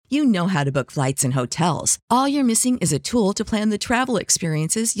You know how to book flights and hotels. All you're missing is a tool to plan the travel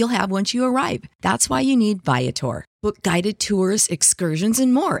experiences you'll have once you arrive. That's why you need Viator. Book guided tours, excursions,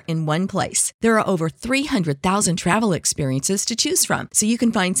 and more in one place. There are over 300,000 travel experiences to choose from, so you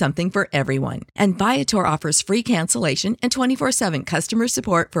can find something for everyone. And Viator offers free cancellation and 24/7 customer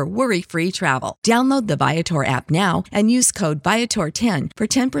support for worry-free travel. Download the Viator app now and use code Viator10 for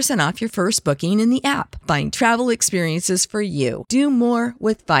 10% off your first booking in the app. Find travel experiences for you. Do more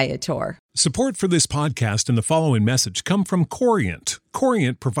with Viator. Support for this podcast and the following message come from Corient.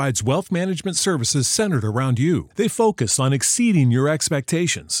 Corient provides wealth management services centered around you. They focus on exceeding your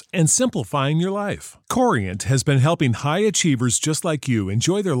expectations and simplifying your life. Corient has been helping high achievers just like you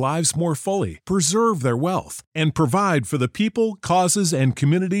enjoy their lives more fully, preserve their wealth, and provide for the people, causes, and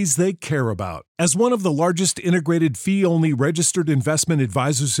communities they care about. As one of the largest integrated fee-only registered investment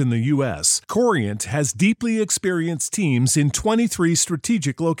advisors in the U.S., Corient has deeply experienced teams in 23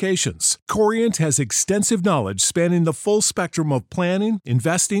 strategic locations. Corient has extensive knowledge spanning the full spectrum of planning,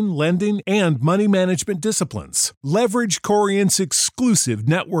 investing, lending, and money management disciplines. Leverage Corient's exclusive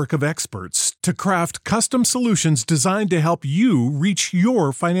network of experts to craft custom solutions designed to help you reach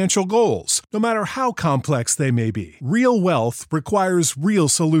your financial goals, no matter how complex they may be. Real wealth requires real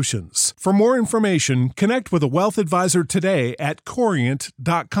solutions. For more information, connect with a wealth advisor today at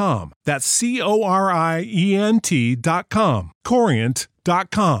Corient.com. That's Corient.com.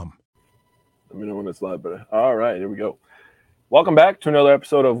 Corient.com. Let me know when it's live, but all right, here we go. Welcome back to another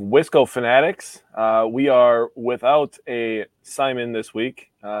episode of Wisco Fanatics. We are without a Simon this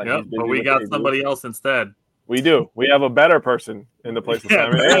week. But we got somebody else instead. We do. We have a better person in the place of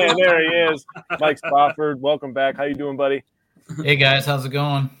Simon. Hey, there he is, Mike Spofford. Welcome back. How you doing, buddy? Hey guys, how's it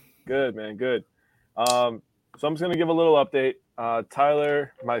going? Good, man. Good. So I'm just gonna give a little update.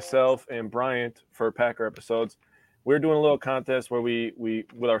 Tyler, myself, and Bryant for Packer episodes. We're doing a little contest where we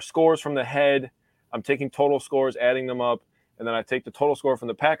with our scores from the head. I'm taking total scores, adding them up, and then I take the total score from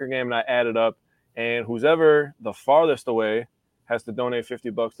the Packer game and I add it up. And who's ever the farthest away has to donate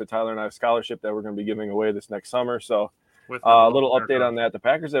 $50 to Tyler and I's scholarship that we're going to be giving away this next summer. So a little update on that. The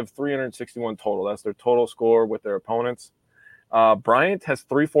Packers have 361 total. That's their total score with their opponents. Bryant has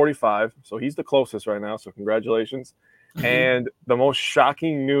 345, so he's the closest right now. So congratulations. And the most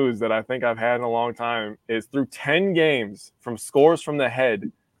shocking news that I think I've had in a long time is through 10 games from scores from the head,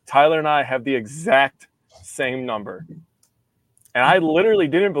 Tyler and I have the exact same number. And I literally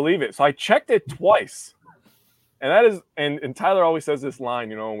didn't believe it. So I checked it twice. And that is, and Tyler always says this line,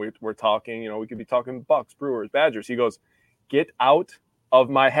 you know, when we're talking, you know, we could be talking Bucks, Brewers, Badgers. He goes, "Get out of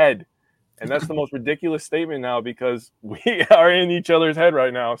my head." And that's the most ridiculous statement now because we are in each other's head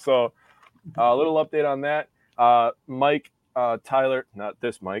right now. So a little update on that. Mike, Tyler, not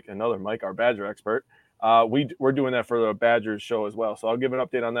this Mike, another Mike, our Badger expert. We're doing that for the Badgers show as well. So I'll give an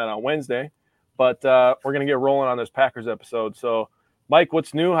update on that on Wednesday. But we're going to get rolling on this Packers episode. So, Mike,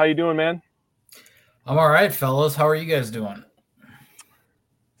 what's new? How you doing, man? I'm all right, fellas. How are you guys doing?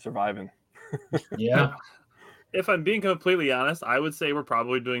 Surviving. Yeah. If I'm being completely honest, I would say we're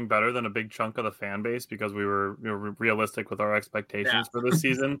probably doing better than a big chunk of the fan base because we were realistic with our expectations for this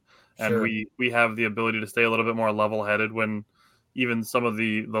season. And Sure. we have the ability to stay a little bit more level-headed when even some of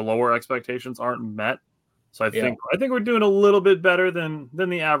the lower expectations aren't met. So I think we're doing a little bit better than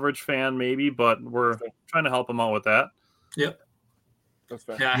the average fan maybe, but we're trying to help them out with that. Yep. That's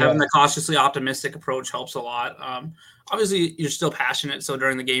fair. Yeah, having the cautiously optimistic approach helps a lot. Obviously, you're still passionate, so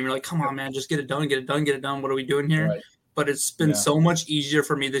during the game, you're like, come on, man, just get it done, get it done, get it done. What are we doing here? Right. But it's been so much easier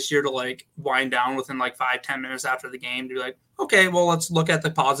for me this year to, like, wind down within, like, 5-10 minutes after the game to be like, okay, well, let's look at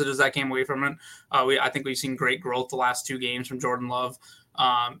the positives that came away from it. I think we've seen great growth the last 2 games from Jordan Love.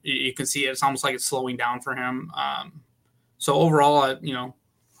 You can see it's almost like it's slowing down for him. So overall, I've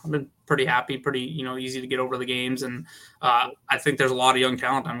been pretty happy, pretty, easy to get over the games. And I think there's a lot of young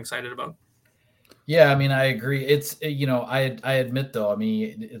talent I'm excited about. Yeah, I mean, I agree. It's, I admit though, I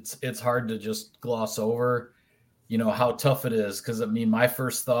mean, it's hard to just gloss over, how tough it is. Cause I mean, my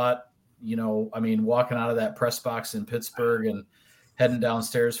first thought, walking out of that press box in Pittsburgh and heading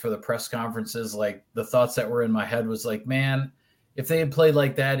downstairs for the press conferences, like the thoughts that were in my head was like, man, if they had played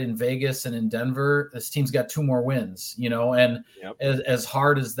like that in Vegas and in Denver, this team's got 2 more wins, and as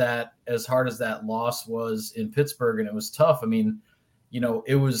hard as that loss was in Pittsburgh, and it was tough. I mean,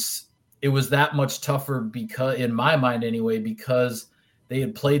 it was that much tougher because, in my mind anyway, because they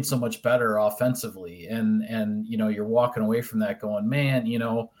had played so much better offensively, and you're walking away from that going, man,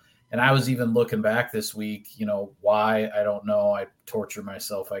 and I was even looking back this week, why, I don't know. I torture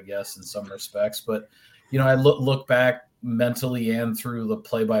myself, I guess, in some respects, but I look back mentally and through the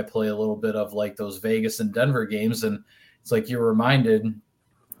play-by-play a little bit of like those Vegas and Denver games. And it's like, you're reminded,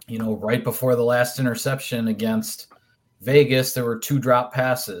 right before the last interception against Vegas, there were 2 drop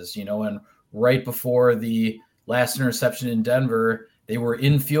passes, and right before the last interception in Denver, they were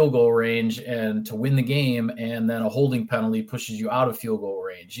in field goal range and to win the game, and then a holding penalty pushes you out of field goal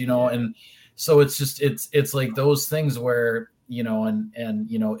range, and so it's just it's like those things where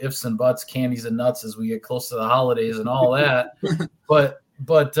and ifs and buts, candies and nuts as we get close to the holidays and all that. but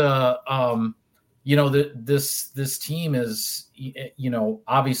this team is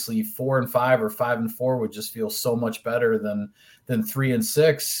obviously 4-5 or 5-4 would just feel so much better than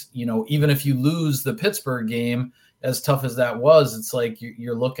 3-6. Even if you lose the Pittsburgh game, as tough as that was, it's like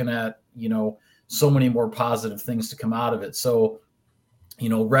you're looking at so many more positive things to come out of it. So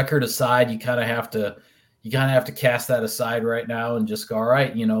record aside, you kind of have to cast that aside right now and just go, all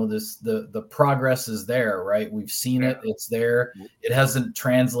right, the progress is there, right? We've seen it, it's there. It hasn't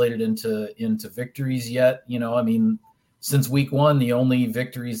translated into victories yet. Since week 1, the only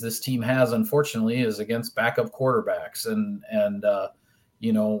victories this team has, unfortunately, is against backup quarterbacks and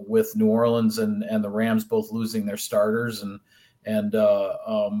with New Orleans and the Rams both losing their starters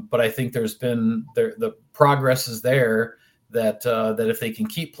but I think there's been the progress is there that if they can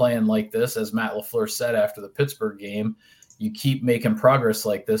keep playing like this, as Matt LaFleur said after the Pittsburgh game, you keep making progress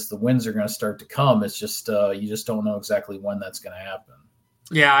like this, the wins are going to start to come. It's just you just don't know exactly when that's going to happen.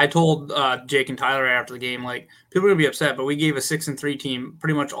 Yeah, I told Jake and Tyler after the game, like, people are going to be upset, but we gave a 6-3 team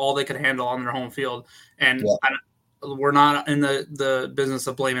pretty much all they could handle on their home field. And we're not in the business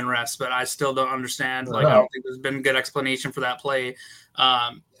of blaming refs, but I still don't understand. Like, I don't think there's been a good explanation for that play.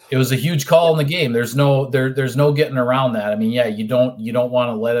 It was a huge call in the game. There's no getting around that. I mean, you don't want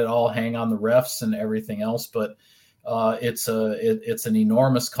to let it all hang on the refs and everything else, but it's an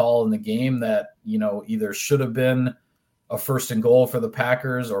enormous call in the game that either should have been a 1st and goal for the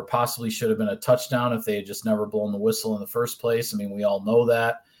Packers or possibly should have been a touchdown if they had just never blown the whistle in the first place. I mean, we all know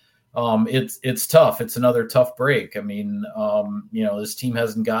that. It's tough. It's another tough break. I mean, this team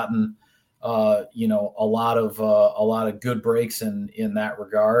hasn't gotten a lot of good breaks in that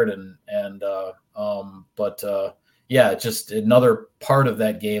regard, just another part of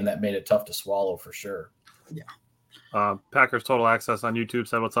that game that made it tough to swallow for sure. Yeah. Packers Total Access on YouTube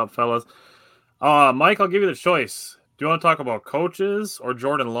said, "What's up, fellas?" Mike, I'll give you the choice. Do you want to talk about coaches or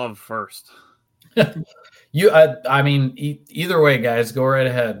Jordan Love first? Either way, guys, go right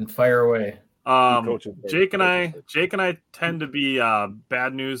ahead and fire away. Jake and I tend to be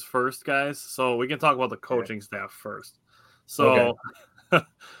bad news first guys, so we can talk about the coaching staff first. So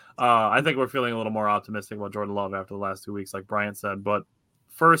I think we're feeling a little more optimistic about Jordan Love after the last 2 weeks, like Brian said. But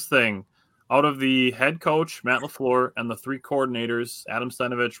first thing, out of the head coach, Matt LaFleur, and the 3 coordinators, Adam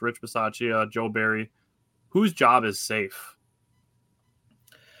Stenavich, Rich Bisaccia, Joe Barry, whose job is safe?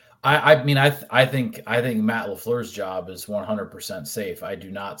 I think Matt LaFleur's job is 100% safe. I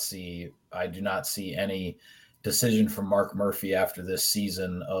do not see any decision from Mark Murphy after this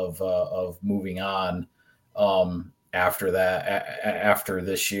season of moving on after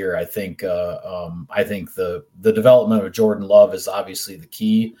this year. I think the development of Jordan Love is obviously the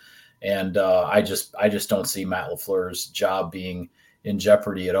key, and I just don't see Matt LaFleur's job being in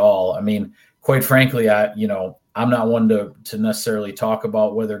jeopardy at all. I mean, quite frankly, I'm not one to necessarily talk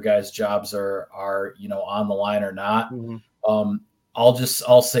about whether guys' jobs are on the line or not. Mm-hmm.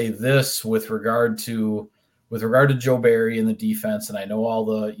 I'll say this with regard to Joe Barry and the defense, and I know all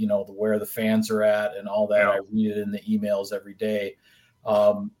the where the fans are at and all that. Yeah. I read it in the emails every day.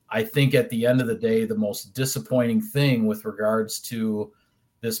 I think at the end of the day, the most disappointing thing with regards to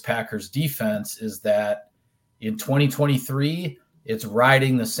this Packers defense is that in 2023, it's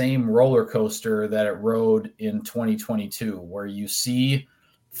riding the same roller coaster that it rode in 2022, where you see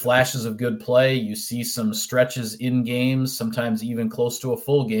flashes of good play. You see some stretches in games, sometimes even close to a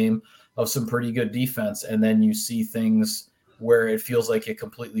full game of some pretty good defense. And then you see things where it feels like it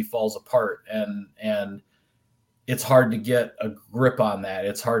completely falls apart. And it's hard to get a grip on that.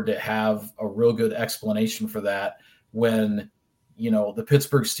 It's hard to have a real good explanation for that when, the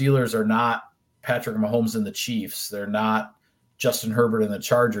Pittsburgh Steelers are not Patrick Mahomes and the Chiefs. They're not Justin Herbert and the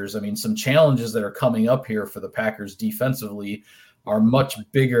Chargers. I mean, some challenges that are coming up here for the Packers defensively are much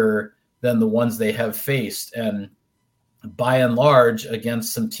bigger than the ones they have faced. And by and large,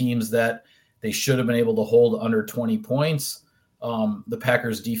 against some teams that they should have been able to hold under 20 points, the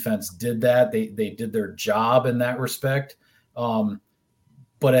Packers defense did that. They did their job in that respect.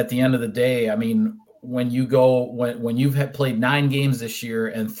 But at the end of the day, I mean, when you've played 9 games this year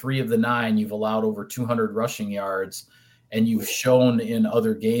and 3 of the 9, you've allowed over 200 rushing yards, and you've shown in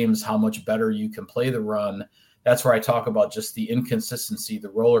other games how much better you can play the run. That's where I talk about just the inconsistency,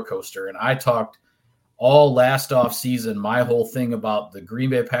 the roller coaster. And I talked all last off season, my whole thing about the Green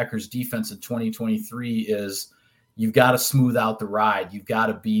Bay Packers defense in 2023 is you've got to smooth out the ride. You've got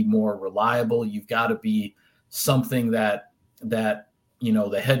to be more reliable. You've got to be something that the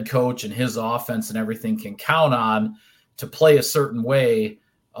head coach and his offense and everything can count on to play a certain way.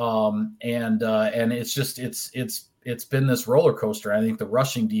 And it's been this roller coaster. I think the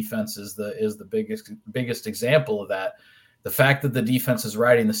rushing defense is the biggest example of that. The fact that the defense is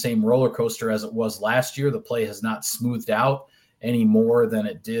riding the same roller coaster as it was last year, the play has not smoothed out any more than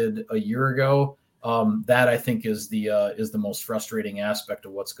it did a year ago. That I think is the most frustrating aspect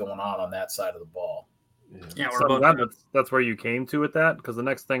of what's going on that side of the ball. Yeah, that's where you came to with that, because the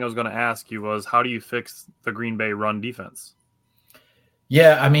next thing I was going to ask you was, how do you fix the Green Bay run defense?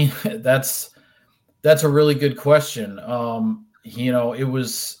 Yeah, I mean that's a really good question.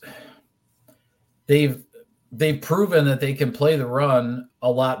 They've proven that they can play the run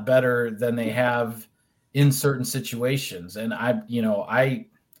a lot better than they have in certain situations, and I'm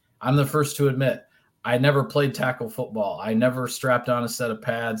the first to admit I never played tackle football. I never strapped on a set of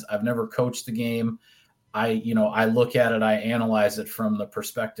pads. I've never coached the game. I look at it, I analyze it from the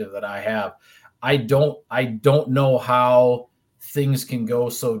perspective that I have. I don't know how things can go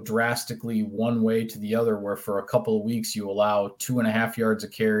so drastically one way to the other, where for a couple of weeks you allow 2.5 yards a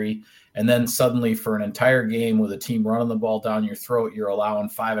carry, and then suddenly for an entire game with a team running the ball down your throat, you're allowing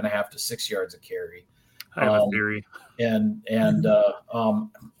 5.5 to 6 yards a carry. I have a theory.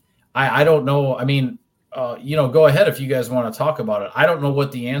 I don't know. I mean, go ahead if you guys want to talk about it. I don't know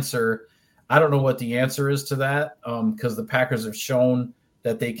what the answer is to that, because the Packers have shown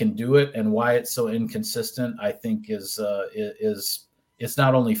that they can do it, and why it's so inconsistent, I think is it's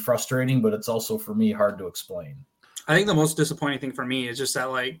not only frustrating, but it's also for me hard to explain. I think the most disappointing thing for me is just that,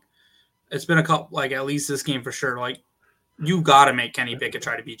 like, it's been a couple, like at least this game for sure, like you got to make Kenny Pickett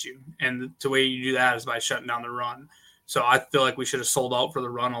try to beat you, and the way you do that is by shutting down the run. So I feel like we should have sold out for the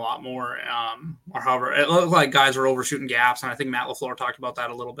run a lot more. Or however, it looked like guys were overshooting gaps, and I think Matt LaFleur talked about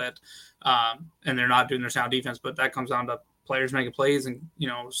that a little bit. And they're not doing their sound defense, but that comes down to players making plays and,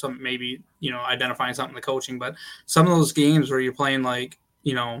 some maybe, identifying something in the coaching. But some of those games where you're playing like,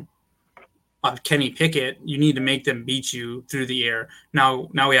 Kenny Pickett, you need to make them beat you through the air. Now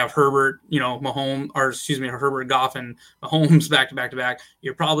we have Herbert, Herbert, Goff, and Mahomes back to back.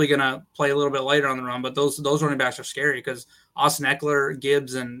 You're probably going to play a little bit lighter on the run, but those running backs are scary because Austin Eckler,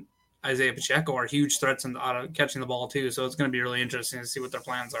 Gibbs, and Isaiah Pacheco are huge threats out of catching the ball too. So it's going to be really interesting to see what their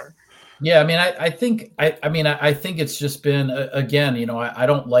plans are. Yeah, I mean, I think it's just been, again, I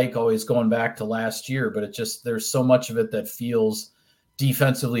don't like always going back to last year, but it just, there's so much of it that feels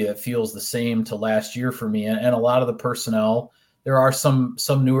defensively, that feels the same to last year for me. And a lot of the personnel, there are some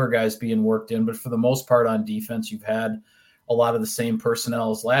newer guys being worked in, but for the most part on defense, you've had a lot of the same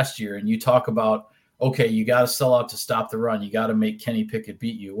personnel as last year. And you talk about, okay, you got to sell out to stop the run. You got to make Kenny Pickett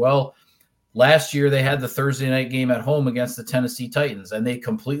beat you. Well, last year they had the Thursday night game at home against the Tennessee Titans, and they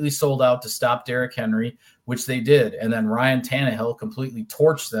completely sold out to stop Derrick Henry, which they did. And then Ryan Tannehill completely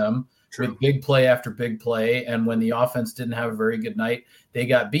torched them with big play after big play. And when the offense didn't have a very good night, they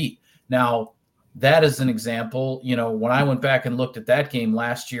got beat. Now, that is an example. When I went back and looked at that game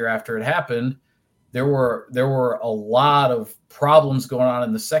last year after it happened, there were a lot of problems going on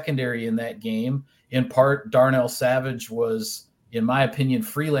in the secondary in that game. In part, Darnell Savage was, in my opinion,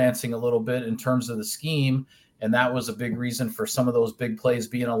 freelancing a little bit in terms of the scheme. And that was a big reason for some of those big plays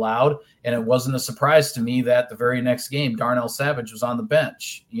being allowed. And it wasn't a surprise to me that the very next game, Darnell Savage was on the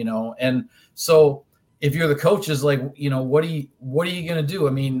bench, And so if you're the coaches, like, what are you going to do?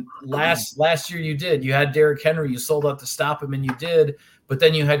 I mean, last year you had Derrick Henry, you sold out to stop him, and you did, but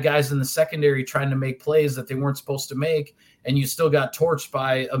then you had guys in the secondary trying to make plays that they weren't supposed to make. And you still got torched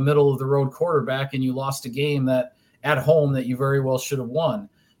by a middle of the road quarterback, and you lost a game that at home that you very well should have won.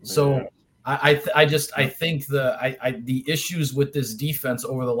 So I think the issues with this defense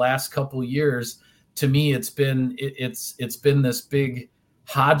over the last couple of years, to me, it's been this big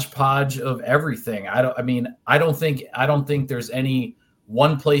hodgepodge of everything. I don't think there's any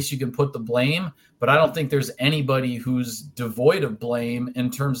one place you can put the blame, but I don't think there's anybody who's devoid of blame in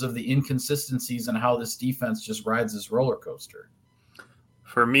terms of the inconsistencies and how this defense just rides this roller coaster.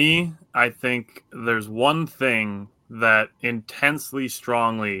 For me, I think there's one thing that intensely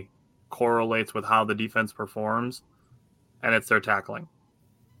strongly correlates with how the defense performs, and it's their tackling.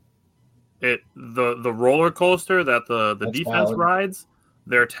 The roller coaster that the defense rides,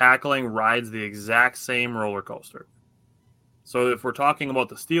 their tackling rides the exact same roller coaster. So if we're talking about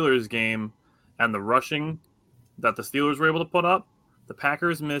the Steelers game and the rushing that the Steelers were able to put up, the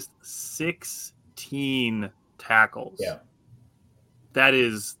Packers missed 16 tackles. Yeah. That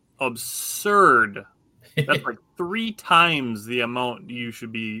is absurd That's like 3 times the amount you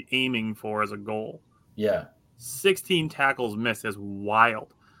should be aiming for as a goal. Yeah. 16 tackles missed is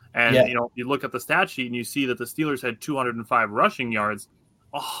wild. And, Yeah. you look at the stat sheet and you see that the Steelers had 205 rushing yards.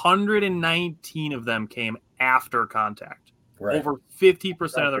 119 of them came after contact. Right. Over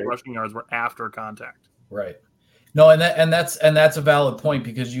 50% of their rushing yards were after contact. Right. No, and that's a valid point,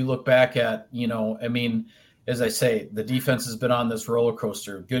 because you look back at, as I say, the defense has been on this roller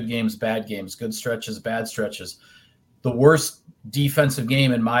coaster, good games, bad games, good stretches, bad stretches. The worst defensive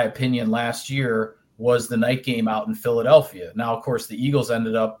game, in my opinion, last year was the night game out in Philadelphia. Now, of course, the Eagles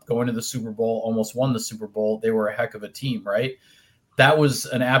ended up going to the Super Bowl, almost won the Super Bowl. They were a heck of a team, right? That was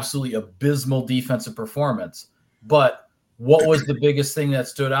an absolutely abysmal defensive performance. But what was the biggest thing that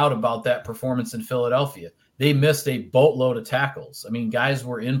stood out about that performance in Philadelphia? They missed a boatload of tackles. I mean, guys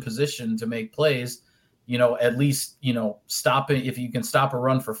were in position to make plays, at least, stopping. If you can stop a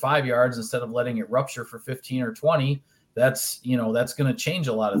run for 5 yards instead of letting it rupture for 15 or 20, that's going to change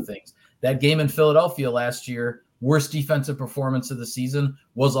a lot of things. That game in Philadelphia last year, worst defensive performance of the season,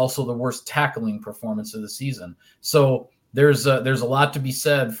 was also the worst tackling performance of the season. So there's a lot to be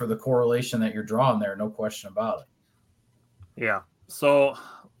said for the correlation that you're drawing there. No question about it. Yeah. So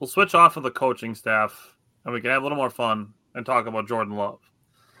we'll switch off of the coaching staff and we can have a little more fun and talk about Jordan Love.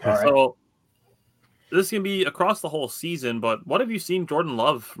 All right. So this can be across the whole season, but what have you seen Jordan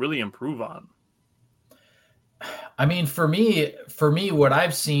Love really improve on? I mean, for me, what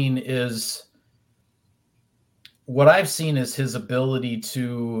I've seen is his ability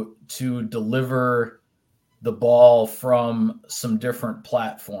to deliver the ball from some different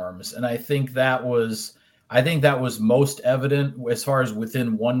platforms. And I think that was most evident as far as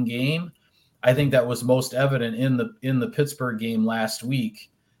within one game. I think that was most evident in the Pittsburgh game last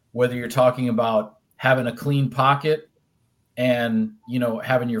week, whether you're talking about having a clean pocket and,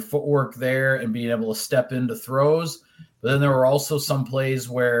 having your footwork there and being able to step into throws. But then there were also some plays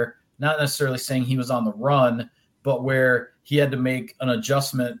where, not necessarily saying he was on the run, but where he had to make an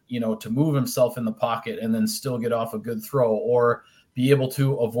adjustment, to move himself in the pocket and then still get off a good throw, or be able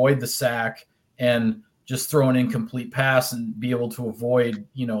to avoid the sack and just throw an incomplete pass and be able to avoid,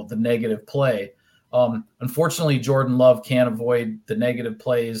 the negative play. Unfortunately, Jordan Love can't avoid the negative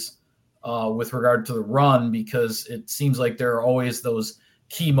plays with regard to the run, because it seems like there are always those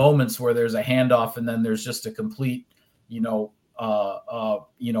key moments where there's a handoff and then there's just a complete,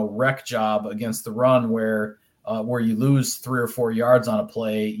 wreck job against the run where you lose 3 or 4 yards on a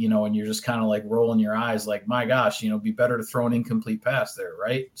play, and you're just kind of like rolling your eyes like, my gosh, be better to throw an incomplete pass there.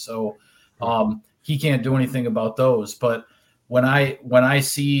 Right. So he can't do anything about those. But when I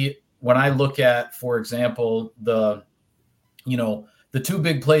look at, for example, the 2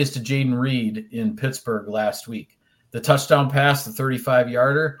 big plays to Jaden Reed in Pittsburgh last week, the touchdown pass, the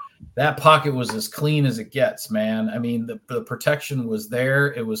 35-yarder, that pocket was as clean as it gets, man. I mean, the protection was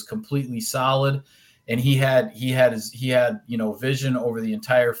there. It was completely solid. And he had vision over the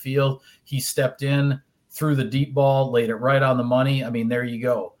entire field. He stepped in, threw the deep ball, laid it right on the money. I mean, there you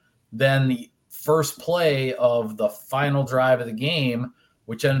go. Then the first play of the final drive of the game,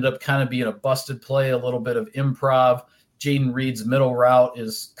 which ended up kind of being a busted play, a little bit of improv. Jaden Reed's middle route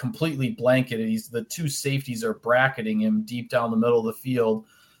is completely blanketed. The 2 safeties are bracketing him deep down the middle of the field.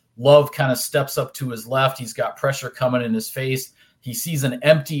 Love kind of steps up to his left. He's got pressure coming in his face. He sees an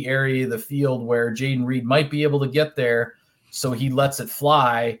empty area of the field where Jaden Reed might be able to get there, so he lets it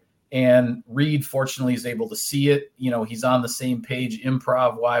fly. And Reed, fortunately, is able to see it. He's on the same page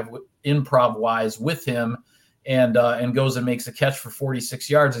improv-wise with him, and goes and makes a catch for 46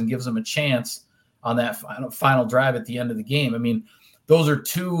 yards and gives him a chance on that final drive at the end of the game. I mean, those are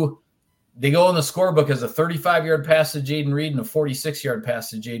 2. They go in the scorebook as a 35-yard pass to Jaden Reed and a 46-yard pass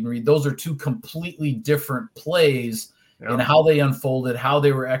to Jaden Reed. Those are 2 completely different plays in how they unfolded, how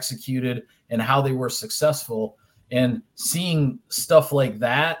they were executed, and how they were successful. And seeing stuff like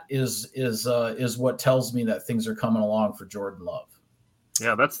that is what tells me that things are coming along for Jordan Love.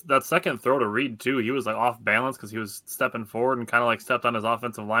 Yeah, that second throw to Reed too. He was like off balance because he was stepping forward and kind of like stepped on his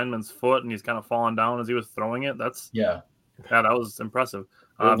offensive lineman's foot, and he's kind of falling down as he was throwing it. That was impressive.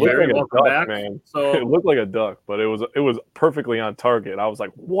 Barry, welcome back. Man. So it looked like a duck, but it was perfectly on target. I was like,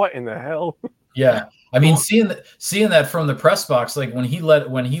 what in the hell? Yeah, I mean, seeing that from the press box, like when he let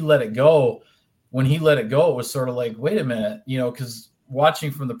it go, it was sort of like, wait a minute, because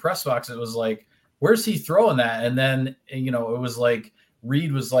watching from the press box, it was like, where's he throwing that? And then it was like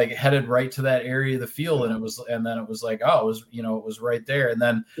Reed was like headed right to that area of the field, and then it was like, oh, it was right there. And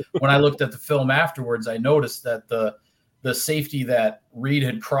then when I looked at the film afterwards, I noticed that the safety that Reed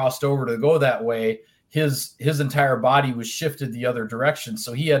had crossed over to go that way, his entire body was shifted the other direction.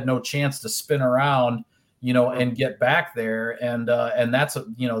 So he had no chance to spin around and get back there. And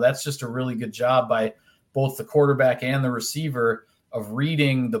that's just a really good job by both the quarterback and the receiver of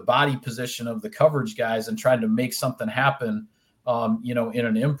reading the body position of the coverage guys and trying to make something happen, in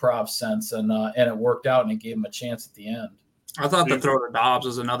an improv sense. And it worked out, and it gave him a chance at the end. I thought the throw to Dobbs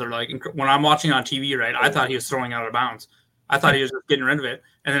was another, when I'm watching on TV, right, I thought he was throwing out of bounds. I thought he was just getting rid of it.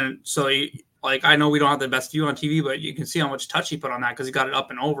 And then, so I know we don't have the best view on TV, but you can see how much touch he put on that because he got it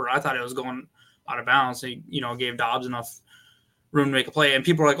up and over. I thought it was going out of bounds. He, gave Dobbs enough room to make a play. And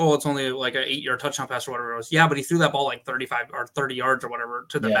people are like, oh, it's only like an 8-yard touchdown pass or whatever it was. Yeah, but he threw that ball like 35 or 30 yards or whatever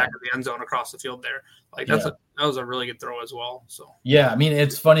to the back of the end zone across the field there. That was a really good throw as well. So yeah, I mean,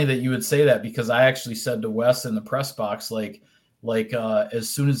 it's funny that you would say that because I actually said to Wes in the press box, as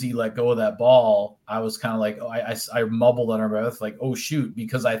soon as he let go of that ball, I was kind of like, I mumbled under my breath, like, oh shoot,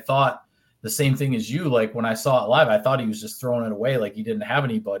 because I thought the same thing as you. Like when I saw it live, I thought he was just throwing it away, like he didn't have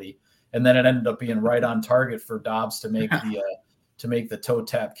anybody, and then it ended up being right on target for Dobbs to make the toe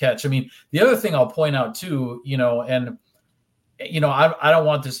tap catch. I mean, the other thing I'll point out too, I don't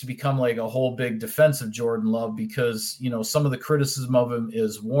want this to become like a whole big defense of Jordan Love because, some of the criticism of him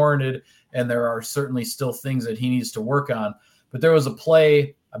is warranted and there are certainly still things that he needs to work on. But there was a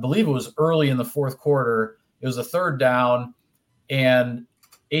play, I believe it was early in the fourth quarter. It was a third down and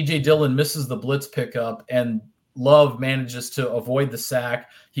A.J. Dillon misses the blitz pickup and Love manages to avoid the sack.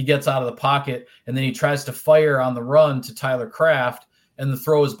 He gets out of the pocket and then he tries to fire on the run to Tyler Kraft and the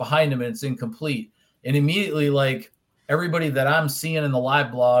throw is behind him and it's incomplete. And immediately, everybody that I'm seeing in the live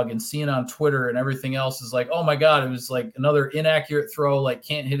blog and seeing on Twitter and everything else is like, oh my God, it was like another inaccurate throw,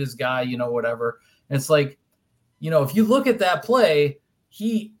 can't hit his guy, whatever. And it's like, if you look at that play,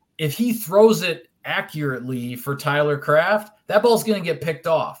 if he throws it accurately for Tyler Kraft, that ball's going to get picked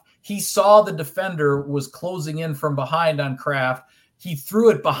off. He saw the defender was closing in from behind on Kraft. He threw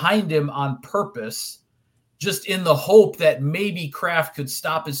it behind him on purpose, just in the hope that maybe Kraft could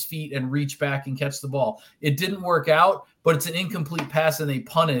stop his feet and reach back and catch the ball. It didn't work out, but it's an incomplete pass and they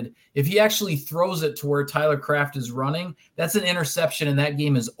punted. If he actually throws it to where Tyler Kraft is running, that's an interception and that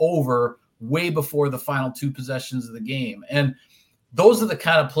game is over way before the final 2 possessions of the game. And those are the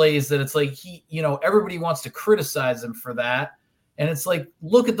kind of plays that it's like everybody wants to criticize him for that. And it's like,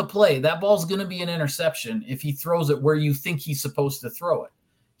 look at the play. That ball's going to be an interception if he throws it where you think he's supposed to throw it.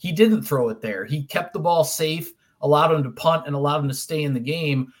 He didn't throw it there. He kept the ball safe, allowed him to punt, and allowed him to stay in the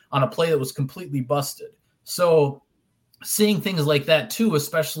game on a play that was completely busted. So seeing things like that too,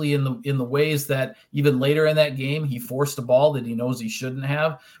 especially in the ways that even later in that game, he forced a ball that he knows he shouldn't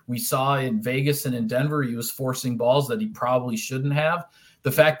have. We saw in Vegas and in Denver, he was forcing balls that he probably shouldn't have.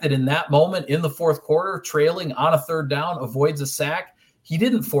 The fact that in that moment in the fourth quarter, trailing on a third down, avoids a sack, he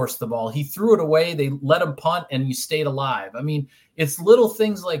didn't force the ball. He threw it away. They let him punt and you stayed alive. I mean, it's little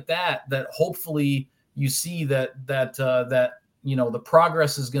things like that hopefully you see that the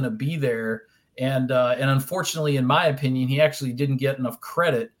progress is going to be there. And unfortunately, in my opinion, he actually didn't get enough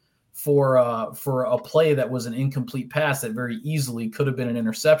credit for a play that was an incomplete pass that very easily could have been an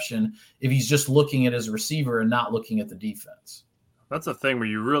interception if he's just looking at his receiver and not looking at the defense. That's a thing where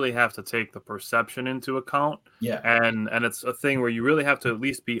you really have to take the perception into account. Yeah. And it's a thing where you really have to at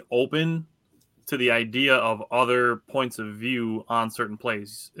least be open to the idea of other points of view on certain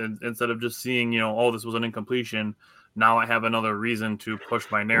plays. And instead of just seeing, this was an incompletion. Now I have another reason to push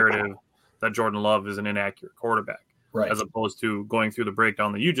my narrative that Jordan Love is an inaccurate quarterback. Right. As opposed to going through the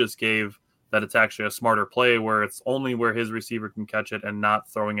breakdown that you just gave, that it's actually a smarter play where it's only where his receiver can catch it and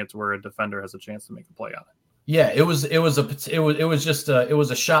not throwing it to where a defender has a chance to make a play on it. Yeah, it was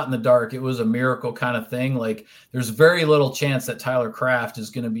a shot in the dark. It was a miracle kind of thing. Like there's very little chance that Tyler Kraft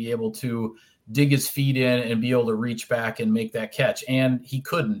is going to be able to dig his feet in and be able to reach back and make that catch. And he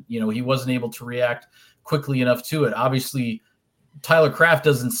couldn't, he wasn't able to react quickly enough to it. Obviously, Tyler Kraft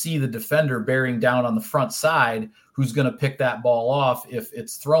doesn't see the defender bearing down on the front side who's going to pick that ball off if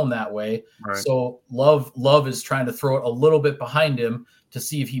it's thrown that way. Right. So Love is trying to throw it a little bit behind him to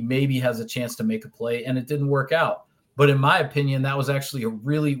see if he maybe has a chance to make a play, and it didn't work out. But in my opinion, that was actually a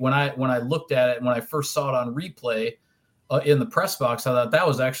really, when I looked at it, when I first saw it on replay in the press box, I thought that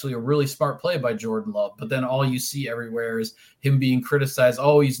was actually a really smart play by Jordan Love. But then all you see everywhere is him being criticized.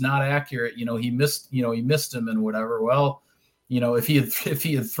 Oh, he's not accurate. He missed him and whatever. Well, if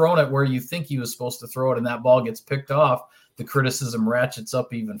he had thrown it where you think he was supposed to throw it and that ball gets picked off, the criticism ratchets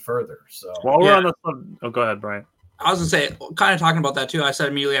up even further. So while we're on the go ahead, Brian. I was going to say, kind of talking about that too. I said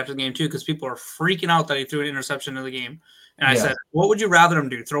immediately after the game too, because people are freaking out that he threw an interception in the game. And I said, what would you rather him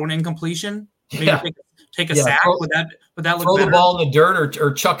do? Throw an incompletion? Maybe take a sack? Would that look better? Throw the ball in the dirt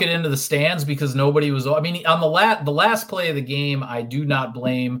or chuck it into the stands because nobody was – I mean, on the last play of the game, I do not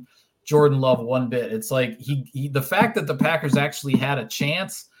blame Jordan Love one bit. It's like the fact that the Packers actually had a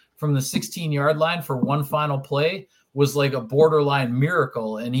chance from the 16-yard line for one final play was like a borderline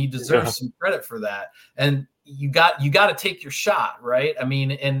miracle, and he deserves some credit for that. And you got to take your shot, right? I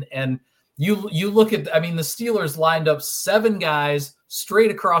mean, and you look at, I mean, the Steelers lined up 7 guys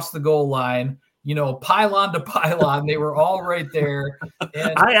straight across the goal line, pylon to pylon. They were all right there.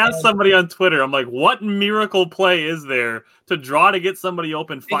 And I asked somebody on Twitter, I'm like, what miracle play is there to draw to get somebody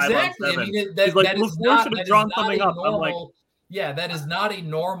open 5 on 7? I mean, He's like, LaFleur should have drawn something up. I'm like, yeah, that is not a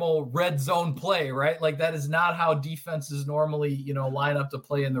normal red zone play, right? Like that is not how defenses normally, line up to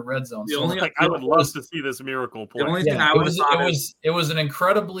play in the red zone. I would love to see this miracle play. The only thing I would have thought it was an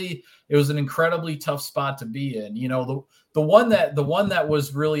incredibly tough spot to be in. The one that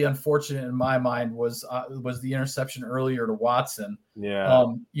was really unfortunate in my mind was the interception earlier to Watson. Yeah.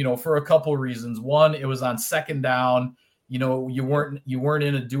 For a couple of reasons. One, it was on second down. You weren't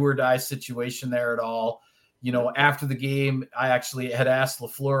in a do or die situation there at all. After the game, I actually had asked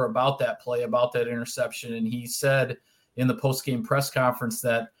LaFleur about that play, about that interception, and he said in the post-game press conference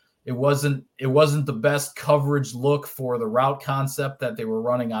that it wasn't the best coverage look for the route concept that they were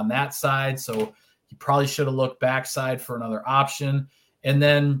running on that side. So he probably should have looked backside for another option. And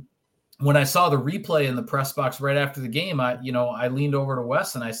then when I saw the replay in the press box right after the game, I leaned over to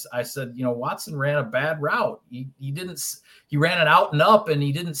Wes and I said, Watson ran a bad route. He ran it out and up, and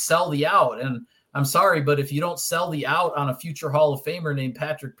he didn't sell the out. And I'm sorry, but if you don't sell the out on a future Hall of Famer named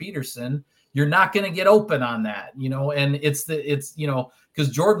Patrick Peterson, you're not going to get open on that, and it's because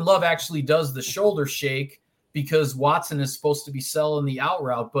Jordan Love actually does the shoulder shake because Watson is supposed to be selling the out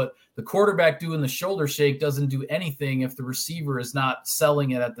route, but the quarterback doing the shoulder shake doesn't do anything if the receiver is not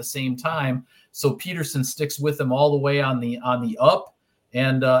selling it at the same time. So Peterson sticks with him all the way on the up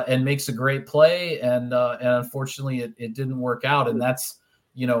and makes a great play. And unfortunately it didn't work out. And that's,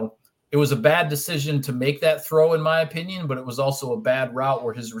 it was a bad decision to make that throw, in my opinion, but it was also a bad route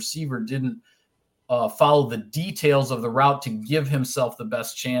where his receiver didn't follow the details of the route to give himself the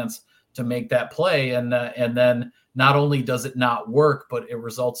best chance to make that play. And then not only does it not work, but it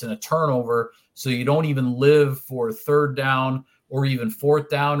results in a turnover. So you don't even live for third down or even fourth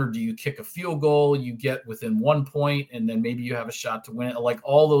down, or do you kick a field goal? You get within 1 point, and then maybe you have a shot to win it. Like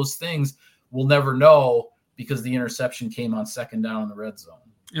all those things we'll never know because the interception came on second down in the red zone.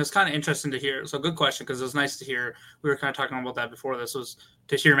 It's kind of interesting to hear. So good question, because it was nice to hear. We were kind of talking about that before this, was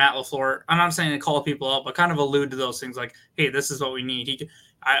to hear Matt LaFleur. I'm not saying to call people up, but kind of allude to those things like, hey, this is what we need.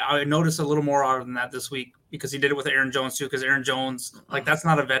 I noticed a little more out of that this week because he did it with Aaron Jones too, because Aaron Jones, like that's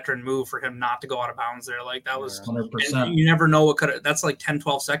not a veteran move for him not to go out of bounds there. Like that was 100%. You never know what could have, that's like 10,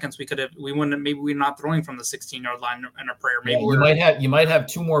 12 seconds. We wouldn't, maybe we're not throwing from the 16-yard line in a prayer. Maybe you might have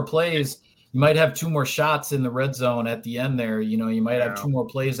 2 more plays. You might have 2 more shots in the red zone at the end there. You might have 2 more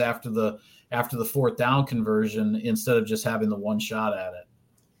plays after the fourth down conversion instead of just having the one shot at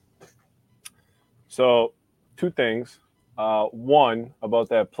it. So 2 things. One, about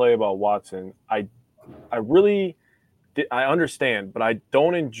that play about Watson. I understand, but I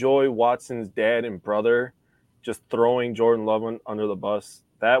don't enjoy Watson's dad and brother just throwing Jordan Love under the bus.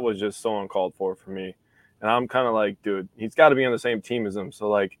 That was just so uncalled for me. And I'm kind of like, dude, he's got to be on the same team as him. So,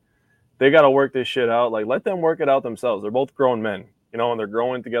 like, they got to work this shit out. Like, let them work it out themselves. They're both grown men, and they're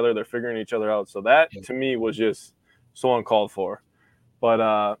growing together. They're figuring each other out. So that, to me, was just so uncalled for.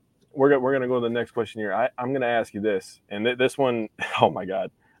 But we're going to go to the next question here. I'm going to ask you this. And this one, oh, my God.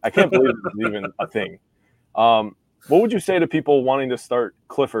 I can't believe it's even a thing. What would you say to people wanting to start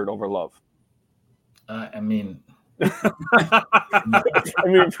Clifford over Love? I mean,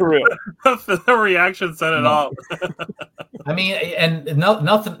 for real. The reaction said it all. I mean, and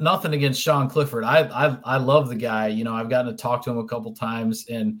nothing against Sean Clifford. I love the guy. I've gotten to talk to him a couple times,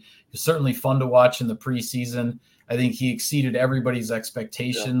 and it's certainly fun to watch in the preseason. I think he exceeded everybody's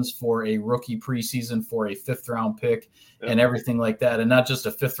expectations for a rookie preseason, for a 5th-round pick, and everything like that. And not just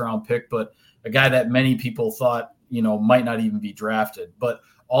a 5th-round pick, but a guy that many people thought, might not even be drafted. But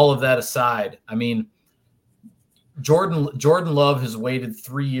all of that aside, I mean, Jordan Love has waited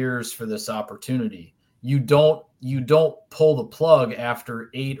 3 years for this opportunity. You don't pull the plug after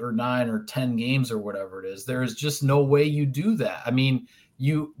 8 or 9 or 10 games or whatever it is. There is just no way you do that. I mean,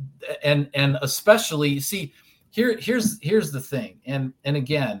 and especially see, here's the thing. And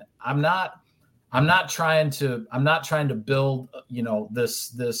again, I'm not trying to build,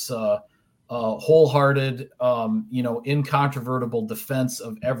 this wholehearted, incontrovertible defense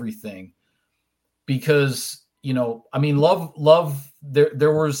of everything, because I mean, Love.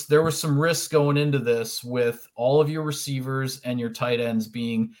 There was some risks going into this with all of your receivers and your tight ends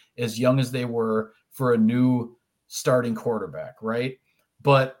being as young as they were for a new starting quarterback, right?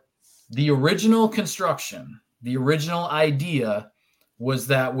 But the original construction, the original idea was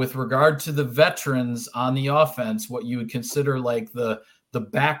that with regard to the veterans on the offense, what you would consider like the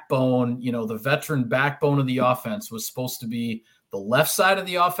backbone, the veteran backbone of the offense was supposed to be the left side of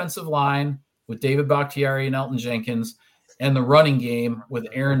the offensive line with David Bakhtiari and Elton Jenkins, and the running game with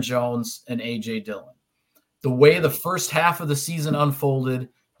Aaron Jones and A.J. Dillon. The way the first half of the season unfolded,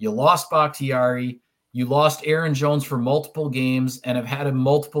 you lost Bakhtiari, you lost Aaron Jones for multiple games, and have had him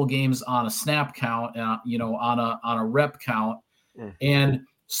multiple games on a snap count, on a rep count. And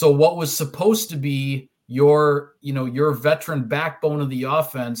so what was supposed to be your veteran backbone of the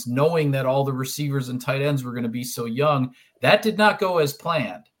offense, knowing that all the receivers and tight ends were going to be so young, that did not go as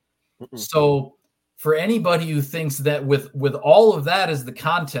planned. So for anybody who thinks that with all of that as the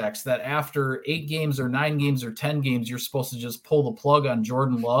context, that after 8 games or 9 games or 10 games, you're supposed to just pull the plug on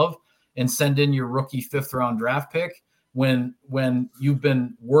Jordan Love and send in your rookie 5th round draft pick when you've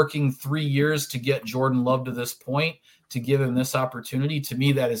been working 3 years to get Jordan Love to this point, to give him this opportunity, to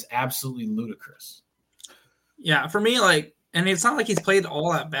me, that is absolutely ludicrous. Yeah, for me, and it's not like he's played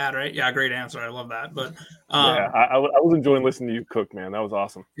all that bad, right? Yeah, great answer. I love that. But I was enjoying listening to you cook, man. That was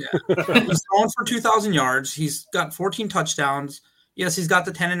awesome. Yeah, he's thrown for 2,000 yards. He's got 14 touchdowns. Yes, he's got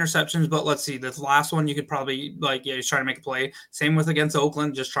the 10 interceptions, but let's see. This last one, you could probably he's trying to make a play. Same with against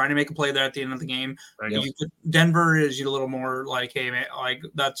Oakland, just trying to make a play there at the end of the game. Right. Denver is a little more like, hey man,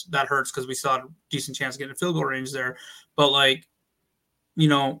 that hurts because we still had a decent chance of getting a field goal range there. But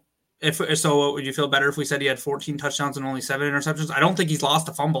if so, would you feel better if we said he had 14 touchdowns and only 7 interceptions? I don't think he's lost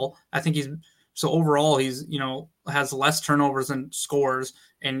a fumble. I think overall he's has less turnovers than scores.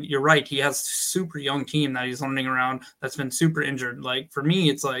 And you're right, he has a super young team that he's learning around that's been super injured. For me,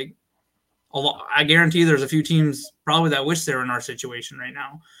 it's like I guarantee there's a few teams probably that wish they were in our situation right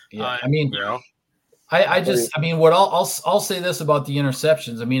now. Yeah, what I'll say this about the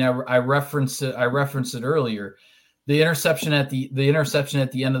interceptions. I mean, I referenced it earlier. The interception at the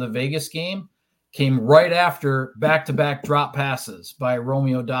end of the Vegas game came right after back-to-back drop passes by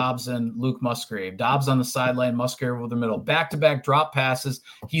Romeo Doubs and Luke Musgrave. Doubs on the sideline, Musgrave over the middle. Back-to-back drop passes.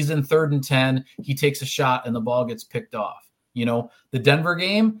 He's in 3rd and 10. He takes a shot, and the ball gets picked off. The Denver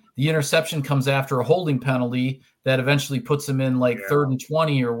game, the interception comes after a holding penalty that eventually puts him in 3rd and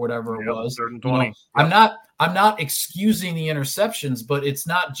 20 or whatever it was. 3rd and 20. I'm not excusing the interceptions, but it's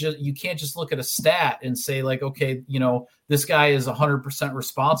not just, you can't just look at a stat and say okay, this guy is 100%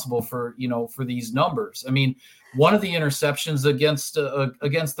 responsible for these numbers. I mean, one of the interceptions against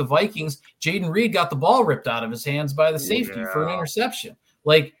the Vikings, Jaden Reed got the ball ripped out of his hands by the safety for an interception.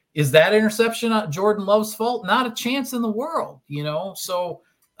 Is that interception Jordan Love's fault? Not a chance in the world, So,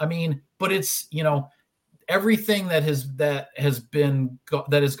 I mean, but it's, everything that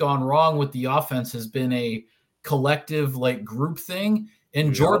has gone wrong with the offense has been a collective group thing.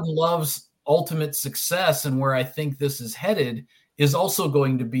 And Jordan Love's ultimate success and where I think this is headed is also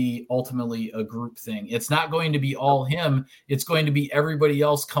going to be ultimately a group thing. It's not going to be all him. It's going to be everybody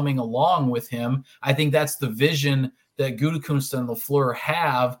else coming along with him. I think that's the vision that Gutekunst and LaFleur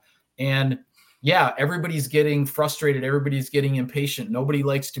have. And yeah, everybody's getting frustrated. Everybody's getting impatient. Nobody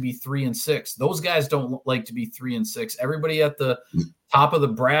likes to be 3-6. Those guys don't like to be 3-6. Everybody at the top of the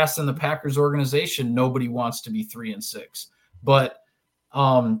brass in the Packers organization, nobody wants to be 3-6. But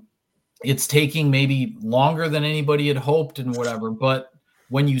it's taking maybe longer than anybody had hoped and whatever. But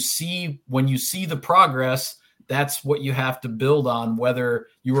when you see the progress, that's what you have to build on. Whether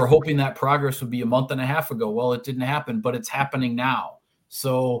you were hoping that progress would be a month and a half ago, well, it didn't happen, but it's happening now.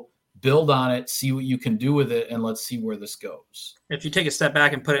 So build on it, see what you can do with it, and let's see where this goes. If you take a step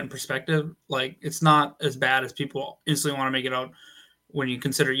back and put it in perspective, it's not as bad as people instantly want to make it out when you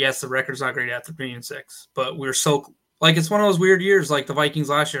consider, yes, the record's not great at 3-6, but we're so it's one of those weird years like the Vikings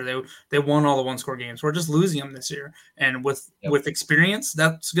last year. They won all the 1-score games. We're just losing them this year. And with experience,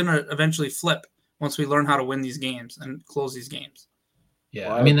 that's going to eventually flip once we learn how to win these games and close these games. Yeah,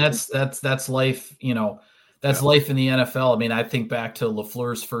 well, I mean, that's life, That's life in the NFL. I mean, I think back to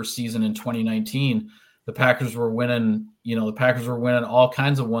LaFleur's first season in 2019. The Packers were winning, all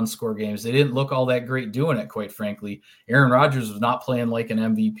kinds of 1-score games. They didn't look all that great doing it, quite frankly. Aaron Rodgers was not playing like an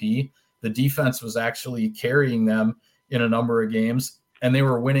MVP. The defense was actually carrying them in a number of games, and they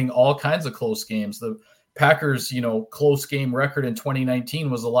were winning all kinds of close games. The Packers, close game record in 2019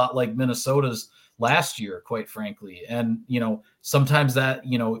 was a lot like Minnesota's last year, quite frankly. And, sometimes that,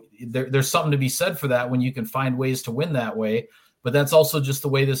 there's something to be said for that when you can find ways to win that way. But that's also just the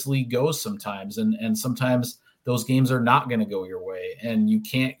way this league goes sometimes. And sometimes those games are not going to go your way. And you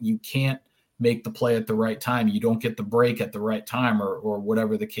can't make the play at the right time. You don't get the break at the right time or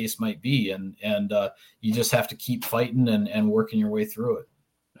whatever the case might be. And you just have to keep fighting and working your way through it.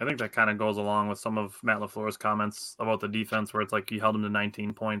 I think that kind of goes along with some of Matt LaFleur's comments about the defense, where it's like you held them to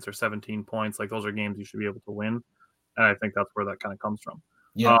 19 points or 17 points. Like those are games you should be able to win. And I think that's where that kind of comes from.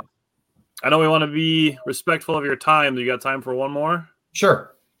 Yeah. I know we want to be respectful of your time. Do you got time for one more?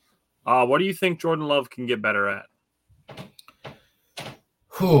 Sure. What do you think Jordan Love can get better at?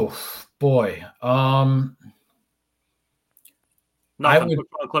 Whew, boy. Nothing. Put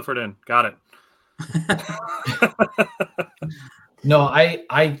Sean Clifford in. Got it. No,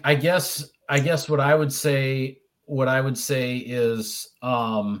 I guess what I would say is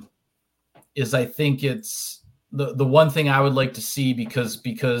I think it's the one thing I would like to see,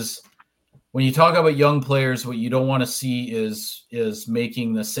 because when you talk about young players, what you don't want to see is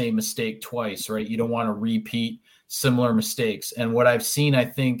making the same mistake twice, right? You don't want to repeat similar mistakes. And what I've seen, I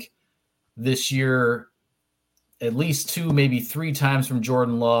think, this year, at least 2, maybe 3 times from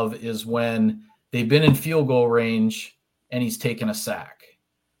Jordan Love, is when they've been in field goal range and he's taken a sack.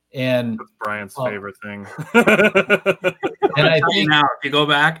 And that's Brian's favorite thing. And I think now, if you go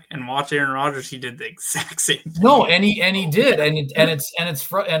back and watch Aaron Rodgers, he did the exact same thing. No, and he did, and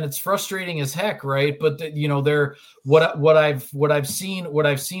it's frustrating as heck, right? But what I've seen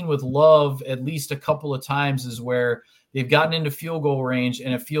with Love at least a couple of times is where they've gotten into field goal range,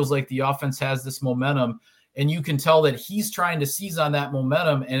 and it feels like the offense has this momentum, and you can tell that he's trying to seize on that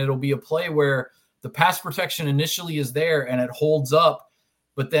momentum, and it'll be a play where the pass protection initially is there and it holds up.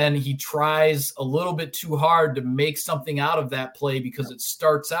 But then he tries a little bit too hard to make something out of that play because it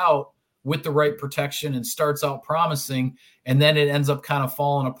starts out with the right protection and starts out promising, and then it ends up kind of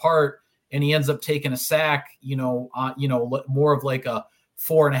falling apart, and he ends up taking a sack, more of like a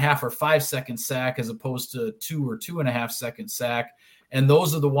 4.5 or 5 second sack as opposed to 2 or 2.5 second sack. And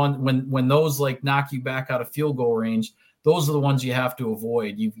those are the ones when those like knock you back out of field goal range. Those are the ones you have to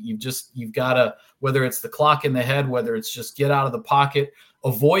avoid. You've got to, whether it's the clock in the head, whether it's just get out of the pocket,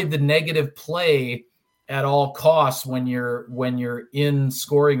 avoid the negative play at all costs when you're in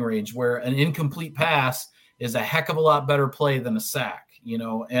scoring range, where an incomplete pass is a heck of a lot better play than a sack,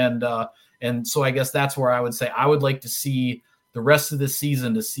 and so I guess that's where I would say I would like to see the rest of the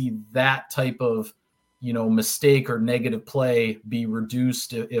season, to see that type of mistake or negative play be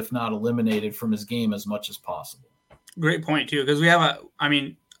reduced, if not eliminated, from his game as much as possible. Great point too, because we have I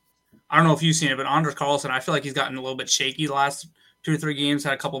don't know if you've seen it, but Anders Carlson, I feel like he's gotten a little bit shaky the last 2 or 3 games,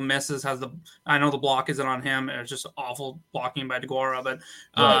 had a couple misses. I know the block isn't on him. It's just awful blocking by DeGuara, but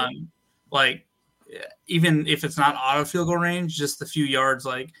right. Even if it's not out of field goal range, just a few yards,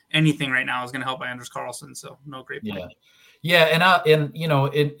 like anything right now is going to help by Anders Carlson. So no, great point. Yeah.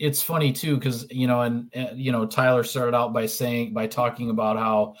 It's funny too, because Tyler started out by talking about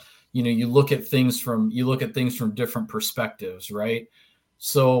how you look at things from different perspectives, right?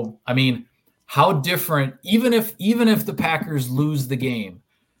 So how different, even if the Packers lose the game,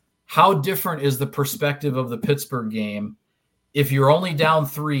 how different is the perspective of the Pittsburgh game if you're only down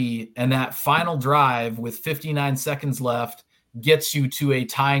 3 and that final drive with 59 seconds left gets you to a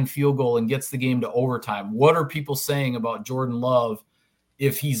tying field goal and gets the game to overtime? What are people saying about Jordan Love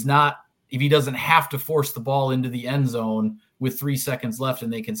if he doesn't have to force the ball into the end zone with 3 seconds left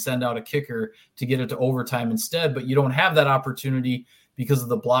and they can send out a kicker to get it to overtime instead? But you don't have that opportunity because of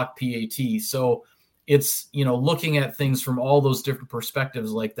the block PAT. So it's, looking at things from all those different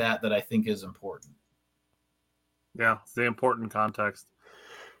perspectives like that I think is important. Yeah, it's the important context.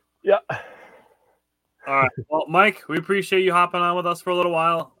 Yeah. All right. Well, Mike, we appreciate you hopping on with us for a little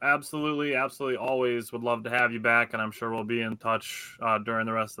while. Absolutely, always would love to have you back, and I'm sure we'll be in touch during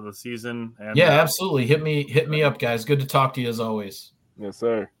the rest of the season. And yeah, absolutely. Hit me up, guys. Good to talk to you as always. Yes,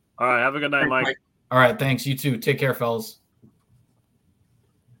 sir. All right. Have a good night, Mike. All right. Thanks. You too. Take care, fellas.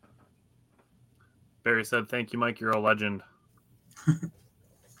 Barry said, "Thank you, Mike. You're a legend."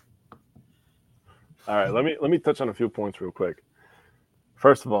 All right, let me touch on a few points real quick.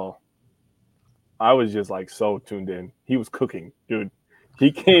 First of all, I was just like so tuned in. He was cooking, dude.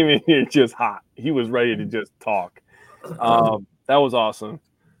 He came in here just hot. He was ready to just talk. That was awesome.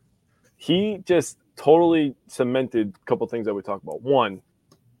 He just totally cemented a couple things that we talked about. One,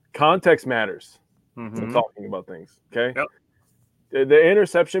 context matters when talking about things. Okay. Yep. The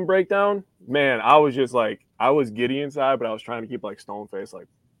interception breakdown, man, I was just like, I was giddy inside, but I was trying to keep like stone face, like,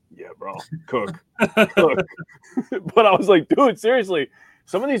 yeah, bro, cook. But I was like, dude, seriously,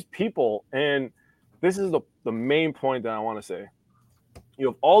 some of these people, and this is the main point that I want to say. You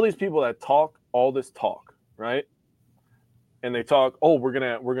have all these people that talk all this talk, right? And they talk, oh, we're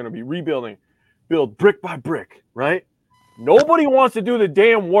gonna be rebuilding, build brick by brick, right? Nobody wants to do the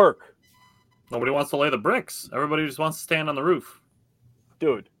damn work. Nobody wants to lay the bricks. Everybody just wants to stand on the roof.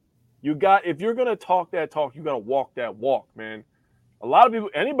 Dude, if you're gonna talk that talk, you gotta walk that walk, man. A lot of people,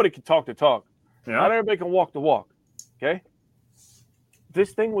 anybody can talk the talk. Yeah. Not everybody can walk the walk. Okay?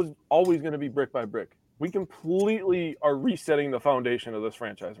 This thing was always going to be brick by brick. We completely are resetting the foundation of this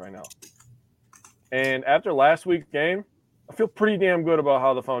franchise right now. And after last week's game, I feel pretty damn good about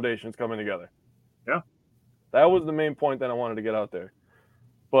how the foundation's coming together. Yeah. That was the main point that I wanted to get out there.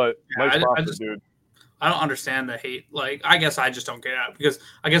 But Mike Spofford, dude. I don't understand the hate. Like, I guess I just don't get it because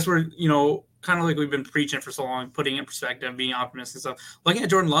I guess we're, kind of like we've been preaching for so long, putting it in perspective, being optimistic and stuff. Looking at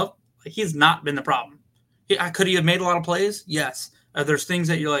Jordan Love, he's not been the problem. Could he have made a lot of plays? Yes. There's things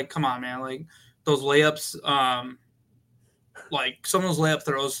that you're like, come on, man. Like those layups, like some of those layup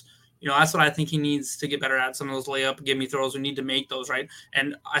throws, that's what I think he needs to get better at. Some of those layup, give me throws. We need to make those, right?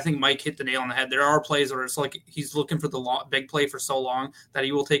 And I think Mike hit the nail on the head. There are plays where it's like he's looking for the big play for so long that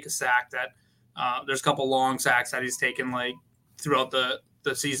he will take a sack that there's a couple long sacks that he's taken like throughout the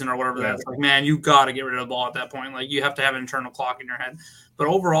season or whatever. That's like, man, you got to get rid of the ball at that point. Like you have to have an internal clock in your head. But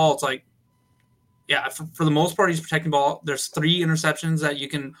overall, it's like, yeah, for the most part, he's protecting the ball. There's 3 interceptions that you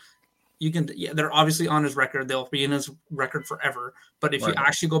can, they're obviously on his record. They'll be in his record forever. But if you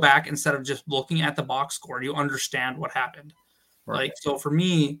actually go back, instead of just looking at the box score, you understand what happened. Right. Like, so for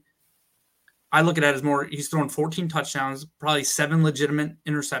me, I look at it as more, he's thrown 14 touchdowns, probably 7 legitimate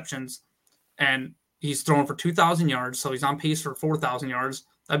interceptions, and he's thrown for 2,000 yards. So he's on pace for 4,000 yards.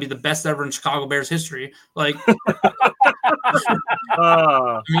 That'd be the best ever in Chicago Bears history. Like,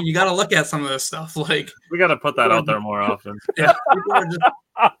 I mean, you got to look at some of this stuff. Like, we got to put that out there more often. Yeah,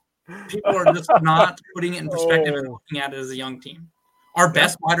 people are just not putting it in perspective and looking at it as a young team. Our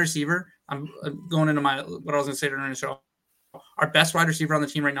best wide receiver, I'm going into what I was going to say during the show. Our best wide receiver on the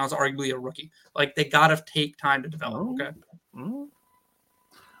team right now is arguably a rookie. Like, they got to take time to develop. Okay.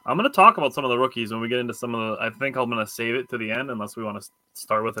 I'm going to talk about some of the rookies when we get into some of the. I think I'm going to save it to the end unless we want to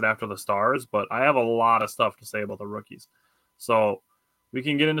start with it after the stars. But I have a lot of stuff to say about the rookies, so we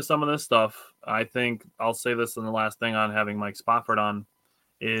can get into some of this stuff. I think I'll say this in the last thing on having Mike Spofford on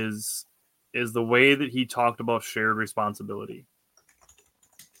is the way that he talked about shared responsibility.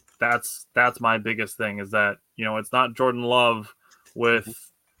 That's my biggest thing is that it's not Jordan Love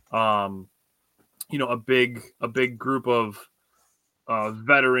with a big group of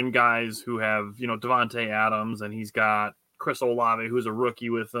veteran guys who have, Devontae Adams, and he's got Chris Olave, who's a rookie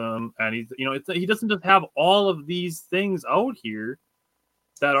with him. And he's, he doesn't just have all of these things out here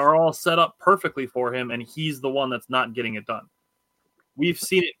that are all set up perfectly for him. And he's the one that's not getting it done. We've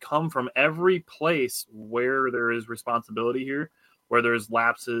seen it come from every place where there is responsibility here, where there's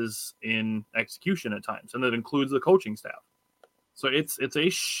lapses in execution at times. And that includes the coaching staff. So it's a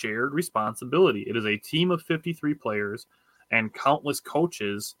shared responsibility. It is a team of 53 players and countless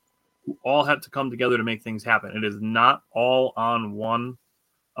coaches who all have to come together to make things happen. It is not all on one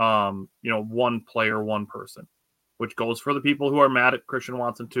player, one person, which goes for the people who are mad at Christian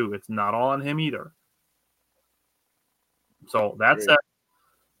Watson too. It's not all on him either. So that's it.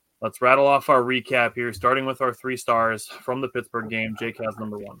 Let's rattle off our recap here, starting with our 3 stars from the Pittsburgh game. Jake has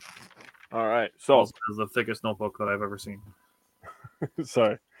number 1. All right. So this is the thickest notebook that I've ever seen.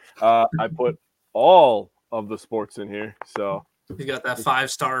 Sorry. I put all of the sports in here. So you got that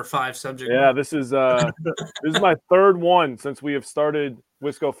 5-star, 5 subject. Yeah, this is my 3rd one since we have started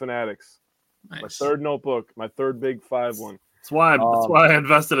Wisco Fanatics. Nice. My 3rd notebook, my 3rd big 5 one. That's why I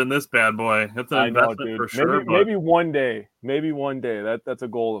invested in this bad boy. That's an investment for sure. Maybe one day. That's a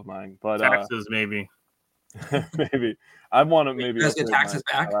goal of mine. But taxes, maybe. Maybe I want to maybe get taxes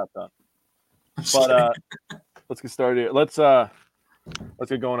back. But let's get started here. Let's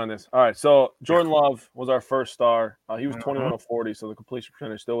get going on this. All right. So Jordan Love was our 1st star. He was 21 of 40, so the completion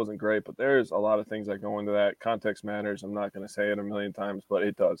percentage still wasn't great. But there's a lot of things that go into that. Context matters. I'm not going to say it a million times, but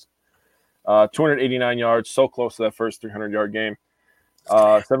it does. 289 yards, so close to that first 300-yard game.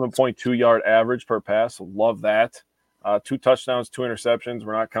 7.2 yard average per pass. Love that. 2 touchdowns, 2 interceptions.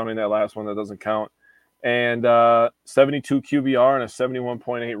 We're not counting that last one. That doesn't count. And 72 QBR and a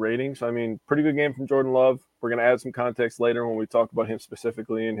 71.8 rating. So, I mean, pretty good game from Jordan Love. We're going to add some context later when we talk about him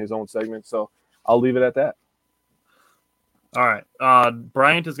specifically in his own segment. So I'll leave it at that. All right.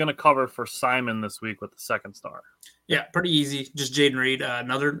 Bryant is going to cover for Simon this week with the 2nd star. Yeah, pretty easy. Just Jaden Reed,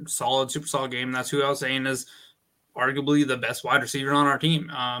 another super solid game. That's who I was saying is arguably the best wide receiver on our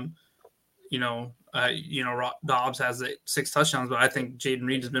team. Dobbs has 6 touchdowns, but I think Jaden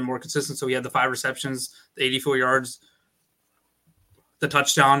Reed has been more consistent. So he had the 5 receptions, the 84 yards, the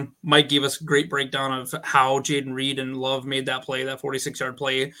touchdown. Mike gave us a great breakdown of how Jaden Reed and Love made that play, that 46-yard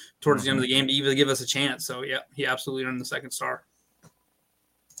play towards the end of the game to even give us a chance. So, yeah, he absolutely earned the 2nd star.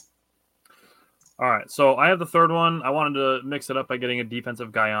 All right, so I have the third one. I wanted to mix it up by getting a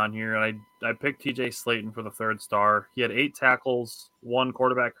defensive guy on here, and I picked TJ Slayton for the third star. He had 8 tackles, 1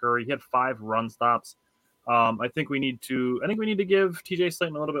 quarterback hurry. He had 5 run stops. I think we need to give TJ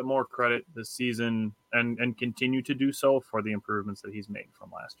Slayton a little bit more credit this season and continue to do so for the improvements that he's made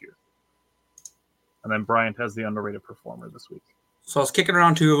from last year. And then Bryant has the underrated performer this week. So I was kicking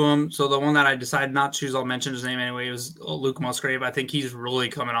around 2 of them. So the one that I decided not to choose, I'll mention his name anyway, was Luke Musgrave. I think he's really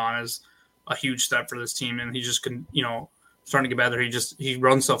coming on as a huge step for this team, and he just can, starting to get better. He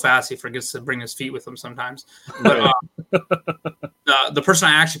runs so fast he forgets to bring his feet with him sometimes. But the person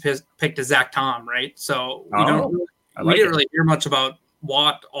I actually picked is Zach Tom, right? So we didn't really hear much about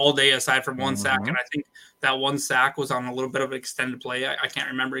Watt all day aside from one sack, and I think that one sack was on a little bit of an extended play. I can't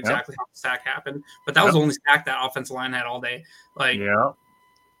remember exactly how the sack happened, but that was the only sack that offensive line had all day.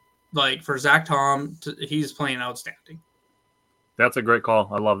 Like for Zach Tom, he's playing outstanding. That's a great call.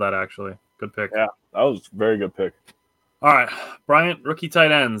 I love that, actually. Good pick. Yeah, that was a very good pick. All right, Bryant, rookie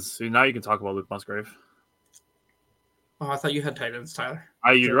tight ends. So now you can talk about Luke Musgrave. Oh, I thought you had tight ends, Tyler.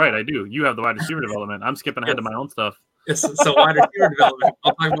 You're right, I do. You have the wide receiver development. I'm skipping ahead to my own stuff. Yes, so wide receiver development.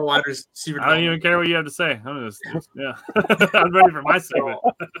 I'll talk about wide receiver development. I don't even care what you have to say. I'm I'm ready for my segment.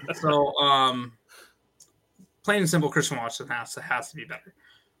 So, plain and simple, Christian Watson has to be better.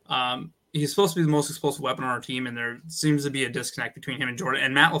 He's supposed to be the most explosive weapon on our team, and there seems to be a disconnect between him and Jordan.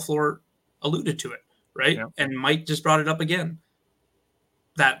 And Matt LaFleur alluded to it, right? Yeah. And Mike just brought it up again.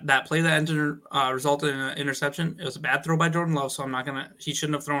 That play that resulted in an interception. It was a bad throw by Jordan Love, so he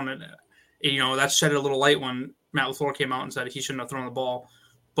shouldn't have thrown it. That shedded a little light when Matt LaFleur came out and said he shouldn't have thrown the ball.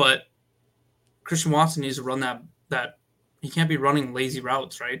 But Christian Watson needs to run that he can't be running lazy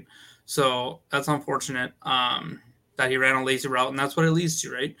routes, right? So that's unfortunate that he ran a lazy route, and that's what it leads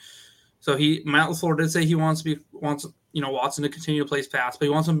to, right? So Matt LaFleur did say he wants Watson to continue to play his pass, but he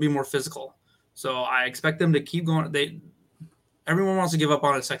wants him to be more physical. So I expect them to keep going. Everyone wants to give up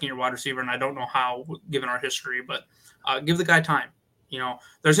on a second-year wide receiver, and I don't know how, given our history, but give the guy time.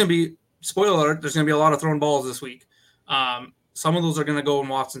 There's going to be, spoiler alert, there's going to be a lot of thrown balls this week. Some of those are going to go in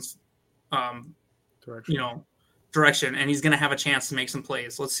Watson's direction, and he's going to have a chance to make some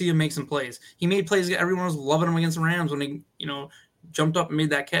plays. Let's see him make some plays. He made plays. Everyone was loving him against the Rams when he, jumped up and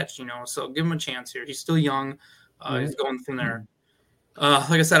made that catch, So give him a chance here. He's still young. He's going from there.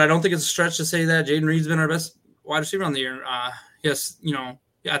 Like I said, I don't think it's a stretch to say that Jaden Reed's been our best wide receiver on the year. Yes,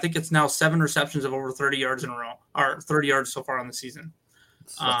 I think it's now 7 receptions of over 30 yards in a row, or 30 yards so far on the season.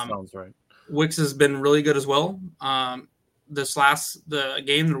 That sounds right. Wicks has been really good as well. The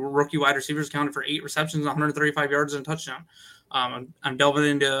game, the rookie wide receivers counted for 8 receptions, 135 yards, and a touchdown. I'm delving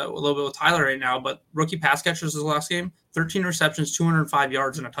into a little bit with Tyler right now, but rookie pass catchers this last game, 13 receptions, 205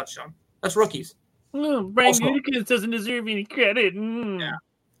 yards, and a touchdown. That's rookies. Brian Gutekunst doesn't deserve any credit. Yeah.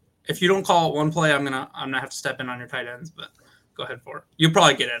 If you don't call it one play, I'm gonna have to step in on your tight ends, but go ahead for it. You'll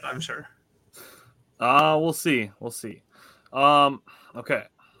probably get it, I'm sure. We'll see. Okay.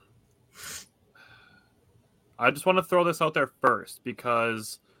 I just want to throw this out there first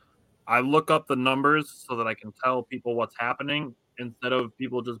because I look up the numbers so that I can tell people what's happening instead of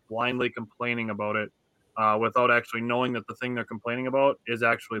people just blindly complaining about it without actually knowing that the thing they're complaining about is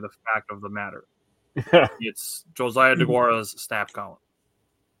actually the fact of the matter. It's Josiah DeGuara's snap count.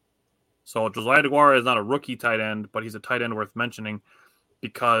 So Josiah DeGuara is not a rookie tight end, but he's a tight end worth mentioning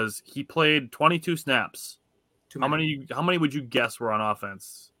because he played 22 snaps. How many would you guess were on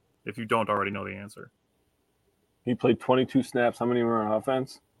offense if you don't already know the answer? He played 22 snaps. How many were on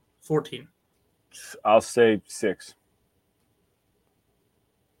offense? 14. I'll say 6.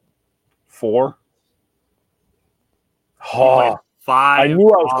 4. Oh, 5. I knew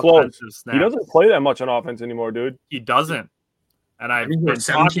I was close. Snaps. He doesn't play that much on offense anymore, dude. He doesn't. And I've been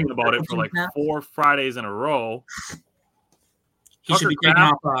talking about it for like 4 Fridays in a row. He should be taking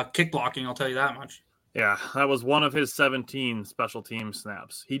off kick blocking, I'll tell you that much. Yeah, that was one of his 17 special team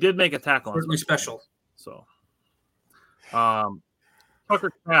snaps. He did make a tackle. Certainly special. So,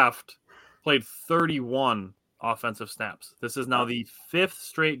 Tucker Kraft played 31 offensive snaps. This is now the 5th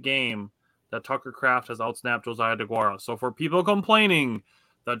straight game that Tucker Kraft has outsnapped Josiah DeGuara. So for people complaining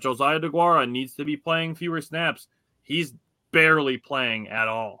that Josiah DeGuara needs to be playing fewer snaps, he's barely playing at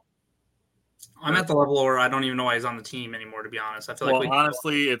all. I'm at the level where I don't even know why he's on the team anymore, to be honest. I feel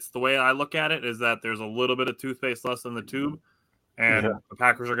honestly, it's the way I look at it is that there's a little bit of toothpaste less in the tube, and the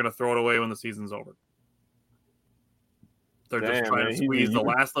Packers are going to throw it away when the season's over. They're just trying to squeeze the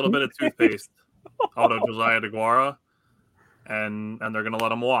last little bit of toothpaste out of Josiah DeGuara, and they're going to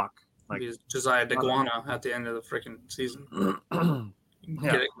let him walk. Like Josiah DeGuana at the end of the freaking season.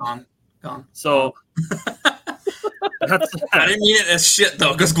 Get it gone. So I didn't mean it as shit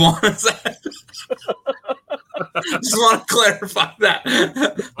though, because Guana's just want to clarify that.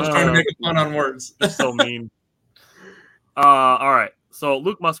 I was trying to make a fun on words. So mean. All right. So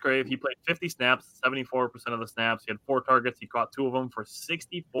Luke Musgrave, he played 50 snaps, 74% of the snaps. He had 4 targets. He caught 2 of them for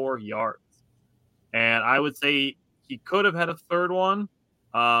 64 yards. And I would say he could have had a third one.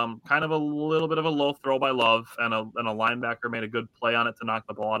 Kind of a little bit of a low throw by Love, and a linebacker made a good play on it to knock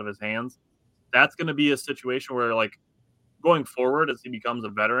the ball out of his hands. That's going to be a situation where, like, going forward as he becomes a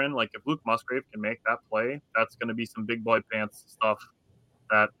veteran, like if Luke Musgrave can make that play, that's going to be some big boy pants stuff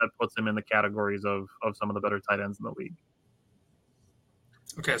that puts him in the categories of some of the better tight ends in the league.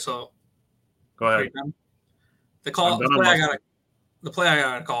 Okay, so go ahead. The play I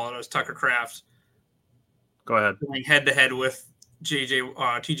gotta call it was Tucker Kraft. Go ahead. Going head to head with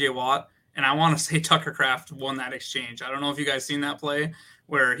TJ Watt, and I want to say Tucker Kraft won that exchange. I don't know if you guys seen that play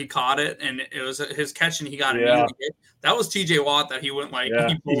where he caught it and it was his catch and he got it. That was TJ Watt that he went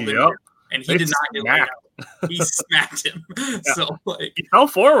he pulled in there, and he did not get laid out. He smacked him. So he fell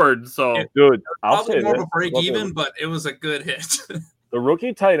forward. So dude, I'll say more of a break even, but it was a good hit. The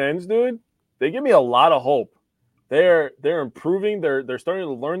rookie tight ends, dude, they give me a lot of hope. They're improving. They're starting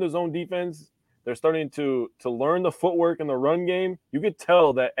to learn the zone defense. They're starting to learn the footwork in the run game. You could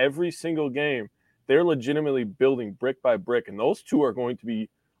tell that every single game they're legitimately building brick by brick, and those two are going to be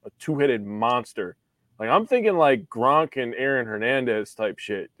a two-headed monster. Like I'm thinking like Gronk and Aaron Hernandez type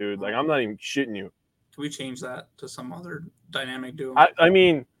shit, dude. Like I'm not even shitting you. Can we change that to some other dynamic duo? I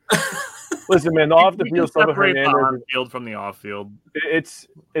mean. Listen, man, the off the field stuff with Hernandez, on field from the off field. It's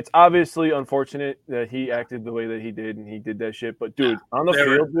obviously unfortunate that he acted the way that he did and he did that shit. But dude, on the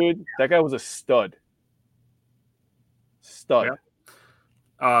field, dude, that guy was a stud. Yeah.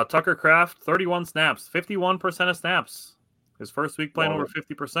 Tucker Kraft, 31 snaps, 51% of snaps. His first week playing over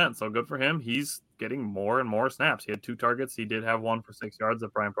 50%, so good for him. He's getting more and more snaps. He had 2 targets. He did have 1 for 6 yards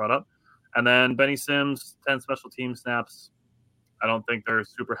that Brian brought up. And then Benny Sims, 10 special team snaps. I don't think they're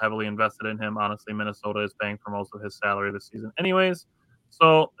super heavily invested in him. Honestly, Minnesota is paying for most of his salary this season anyways.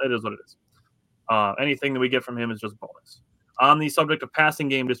 So it is what it is. Anything that we get from him is just bonus. On the subject of passing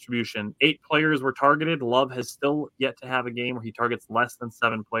game distribution, 8 players were targeted. Love has still yet to have a game where he targets less than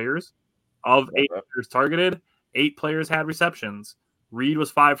 7 players. Of 8 players targeted, 8 players had receptions. Reed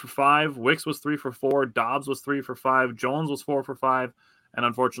was 5 for 5. Wicks was 3 for 4. Dobbs was 3 for 5. Jones was 4 for 5. And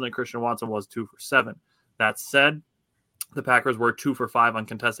unfortunately, Christian Watson was 2 for 7. That said, the Packers were 2 for 5 on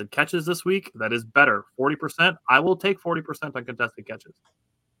contested catches this week. That is better. 40%. I will take 40% on contested catches.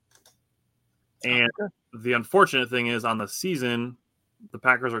 And the unfortunate thing is on the season, the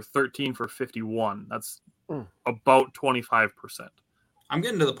Packers are 13 for 51. That's about 25%. I'm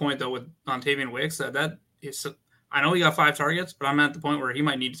getting to the point, though, with Dontavian Wicks that is, I know he got 5 targets, but I'm at the point where he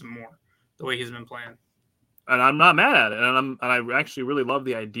might need some more the way he's been playing. And I'm not mad at it. And I actually really love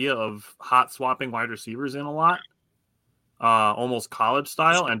the idea of hot swapping wide receivers in a lot. Almost college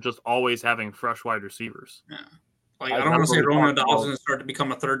style, and just always having fresh wide receivers. Yeah, like I don't want to say Romeo Dobbs is going to start to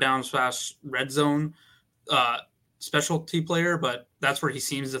become a third down / red zone specialty player, but that's where he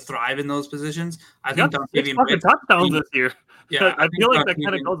seems to thrive in those positions. I think Dontavian Wicks touchdowns this year. Yeah, I feel like that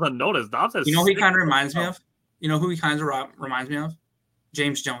kind of goes unnoticed. Dobbs has, he kind of reminds me of. You know who he kind of reminds me of?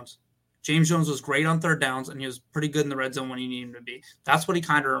 James Jones. James Jones was great on third downs, and he was pretty good in the red zone when you need him to be. That's what he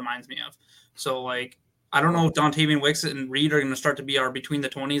kind of reminds me of. So like. I don't know if Dontavian Wicks and Reed are going to start to be our between the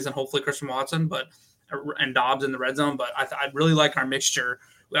 20s and hopefully Christian Watson, and Dobbs in the red zone. But I really like our mixture.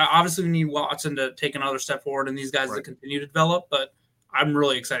 Obviously, we need Watson to take another step forward and these guys to continue to develop. But I'm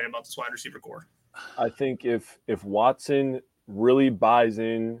really excited about this wide receiver core. I think if Watson really buys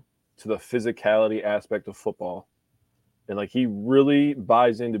in to the physicality aspect of football, and like he really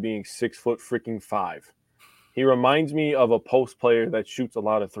buys into being 6'5", he reminds me of a post player that shoots a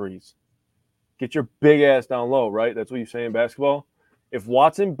lot of threes. Get your big ass down low, right? That's what you say in basketball. If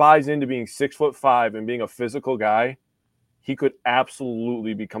Watson buys into being 6'5" and being a physical guy, he could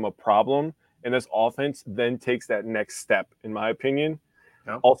absolutely become a problem. And this offense then takes that next step, in my opinion.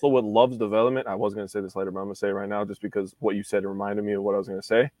 Yep. Also, with Love's development, I was going to say this later, but I'm going to say it right now just because what you said reminded me of what I was going to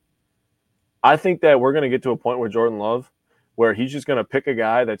say. I think that we're going to get to a point where Jordan Love, where he's just going to pick a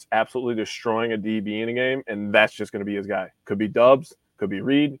guy that's absolutely destroying a DB in a game, and that's just going to be his guy. Could be Dubs. Could be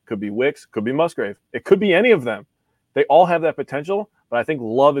Reed, could be Wicks, could be Musgrave. It could be any of them. They all have that potential, but I think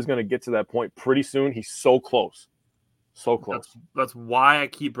Love is going to get to that point pretty soon. He's so close. So close. That's why I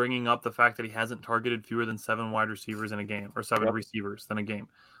keep bringing up the fact that he hasn't targeted fewer than 7 wide receivers in a game, or 7 receivers in a game,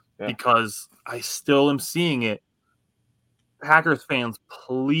 because I still am seeing it. Packers fans,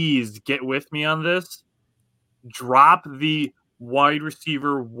 please get with me on this. Drop the wide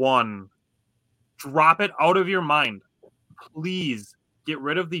receiver 1. Drop it out of your mind. Please. Get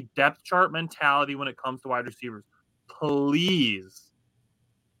rid of the depth chart mentality when it comes to wide receivers. please.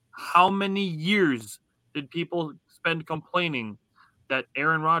 How many years did people spend complaining that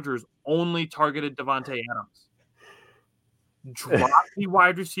Aaron Rodgers only targeted Devontae Adams? Drop the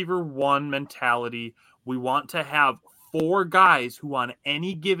wide receiver one mentality. We want to have 4 guys who on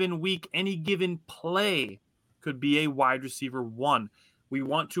any given week, any given play could be a wide receiver one. We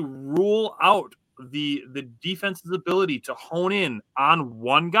want to rule out the defense's ability to hone in on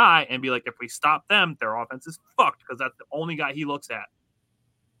one guy and be like, if we stop them, their offense is fucked because that's the only guy he looks at.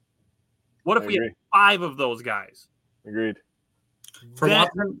 What if we have 5 of those guys? Agreed.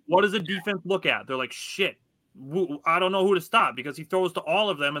 What does the defense look at? They're like, shit, I don't know who to stop because he throws to all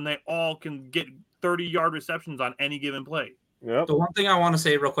of them and they all can get 30-yard receptions on any given play. Yep. The one thing I want to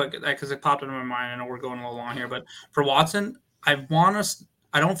say real quick, because it popped into my mind, I know we're going a little long here, but for Watson, I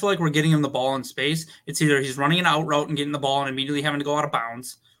don't feel like we're getting him the ball in space. It's either he's running an out route and getting the ball and immediately having to go out of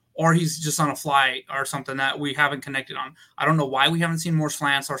bounds, or he's just on a fly or something that we haven't connected on. I don't know why we haven't seen more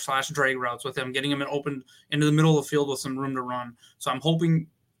slants or / drag routes with him, getting him open into the middle of the field with some room to run. So I'm hoping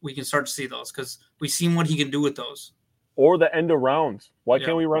we can start to see those because we've seen what he can do with those. Or the end arounds. Why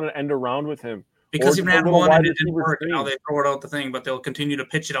can't we run an end around with him? Because he ran one and it didn't work. Now they throw it out the thing, but they'll continue to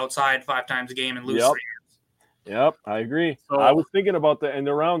pitch it outside 5 times a game and lose 3 yards. Yep, I agree. So, I was thinking about the end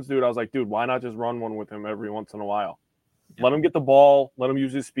arounds, dude. I was like, dude, why not just run one with him every once in a while? Yep. Let him get the ball. Let him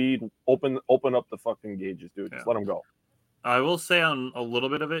use his speed. Open up the fucking gauges, dude. Just let him go. I will say on a little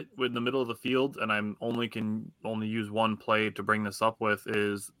bit of it with the middle of the field, and I'm can only use one play to bring this up with,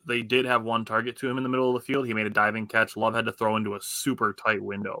 is they did have one target to him in the middle of the field. He made a diving catch. Love had to throw into a super tight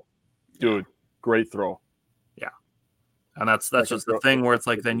window. Dude, great throw. Yeah. And that's just the thing where it's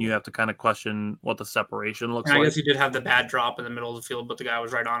like then you have to kind of question what the separation looks like. I guess he did have the bad drop in the middle of the field, but the guy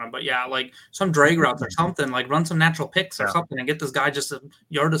was right on him. But yeah, like some drag routes or something, like run some natural picks or something and get this guy just a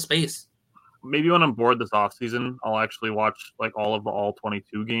yard of space. Maybe when I'm bored this offseason, I'll actually watch like all of the all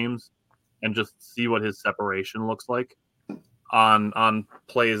 22 games and just see what his separation looks like on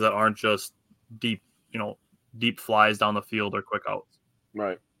plays that aren't just deep flies down the field or quick outs.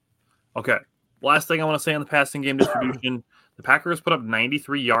 Right. Okay. Last thing I want to say on the passing game distribution, the Packers put up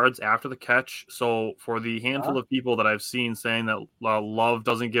 93 yards after the catch. So for the handful of people that I've seen saying that Love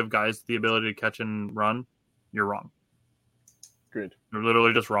doesn't give guys the ability to catch and run, you're wrong. Good. You're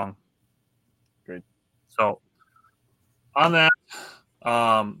literally just wrong. Good. So on that,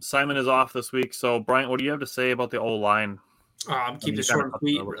 Simon is off this week. So Bryant, what do you have to say about the O-line? Keep it short and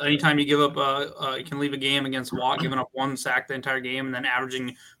sweet. Anytime you give up, you can leave a game against Watt, giving up 1 sack the entire game and then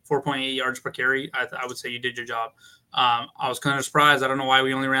averaging 4.8 yards per carry. I would say you did your job. I was kind of surprised. I don't know why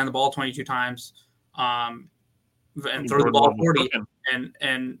we only ran the ball 22 times and threw the ball 40.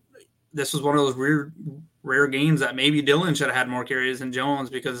 And this was one of those rare games that maybe Dylan should have had more carries than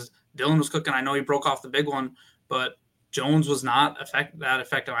Jones because Dylan was cooking. I know he broke off the big one, but Jones was not that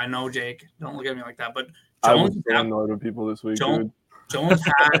effective. I know, Jake. Don't look at me like that, but I was so annoyed with people this week, dude. Jones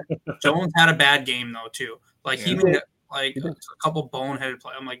had a bad game though too. Like he made a couple boneheaded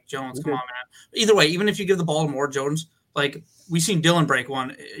play. I'm like, Jones, come on, man. Either way, even if you give the ball to more Jones, like we seen Dylan break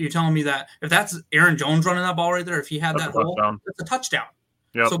one. You're telling me that if that's Aaron Jones running that ball right there, if he had that hole, it's a touchdown.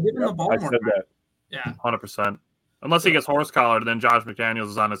 Yep. So give him the ball more. That. Yeah, 100%. Unless he gets horse collared, then Josh McDaniels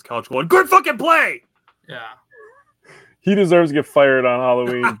is on his couch going, "Good fucking play." Yeah. He deserves to get fired on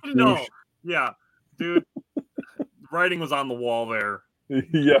Halloween. No. Yeah. Dude, writing was on the wall there.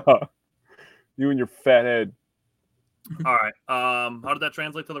 Yeah. You and your fat head. All right. How did that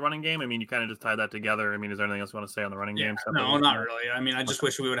translate to the running game? I mean, you kind of just tied that together. I mean, is there anything else you want to say on the running game? No, not really. I mean, I just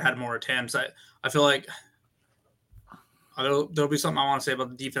wish we would have had more attempts. I feel like there'll be something I want to say about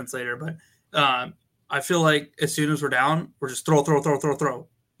the defense later, but I feel like as soon as we're down, we're just throw.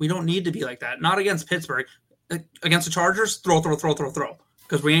 We don't need to be like that. Not against Pittsburgh. Against the Chargers, throw.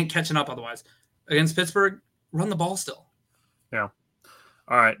 Because we ain't catching up otherwise. Against Pittsburgh, run the ball still. Yeah.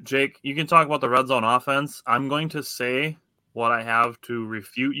 All right, Jake, you can talk about the red zone offense. I'm going to say what I have to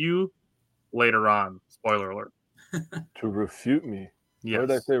refute you later on. Spoiler alert. To refute me? Yes. What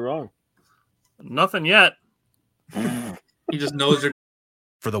did I say wrong? Nothing yet. He just knows you're.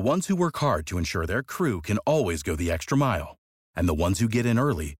 For the ones who work hard to ensure their crew can always go the extra mile, and the ones who get in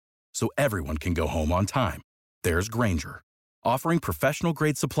early so everyone can go home on time, there's Grainger, offering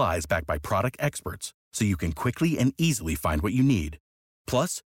professional-grade supplies backed by product experts so you can quickly and easily find what you need.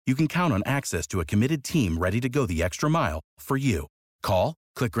 Plus, you can count on access to a committed team ready to go the extra mile for you. Call,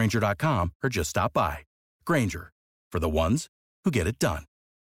 click Grainger.com, or just stop by. Grainger, for the ones who get it done.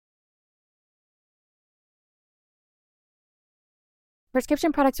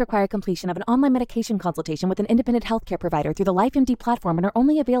 Prescription products require completion of an online medication consultation with an independent healthcare provider through the LifeMD platform and are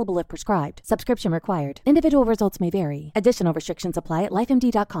only available if prescribed. Subscription required. Individual results may vary. Additional restrictions apply at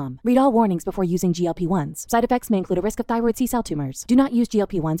lifemd.com. Read all warnings before using GLP-1s. Side effects may include a risk of thyroid C-cell tumors. Do not use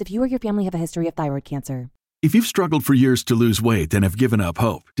GLP-1s if you or your family have a history of thyroid cancer. If you've struggled for years to lose weight and have given up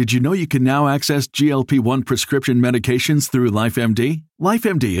hope, did you know you can now access GLP-1 prescription medications through LifeMD?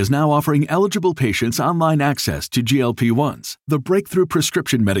 LifeMD is now offering eligible patients online access to GLP-1s, the breakthrough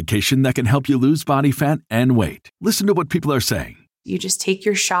prescription medication that can help you lose body fat and weight. Listen to what people are saying. You just take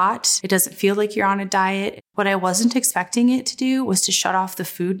your shot. It doesn't feel like you're on a diet. What I wasn't expecting it to do was to shut off the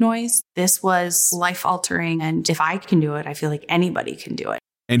food noise. This was life-altering, and if I can do it, I feel like anybody can do it.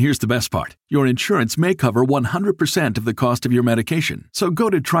 And here's the best part. Your insurance may cover 100% of the cost of your medication. So go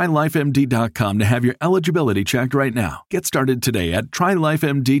to TryLifeMD.com to have your eligibility checked right now. Get started today at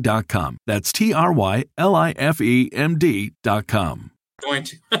TryLifeMD.com. That's TryLifeMD.com.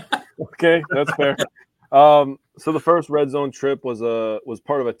 Okay, that's fair. So the first red zone trip was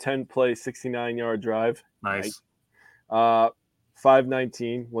part of a 10-play, 69-yard drive. Nice.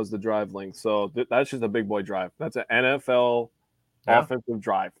 519 was the drive length. So that's just a big boy drive. That's an NFL offensive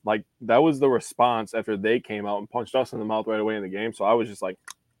drive. Like, that was the response after they came out and punched us in the mouth right away in the game. So I was just like,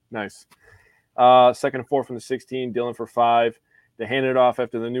 nice. Second and 4 from the 16, Dillon for 5. They handed it off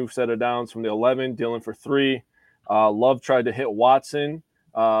after the new set of downs from the 11, Dillon for 3. Love tried to hit Watson,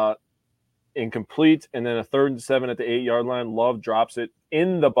 incomplete, and then a 3rd and 7 at the 8-yard line. Love drops it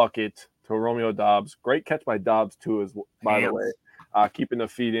in the bucket to Romeo Doubs. Great catch by Doubs too, by the way. Keeping the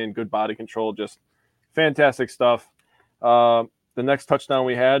feet in, good body control, just fantastic stuff. The next touchdown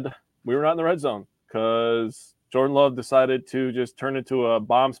we had, we were not in the red zone because Jordan Love decided to just turn into a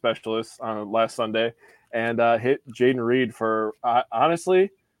bomb specialist on last Sunday and hit Jaden Reed for,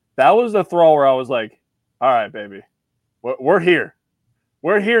 honestly, that was the throw where I was like, all right, baby, we're here.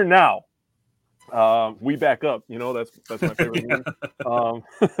 We're here now. We back up. You know, that's my favorite meme.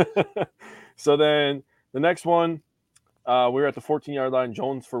 So then the next one, we were at the 14-yard line,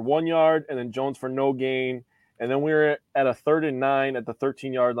 Jones for 1 yard, and then Jones for no gain. And then we were at a 3rd and 9 at the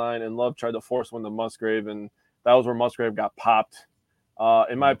 13-yard line, and Love tried to force one to Musgrave, and that was where Musgrave got popped.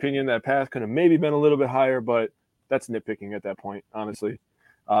 In my opinion, that pass could have maybe been a little bit higher, but that's nitpicking at that point, honestly.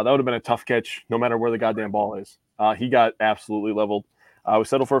 That would have been a tough catch no matter where the goddamn ball is. He got absolutely leveled. We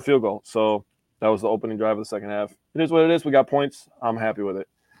settled for a field goal, so that was the opening drive of the second half. It is what it is. We got points. I'm happy with it.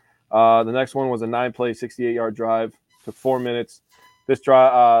 The next one was a 9-play, 68-yard drive. Took 4 minutes.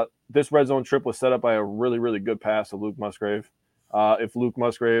 This red zone trip was set up by a really, really good pass of Luke Musgrave. If Luke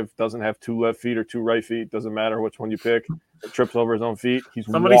Musgrave doesn't have 2 left feet or 2 right feet, doesn't matter which one you pick. It trips over his own feet.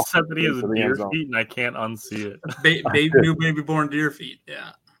 Somebody said that he has deer feet, and I can't unsee it. New baby-born deer feet,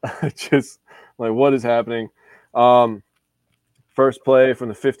 yeah. Just like, what is happening? First play from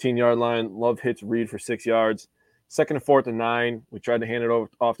the 15-yard line, Love hits Reed for 6 yards. Second and 4th and 9, we tried to hand it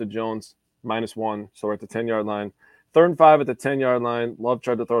off to Jones, -1, so we're at the 10-yard line. 3rd and 5 at the 10-yard line. Love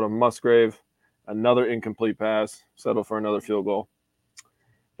tried to throw to Musgrave. Another incomplete pass. Settle for another field goal.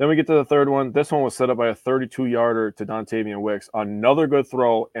 Then we get to the third one. This one was set up by a 32-yarder to Dontavian Wicks. Another good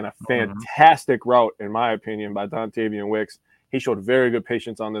throw and a fantastic route, in my opinion, by Dontavian Wicks. He showed very good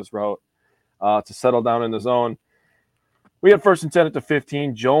patience on this route to settle down in the zone. We had 1st and 10 at the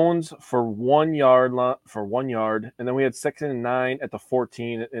 15. Jones for 1 yard, and then we had 2nd and 9 at the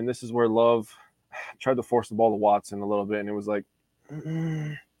 14. And this is where Love tried to force the ball to Watson a little bit, and it was like,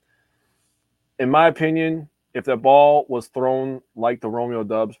 in my opinion, if that ball was thrown like the Romeo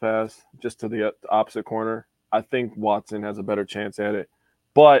Doubs pass, just to the opposite corner, I think Watson has a better chance at it.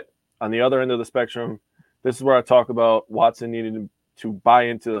 But on the other end of the spectrum, this is where I talk about Watson needing to buy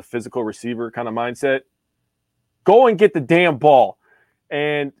into the physical receiver kind of mindset. Go and get the damn ball.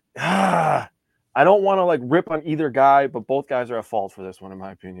 And I don't want to like rip on either guy, but both guys are at fault for this one, in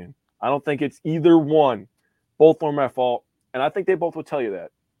my opinion. I don't think it's either one. Both are my fault, and I think they both will tell you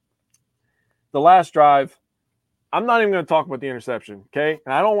that. The last drive, I'm not even going to talk about the interception, okay?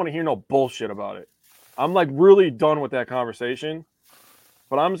 And I don't want to hear no bullshit about it. I'm like really done with that conversation,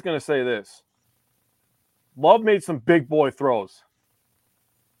 but I'm just going to say this. Love made some big boy throws.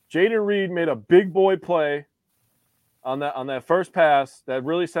 Jaden Reed made a big boy play on that first pass that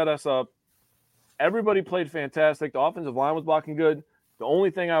really set us up. Everybody played fantastic. The offensive line was blocking good. The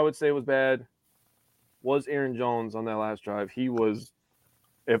only thing I would say was bad was Aaron Jones on that last drive. He was,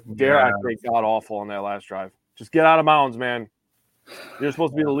 I say, god awful on that last drive. Just get out of bounds, man. You're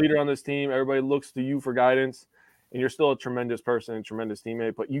supposed to be the leader on this team. Everybody looks to you for guidance, and you're still a tremendous person and tremendous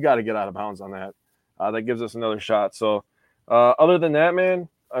teammate, but you got to get out of bounds on that. That gives us another shot. So other than that, man,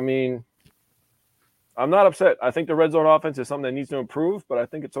 I mean, I'm not upset. I think the red zone offense is something that needs to improve, but I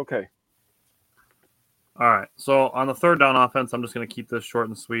think it's okay. All right. So on the third down offense, I'm just going to keep this short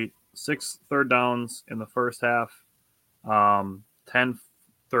and sweet. 6 third downs in the first half, 10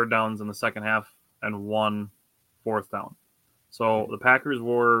 third downs in the second half, and 1 fourth down. So the Packers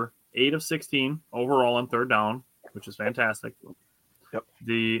were 8 of 16 overall on third down, which is fantastic. Yep.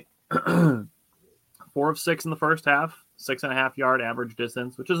 The 4 of 6 in the first half, 6.5 yard average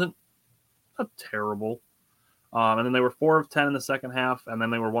distance, which isn't terrible. And then they were 4 of 10 in the second half, and then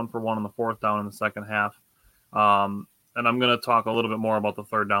they were 1 for 1 on the fourth down in the second half. And I'm going to talk a little bit more about the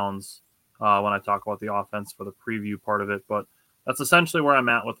third downs when I talk about the offense for the preview part of it. But that's essentially where I'm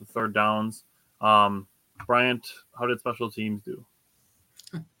at with the third downs. Bryant, how did special teams do?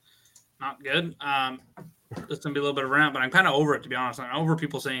 Not good. It's going to be a little bit of a rant, but I'm kind of over it, to be honest. I'm over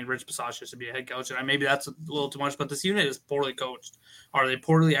people saying Rich Bisaccia should be a head coach, and maybe that's a little too much, but this unit is poorly coached. Or they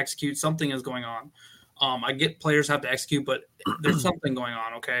poorly execute. Something is going on. I get players have to execute, but there's something going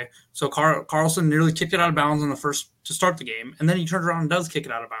on, okay? So Carlson nearly kicked it out of bounds on the first to start the game, and then he turns around and does kick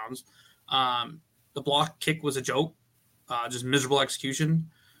it out of bounds. The block kick was a joke, just miserable execution.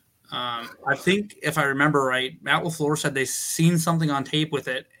 I think, if I remember right, Matt LaFleur said they seen something on tape with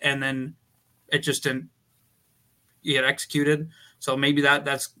it, and then it just didn't get executed. So maybe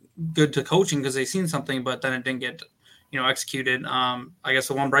that's good to coaching because they seen something, but then it didn't get executed. I guess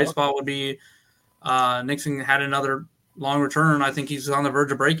the one bright spot would be Nixon had another long return. I think he's on the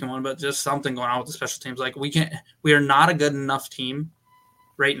verge of breaking one, but just something going on with the special teams. Like we are not a good enough team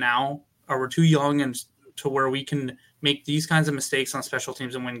right now, or we're too young and to where we can make these kinds of mistakes on special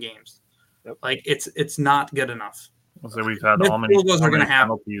teams and win games. Yep. Like it's not good enough. So we've had all many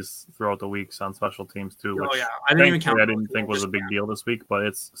penalties throughout the weeks on special teams too. Which I didn't think was a big deal this week, but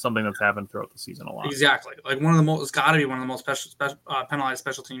it's something that's happened throughout the season a lot. Exactly, like it's got to be one of the most penalized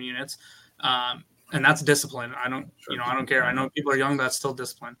special team units. And that's discipline. I don't care. I know people are young, but that's still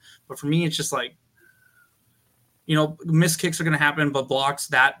discipline. But for me, it's just like, missed kicks are going to happen, but blocks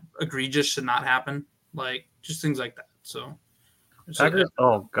that egregious should not happen. Like, just things like that. So, Packers,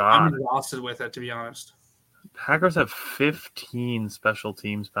 God. I'm exhausted with it, to be honest. Packers have 15 special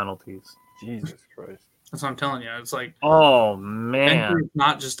teams penalties. Jesus Christ. That's what I'm telling you. It's like, oh, man. It's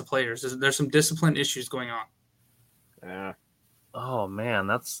not just the players. There's some discipline issues going on. Yeah. Oh, man.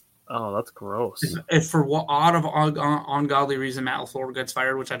 That's gross. If for what ungodly reason Matt LaFleur gets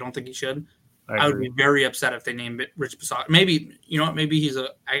fired, which I don't think he should, I would be very upset if they named Rich Bisaccia. Maybe he's an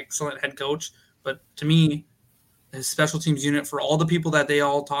excellent head coach, but to me, his special teams unit, for all the people that they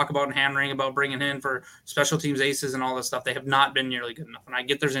all talk about and hand-wring about bringing in for special teams aces and all this stuff, they have not been nearly good enough. And I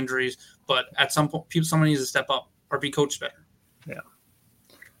get there's injuries, but at some point, someone needs to step up or be coached better. Yeah.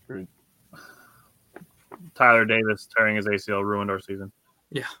 Tyler Davis tearing his ACL ruined our season.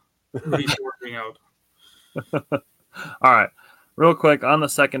 Yeah. He's working out. All right. Real quick on the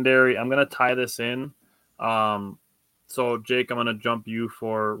secondary, I'm going to tie this in. So, Jake, I'm going to jump you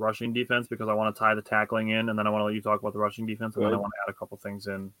for rushing defense because I want to tie the tackling in, and then I want to let you talk about the rushing defense, and then I want to add a couple things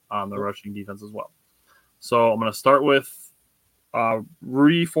in on the rushing defense as well. So, I'm going to start with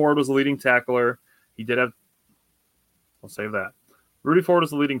Rudy Ford was the leading tackler. He did have – I'll save that. Rudy Ford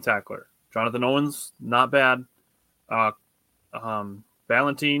was the leading tackler. Jonathan Owens, not bad.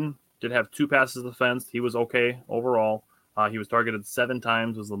 Valentine did have 2 passes defensed. He was okay overall. He was targeted 7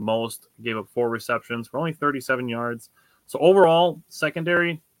 times, was the most. Gave up 4 receptions for only 37 yards. So overall,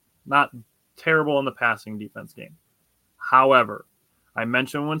 secondary, not terrible in the passing defense game. However, I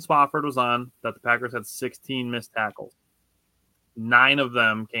mentioned when Spofford was on that the Packers had 16 missed tackles. 9 of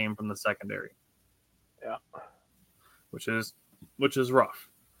them came from the secondary. Yeah, which is rough.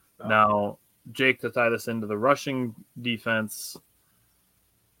 Oh. Now, Jake, to tie this into the rushing defense,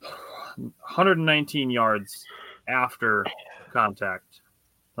 119 yards after contact.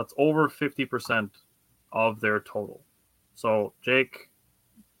 That's over 50% of their total. So, Jake,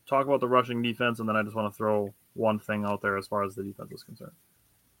 talk about the rushing defense, and then I just want to throw one thing out there as far as the defense is concerned.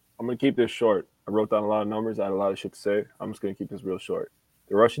 I'm going to keep this short. I wrote down a lot of numbers. I had a lot of shit to say. I'm just going to keep this real short.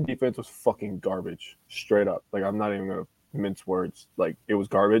 The rushing defense was fucking garbage, straight up. Like, I'm not even going to mince words. Like, it was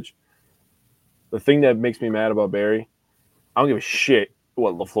garbage. The thing that makes me mad about Barry, I don't give a shit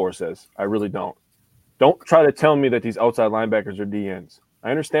what LaFleur says. I really don't. Don't try to tell me that these outside linebackers are DNs.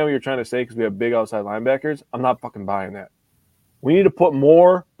 I understand what you're trying to say because we have big outside linebackers. I'm not fucking buying that. We need to put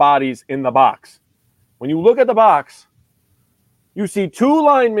more bodies in the box. When you look at the box, you see 2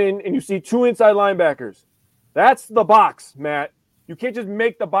 linemen and you see 2 inside linebackers. That's the box, Matt. You can't just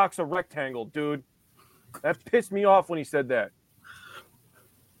make the box a rectangle, dude. That pissed me off when he said that.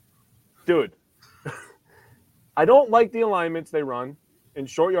 Dude, I don't like the alignments they run in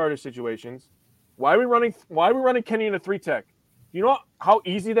short yardage situations. Why are we running Kenny in a 3-tech? You know how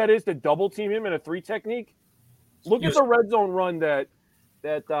easy that is to double team him in a 3 technique? Look at the red zone run that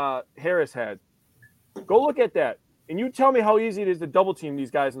Harris had. Go look at that. And you tell me how easy it is to double team these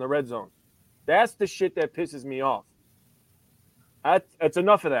guys in the red zone. That's the shit that pisses me off. That's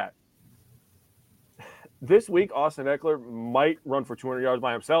enough of that. This week, Austin Eckler might run for 200 yards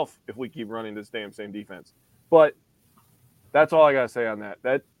by himself if we keep running this damn same defense. But that's all I got to say on that.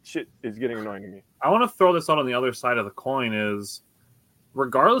 That shit is getting annoying to me. I want to throw this out on the other side of the coin is,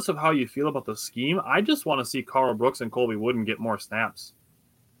 regardless of how you feel about the scheme, I just want to see Carl Brooks and Colby Wooden get more snaps.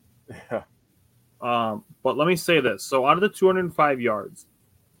 Yeah. But let me say this. So out of the 205 yards,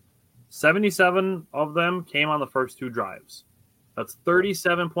 77 of them came on the first 2 drives. That's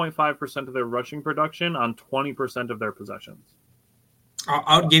 37.5% of their rushing production on 20% of their possessions.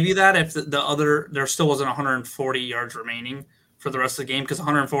 I would give you that if there still wasn't 140 yards remaining for the rest of the game, because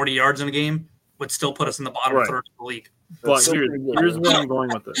 140 yards in a game would still put us in the bottom third of the league. But here's where I'm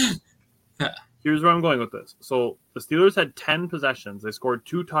going with this. Here's where I'm going with this. So the Steelers had 10 possessions. They scored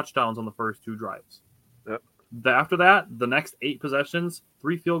 2 touchdowns on the first 2 drives. Yep. After that, the next 8 possessions,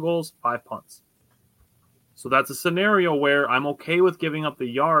 3 field goals, 5 punts. So that's a scenario where I'm okay with giving up the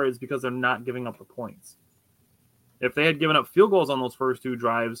yards because they're not giving up the points. If they had given up field goals on those first 2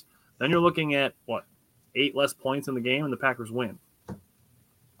 drives, then you're looking at, 8 less points in the game, and the Packers win.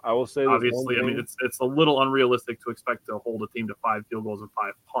 I will say, obviously, I mean, it's a little unrealistic to expect to hold a team to 5 field goals and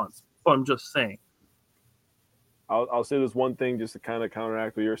 5 punts. But I'm just saying. I'll say this one thing just to kind of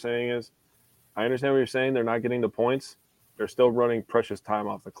counteract what you're saying is, I understand what you're saying. They're not getting the points. They're still running precious time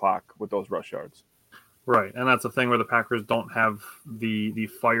off the clock with those rush yards. Right, and that's a thing where the Packers don't have the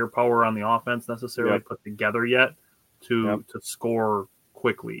firepower on the offense necessarily put together yet to score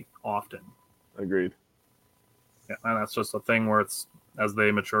quickly often. Agreed. Yeah, and that's just a thing where it's, as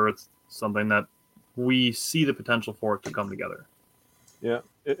they mature, it's something that we see the potential for it to come together. Yeah,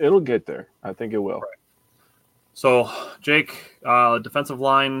 it'll get there. I think it will. Right. So, Jake, defensive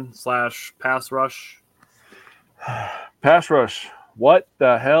line / pass rush. Pass rush. What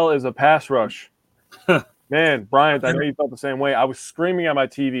the hell is a pass rush? Man, Bryant, I know you felt the same way. I was screaming at my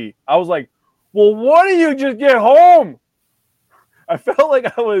TV. I was like, well, why don't you just get home? I felt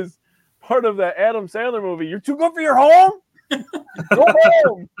like I was part of that Adam Sandler movie. You're too good for your home? Go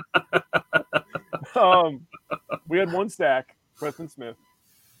home. We had 1 sack, Preston Smith.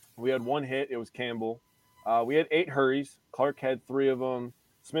 We had 1 hit. It was Campbell. We had 8 hurries. Clark had 3 of them.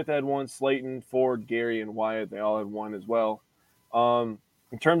 Smith had 1. Slayton, Ford, Gary, and Wyatt, they all had 1 as well.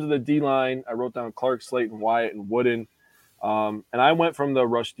 In terms of the D-line, I wrote down Clark, Slayton, Wyatt, and Wooden. And I went from the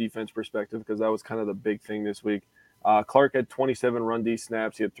rush defense perspective because that was kind of the big thing this week. Clark had 27 run D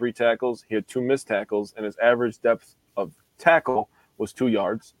snaps. He had 3 tackles. He had 2 missed tackles, and his average depth of tackle was 2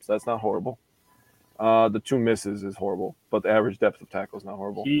 yards. So that's not horrible. The 2 misses is horrible, but the average depth of tackle is not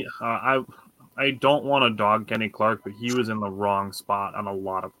horrible. I don't want to dog Kenny Clark, but he was in the wrong spot on a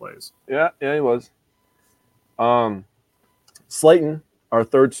lot of plays. Yeah, he was. Slayton, our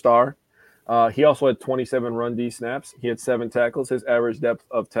 3rd star, he also had 27 run D snaps. He had 7 tackles. His average depth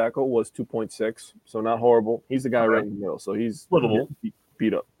of tackle was 2.6, so not horrible. He's the guy right in the middle, so he's livable.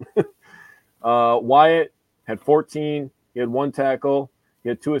 Beat up. Wyatt had 14. He had 1 tackle. He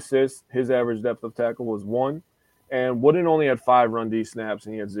had 2 assists. His average depth of tackle was 1. And Wooden only had 5 run D snaps,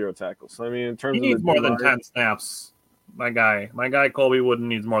 and he had 0 tackles. So, I mean, in terms of needs more than 10 snaps. My guy Colby Wooden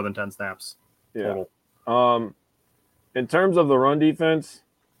needs more than 10 snaps. Yeah. Total. In terms of the run defense,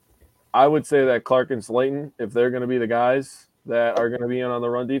 I would say that Clark and Slayton, if they're going to be the guys that are going to be in on the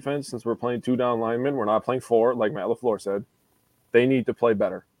run defense, since we're playing 2 down linemen, we're not playing 4, like Matt LaFleur said, they need to play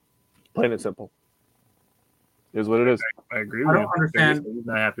better. Plain and simple. Is what it is. I agree with you. I don't understand. He's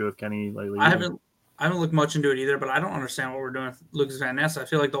not happy with Kenny lately. I haven't looked much into it either, but I don't understand what we're doing with Lucas Van Ness. I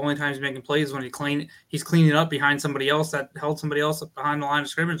feel like the only time he's making plays is when he's cleaning up behind somebody else that held somebody else behind the line of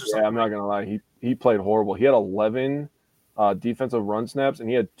scrimmage or something. Yeah, I'm not going to lie. He played horrible. He had 11 defensive run snaps, and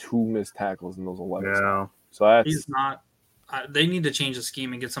he had 2 missed tackles in those 11 snaps. So he's not they need to change the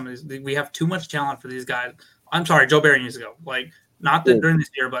scheme and get some of these. We have too much talent for these guys. I'm sorry, Joe Barry needs to go. Like, not that during this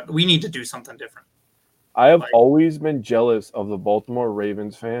year, but we need to do something different. I have always been jealous of the Baltimore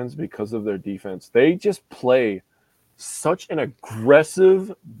Ravens fans because of their defense. They just play such an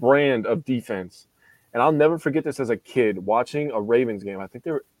aggressive brand of defense. And I'll never forget this as a kid watching a Ravens game. I think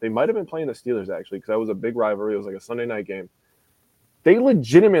they might have been playing the Steelers, actually, because that was a big rivalry. It was like a Sunday night game. They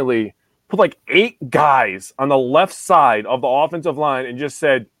legitimately put like 8 guys on the left side of the offensive line and just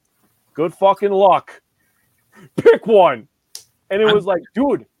said, good fucking luck. Pick one. And it was like,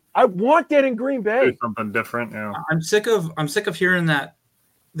 dude, I want that in Green Bay. Something different, yeah. I'm sick of hearing that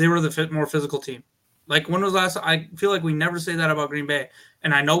they were the more physical team. Like, when was last? I feel like we never say that about Green Bay.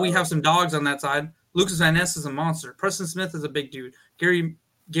 And I know we have some dogs on that side. Lucas Van Ness is a monster. Preston Smith is a big dude.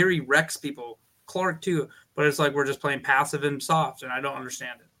 Gary wrecks people. Clark too. But it's like we're just playing passive and soft, and I don't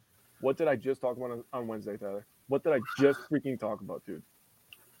understand it. What did I just talk about on Wednesday, Tyler? What did I just freaking talk about, dude?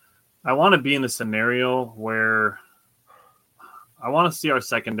 I want to be in a scenario where I want to see our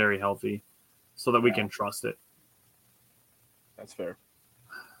secondary healthy so that we can trust it. That's fair.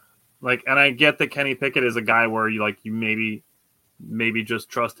 Like, and I get that Kenny Pickett is a guy where you maybe just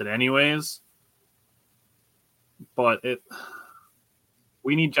trust it anyways. But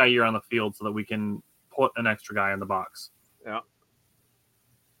we need Jair on the field so that we can put an extra guy in the box. Yeah.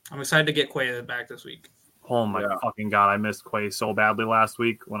 I'm excited to get Quay back this week. Oh my fucking God. I missed Quay so badly last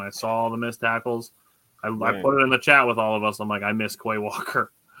week when I saw all the missed tackles. I put it in the chat with all of us. I'm like, I miss Quay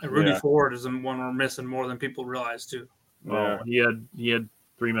Walker. And Rudy Ford is the one we're missing more than people realize too. Well, he had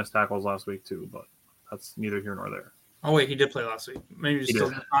 3 missed tackles last week too, but that's neither here nor there. Oh wait, he did play last week. Maybe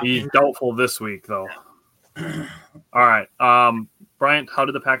he's doubtful this week though. All right, Bryant, how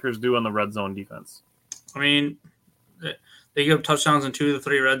did the Packers do on the red zone defense? I mean, they give up touchdowns in 2 of the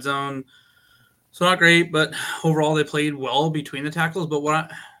 3 red zone, so not great. But overall, they played well between the tackles. But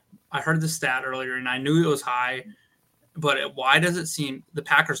what I heard the stat earlier, and I knew it was high. But why does it seem the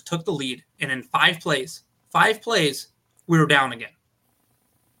Packers took the lead, and in 5 plays, we were down again?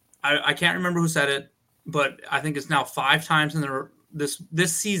 I can't remember who said it, but I think it's now 5 times in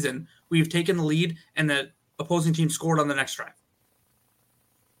this season we've taken the lead, and the opposing team scored on the next drive.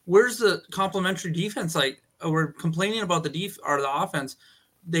 Where's the complementary defense? Like, we're complaining about the offense.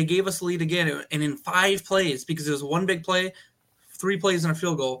 They gave us the lead again, and in 5 plays, because it was 1 big play, 3 plays and a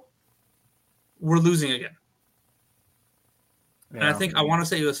field goal, we're losing again. And I think I want to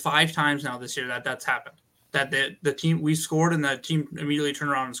say it was 5 times now this year that's happened. That the team we scored and the team immediately turned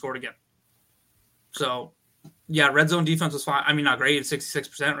around and scored again. So, yeah, red zone defense was fine. I mean, not great, it's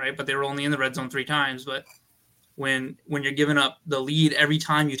 66%, right? But they were only in the red zone 3 times. But when you're giving up the lead every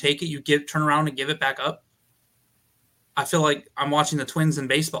time you take it, you turn around and give it back up. I feel like I'm watching the Twins in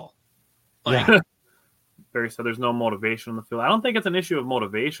baseball. Barry said there's no motivation in the field. I don't think it's an issue of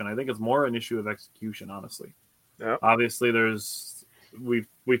motivation. I think it's more an issue of execution, honestly. Yep. Obviously,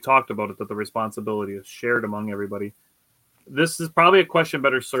 we've talked about it, that the responsibility is shared among everybody. This is probably a question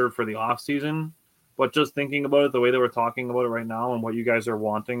better served for the offseason, but just thinking about it the way that we're talking about it right now and what you guys are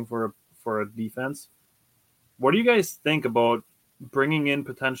wanting for a defense, what do you guys think about bringing in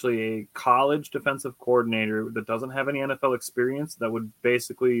potentially a college defensive coordinator that doesn't have any NFL experience that would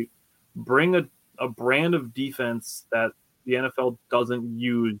basically bring a brand of defense that the NFL doesn't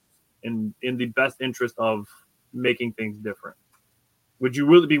use in the best interest of making things different? Would you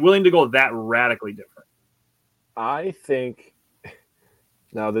really be willing to go that radically different? I think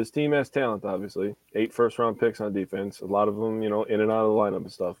now this team has talent, obviously. 8 first-round picks on defense. A lot of them, in and out of the lineup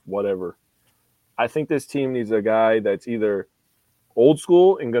and stuff, whatever. I think this team needs a guy that's either old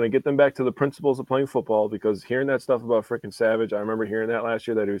school and going to get them back to the principles of playing football, because hearing that stuff about freaking Savage, I remember hearing that last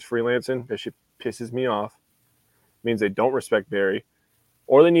year that he was freelancing. That shit pisses me off. It means they don't respect Barry.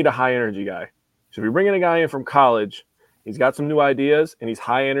 Or they need a high-energy guy. So if you're bringing a guy in from college, he's got some new ideas, and he's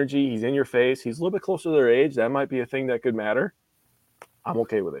high energy, he's in your face, he's a little bit closer to their age, that might be a thing that could matter. I'm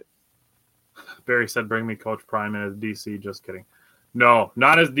okay with it. Barry said, bring me Coach Prime in as DC. Just kidding. No,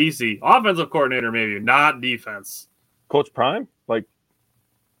 not as DC. Offensive coordinator, maybe, not defense. Coach Prime? Like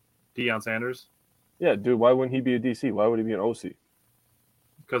Deion Sanders? Yeah, dude, why wouldn't he be a DC? Why would he be an OC?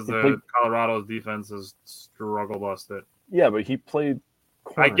 Because Colorado's defense is struggle busted. Yeah, but he played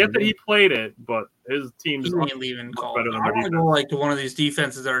corner. I get that he played it, but his team's ain't leaving Colorado. I want to go like to one of these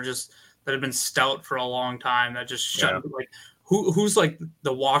defenses that have been stout for a long time, that just shut like who's like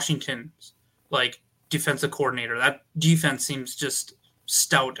the Washington's like defensive coordinator. That defense seems just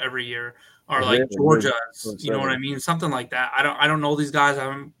stout every year. Or like Georgia's, you know what I mean? Something like that. I don't know these guys. I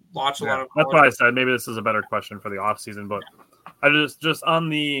haven't watched a lot of college. That's why I said maybe this is a better question for the offseason, but I just on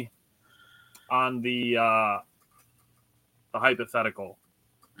the hypothetical.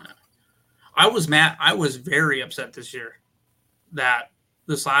 I was very upset this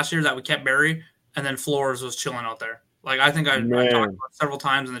last year that we kept Barry and then Flores was chilling out there. Like, I think I talked about several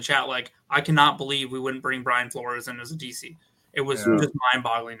times in the chat, like, I cannot believe we wouldn't bring Brian Flores in as a DC. It was just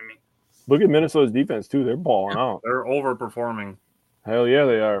mind-boggling to me. Look at Minnesota's defense, too. They're balling out. They're overperforming. Hell yeah,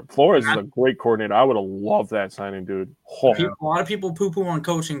 they are. Flores is a great coordinator. I would have loved that signing, dude. Oh. A lot of people poo-poo on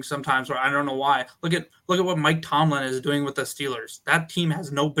coaching sometimes, but I don't know why. Look at what Mike Tomlin is doing with the Steelers. That team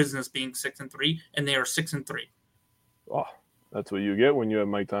has no business being 6-3, and they are 6-3. Oh, that's what you get when you have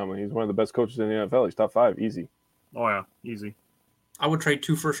Mike Tomlin. He's one of the best coaches in the NFL. He's top 5, easy. Oh yeah, easy. I would trade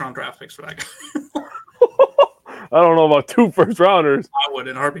 2 first-round draft picks for that guy. I don't know about 2 first-rounders. I would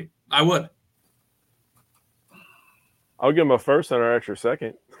in heartbeat. I would. I'll give him a first and an extra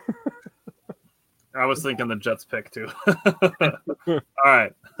second. I was thinking the Jets pick too. All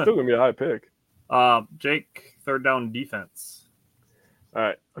right. Still going to be a high pick. Jake, third down defense. All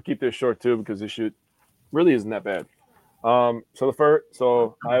right. I'll keep this short too because this shoot really isn't that bad. So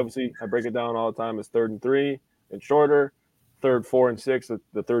I break it down all the time as 3rd and 3 and shorter, 3rd, 4 and 6, the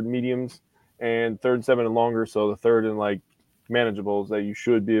 3rd mediums, and 3rd and 7 and longer. So the 3rd and like manageables that you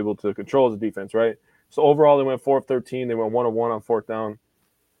should be able to control as a defense, right? So overall, they went 4 of 13. They went 1 of 1 on 4th down.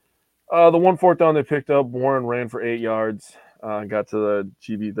 The 1 4th down they picked up, Warren ran for 8 yards, got to the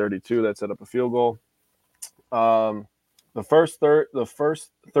GB 32. That set up a field goal. The first 3rd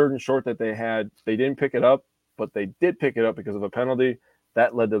and short that they had, they didn't pick it up, but they did pick it up because of a penalty.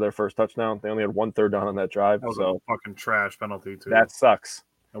 That led to their first touchdown. They only had 1 3rd down on that drive. That was a fucking trash penalty too. That sucks.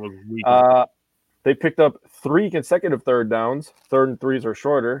 That was weak. They picked up 3 consecutive 3rd downs, 3rd and 3s or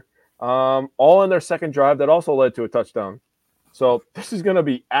shorter, all in their second drive. That also led to a touchdown. So this is going to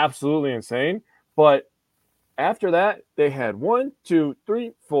be absolutely insane. But after that, they had 1, 2,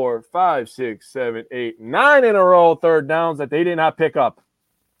 3, 4, 5, 6, 7, 8, 9 in a row 3rd downs that they did not pick up.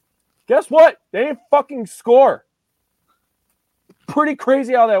 Guess what? They didn't fucking score. Pretty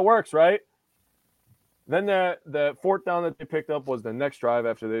crazy how that works, right? Then the 4th down that they picked up was the next drive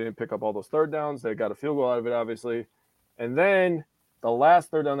after they didn't pick up all those 3rd downs. They got a field goal out of it, obviously. And then the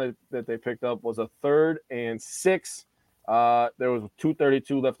last 3rd down that they picked up was a 3rd and 6. There was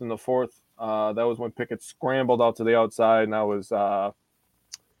 2:32 left in the 4th. That was when Pickett scrambled out to the outside, and I was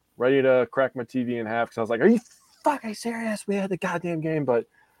ready to crack my TV in half because I was like, are you fucking serious? We had the goddamn game. But,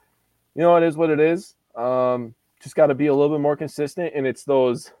 you know, it is what it is. Just got to be a little bit more consistent, and it's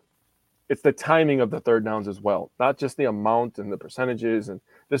the timing of the 3rd downs as well, not just the amount and the percentages. And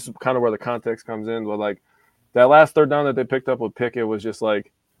this is kind of where the context comes in. But like that last 3rd down that they picked up with Pickett was just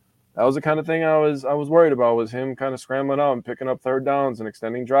like, that was the kind of thing I was worried about, was him kind of scrambling out and picking up 3rd downs and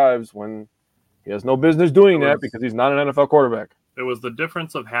extending drives when he has no business doing that because he's not an NFL quarterback. It was the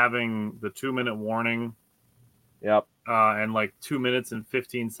difference of having the 2-minute warning. Yep. And like 2 minutes and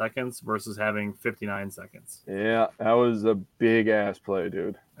 15 seconds versus having 59 seconds. Yeah, that was a big ass play,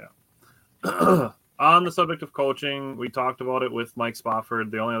 dude. Yeah. On the subject of coaching, we talked about it with Mike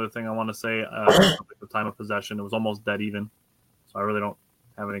Spofford. The only other thing I want to say, the time of possession, it was almost dead even. So I really don't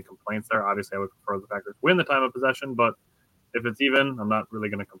have any complaints there. Obviously, I would prefer the Packers win the time of possession, but if it's even, I'm not really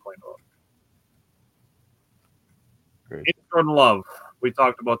going to complain about it. It's Jordan Love. We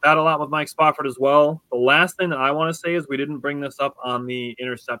talked about that a lot with Mike Spofford as well. The last thing that I want to say is we didn't bring this up on the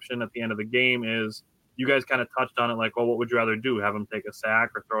interception at the end of the game is you guys kind of touched on it like, well, what would you rather do? Have him take a sack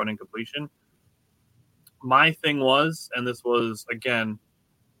or throw an incompletion? My thing was, and this was, again,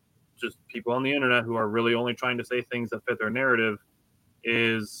 just people on the internet who are really only trying to say things that fit their narrative,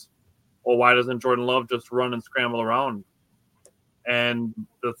 is, well, why doesn't Jordan Love just run and scramble around? And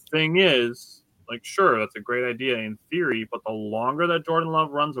the thing is, like, sure, that's a great idea in theory, but the longer that Jordan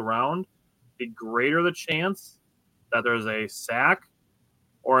Love runs around, the greater the chance that there's a sack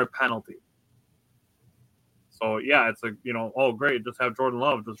or a penalty. So, yeah, it's like, you know, oh, great, just have Jordan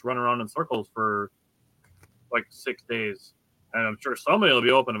Love just run around in circles for, like, 6 days. And I'm sure somebody will be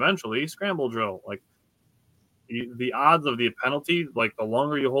open eventually. Scramble drill. Like, the odds of the penalty, like, the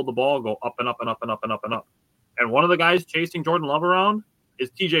longer you hold the ball, go up and up and up and up and up and up. And one of the guys chasing Jordan Love around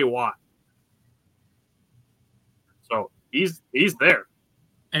is TJ Watt. So he's there.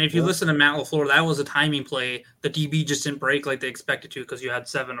 And if you listen to Matt LaFleur, that was a timing play. The DB just didn't break like they expected to because you had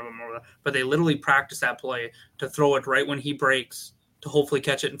 7 of them over there. But they literally practiced that play to throw it right when he breaks to hopefully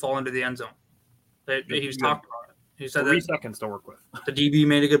catch it and fall into the end zone. He was talking about it. He said 3 seconds to work with. The DB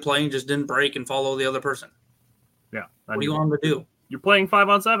made a good play and just didn't break and follow the other person. Yeah. What do you want him to do? You're playing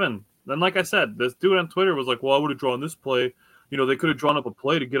 5-on-7. Then, like I said, this dude on Twitter was like, well, I would have drawn this play. You know, they could have drawn up a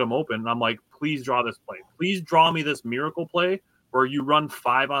play to get him open. And I'm like, please draw this play. Please draw me this miracle play where you run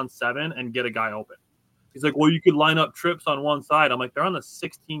 5-on-7 and get a guy open. He's like, well, you could line up trips on one side. I'm like, they're on the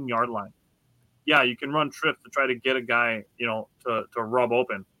 16-yard line. Yeah, you can run trips to try to get a guy, you know, to rub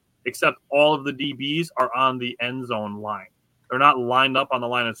open. Except all of the DBs are on the end zone line. They're not lined up on the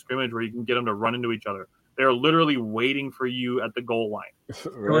line of scrimmage where you can get them to run into each other. They're literally waiting for you at the goal line.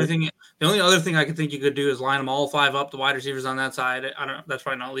 Right. The only other thing I could think you could do is line them all 5 up, the wide receivers on that side. I don't know, that's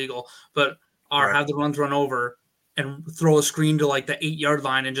probably not legal, but have the runs run over and throw a screen to like the 8-yard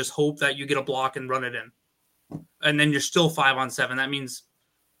line and just hope that you get a block and run it in. And then you're still 5-on-7. That means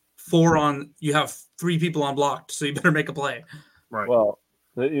you have 3 people on blocked, so you better make a play. Right. Well,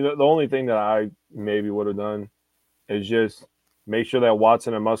 the only thing that I maybe would have done is just make sure that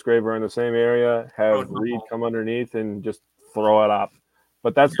Watson and Musgrave are in the same area, have Oh, Reed come underneath, and just throw it up.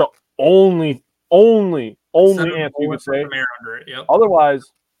 But that's the only answer you could say. Under it. Yep. Otherwise,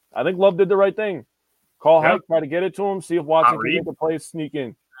 I think Love did the right thing. Call Yep. Hike, try to get it to him, see if Watson can make a play, sneak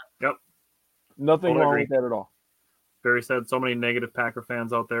in. Yep. Nothing Totally wrong agree. with that at all. Barry said so many negative Packer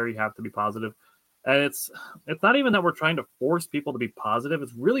fans out there. You have to be positive. And it's not even that we're trying to force people to be positive.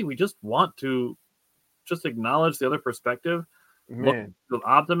 It's really we just want to just acknowledge the other perspective, look with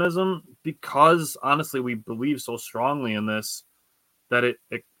optimism, because honestly we believe so strongly in this that it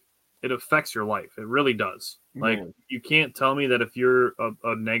affects your life. It really does. Like you can't tell me that if you're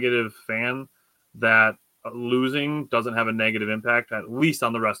a negative fan that losing doesn't have a negative impact at least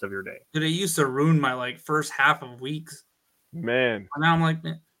on the rest of your day. Dude, it used to ruin my first half of weeks. Man. And now I'm like,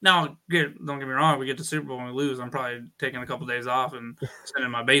 don't get me wrong, we get to Super Bowl and we lose, I'm probably taking a couple days off and sitting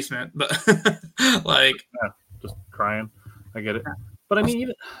in my basement. But just crying. I get it. But I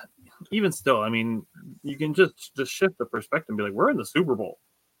mean, even still, I mean, you can just shift the perspective and be like, we're in the Super Bowl.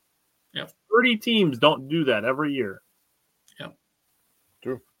 Yeah. 30 teams don't do that every year. Yep.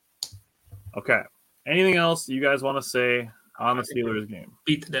 True. Okay. Anything else you guys want to say on the Steelers game?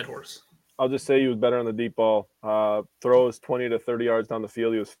 Beat the dead horse. I'll just say he was better on the deep ball. Throws 20 to 30 yards down the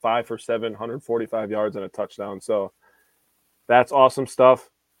field. He was 5 for 7, 145 yards and a touchdown. So that's awesome stuff.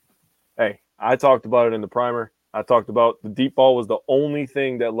 Hey, I talked about it in the primer. I talked about the deep ball was the only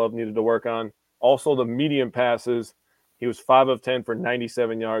thing that Love needed to work on. Also, the medium passes. He was 5 of 10 for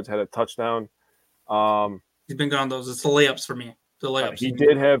 97 yards, had a touchdown. He's been good on those. It's the layups for me. The layups. He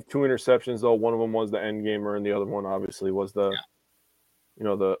did have 2 interceptions, though. One of them was the end gamer, and the other one obviously was the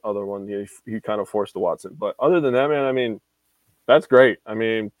other one. He kind of forced the Watson. But other than that, man, I mean, that's great. I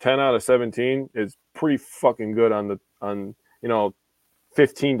mean, 10 out of 17 is pretty fucking good on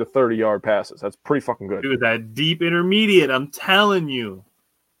 15 to 30 yard passes. That's pretty fucking good. Dude, that deep intermediate, I'm telling you.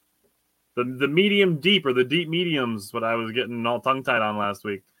 The medium deep or the deep mediums, what I was getting all tongue-tied on last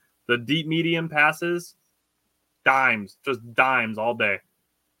week. The deep medium passes, just dimes all day.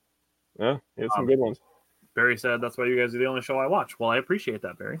 Yeah, he had some good ones. Barry said that's why you guys are the only show I watch. Well, I appreciate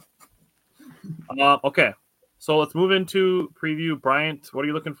that, Barry. Okay, so let's move into preview. Bryant, what are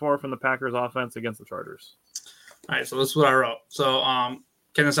you looking for from the Packers offense against the Chargers? All right, so this is what I wrote. So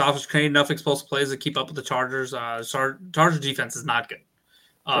can this offense create enough explosive plays to keep up with the Chargers? Chargers defense is not good.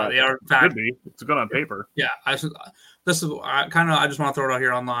 They are, in fact, it's good on paper. Yeah, I just want to throw it out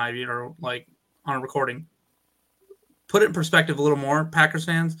here on live, like on a recording. Put it in perspective a little more, Packers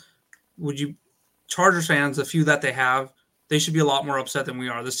fans. Chargers fans, the few that they have, they should be a lot more upset than we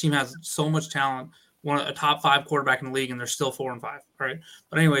are. This team has so much talent, a top 5 quarterback in the league, and they're still 4-5. All right,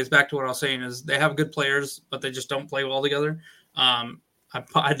 but anyways, back to what I was saying is they have good players, but they just don't play well together. I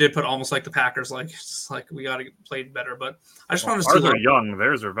did put almost like the Packers, it's like we got to play better. But I just want to see. Ours are young.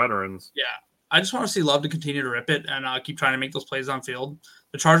 Theirs are veterans. Yeah, I just want to see Love to continue to rip it and keep trying to make those plays on field.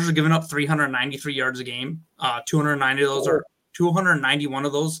 The Chargers are giving up 393 yards a game. 291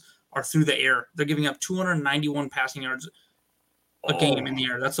 of those are through the air. They're giving up 291 passing yards a game in the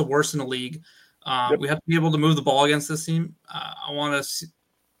air. That's the worst in the league. We have to be able to move the ball against this team.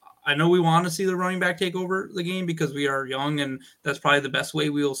 I know we want to see the running back take over the game because we are young, and that's probably the best way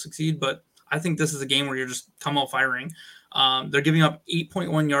we will succeed. But I think this is a game where you're just come out firing. They're giving up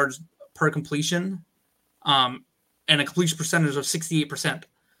 8.1 yards per completion, and a completion percentage of 68%.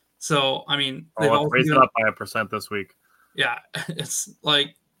 So, I mean, they've all raised it up by 1% this week. Yeah, it's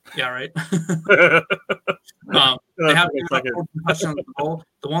like, yeah, right. They have touchdowns.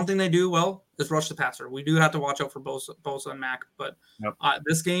 The one thing they do well is rush the passer. We do have to watch out for Bosa and Mac, but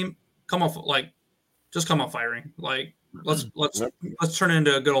this game, just come off firing. Let's turn it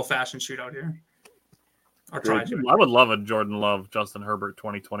into a good old fashioned shootout here. I would love a Jordan Love, Justin Herbert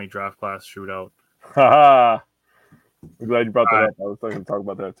 2020 draft class shootout. I'm glad you brought that up. I was going to talk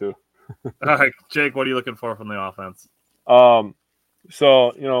about that too. All right, Jake, what are you looking for from the offense?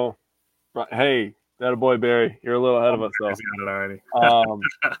 So, hey, that boy Barry, you're a little ahead of us though.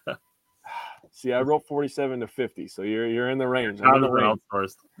 See, I wrote 47 to 50, so you're in the range.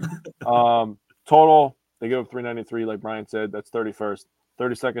 Total, they give up 393, like Brian said. That's 31st.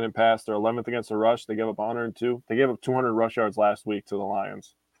 32nd in pass. They're 11th against the rush. They gave up 102. They gave up 200 rush yards last week to the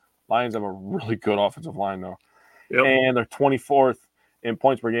Lions. Lions have a really good offensive line, though. Yep. And they're 24th in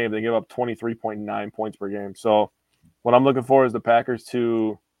points per game. They give up 23.9 points per game. So what I'm looking for is the Packers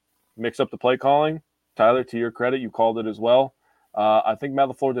to mix up the play calling. Tyler, to your credit, you called it as well. I think Matt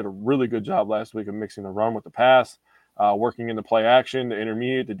LaFleur did a really good job last week of mixing the run with the pass, working in the play action, the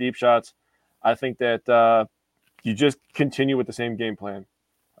intermediate, the deep shots. I think that you just continue with the same game plan.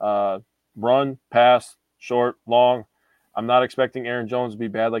 Run, pass, short, long. I'm not expecting Aaron Jones to be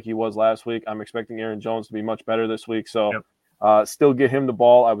bad like he was last week. I'm expecting Aaron Jones to be much better this week. So still get him the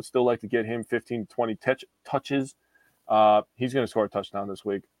ball. I would still like to get him 15 to 20 touches. He's going to score a touchdown this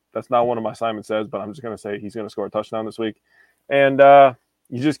week. That's not one of my Simon Says, but I'm just going to say he's going to score a touchdown this week. And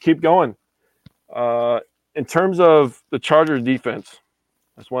you just keep going. In terms of the Chargers defense,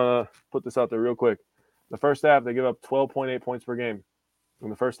 I just want to put this out there real quick. The first half, they give up 12.8 points per game in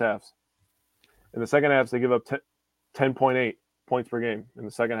the first halves. In the second half, they give up 10.8 points per game in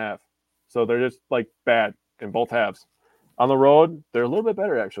the second half. So they're just like bad in both halves. On the road, they're a little bit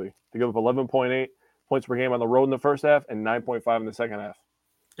better, actually. They give up 11.8 points per game on the road in the first half and 9.5 in the second half.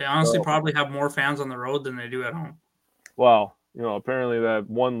 They honestly probably have more fans on the road than they do at home. Well, apparently that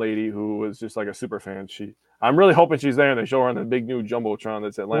one lady who was just like a super fan, I'm really hoping she's there and they show her on the big new Jumbotron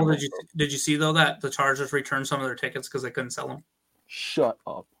that's at Lambeau. Well, did you see, though, that the Chargers returned some of their tickets because they couldn't sell them? Shut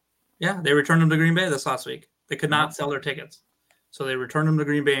up. Yeah, they returned them to Green Bay this last week. They could not sell their tickets. So they returned them to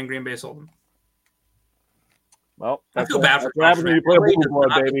Green Bay, and Green Bay sold them. Well, I feel bad for what you play blue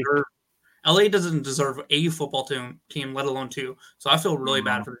blood, baby. LA doesn't deserve a football team, let alone two. So I feel really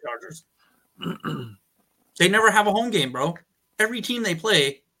bad for the Chargers. They never have a home game, bro. Every team they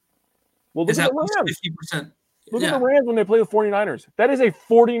play is at least 50%. Look at the Rams when they play the 49ers. That is a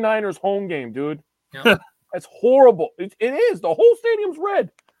 49ers home game, dude. Yeah. That's horrible. It is. The whole stadium's red,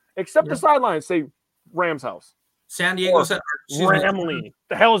 except the sidelines say Rams house. San Diego said Ramley.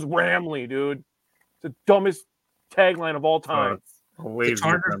 The hell is Ramley, dude? It's the dumbest tagline of all time. The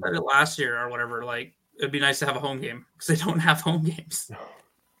Chargers said it last year or whatever. Like, it'd be nice to have a home game because they don't have home games.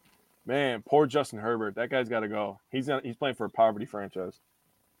 Man, poor Justin Herbert. That guy's got to go. He's playing for a poverty franchise.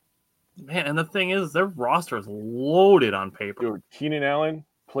 Man, and the thing is, their roster is loaded on paper. Dude, Keenan Allen,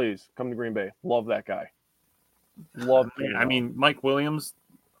 please come to Green Bay. Love that guy. Love him. I mean, Mike Williams,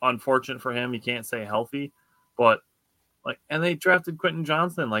 unfortunate for him, he can't stay healthy. But and they drafted Quentin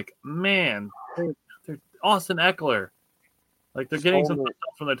Johnson. Like, man, they're Austin Eckler. Like, they're getting some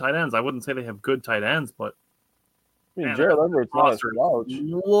stuff from their tight ends. I wouldn't say they have good tight ends, but Gerald Everett's roster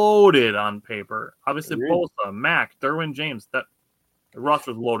loaded on paper. Obviously, Bosa, Mack, Derwin James. That the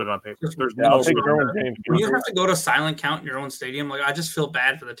roster's loaded on paper. There's no Derwin James. When you have to go to silent count in your own stadium, like, I just feel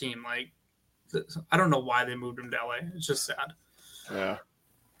bad for the team. Like, I don't know why they moved him to LA. It's just sad. Yeah.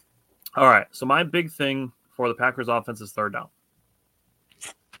 All right. So my big thing for the Packers offense is third down.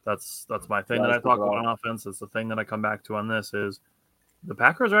 That's my thing that I talk about on offense. It's the thing that I come back to on this is the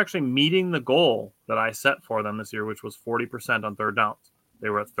Packers are actually meeting the goal that I set for them this year, which was 40% on third downs. They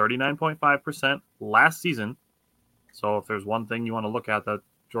were at 39.5% last season. So if there's one thing you want to look at that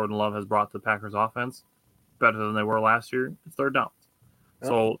Jordan Love has brought to the Packers offense better than they were last year, it's third downs. Yep.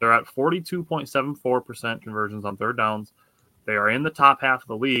 So they're at 42.74% conversions on third downs. They are in the top half of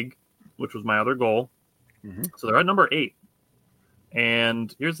the league, which was my other goal. Mm-hmm. So they're at number 8.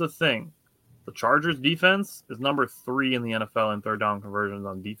 And here's the thing. The Chargers defense is number 3 in the NFL in third down conversions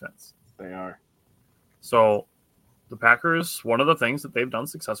on defense. They are. So the Packers, one of the things that they've done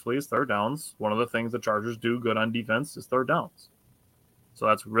successfully is third downs. One of the things the Chargers do good on defense is third downs. So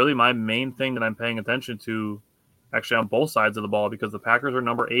that's really my main thing that I'm paying attention to actually on both sides of the ball because the Packers are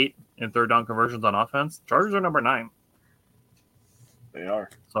number 8 in third down conversions on offense. Chargers are number 9. They are.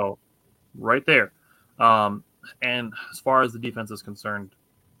 So right there. And as far as the defense is concerned,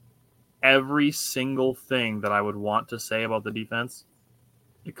 every single thing that I would want to say about the defense,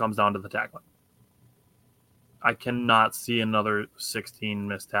 it comes down to the tackling. I cannot see another 16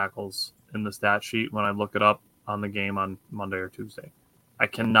 missed tackles in the stat sheet when I look it up on the game on Monday or Tuesday. I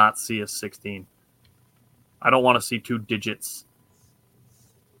cannot see a 16. I don't want to see 2 digits.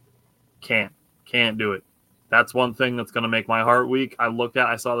 Can't do it. That's one thing that's going to make my heart weak.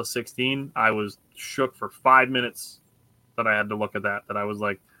 I saw the 16. I was shook for 5 minutes that I had to look at that I was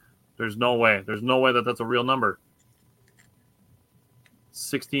like, there's no way. There's no way that that's a real number.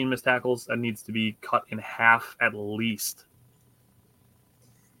 16 missed tackles, that needs to be cut in half at least.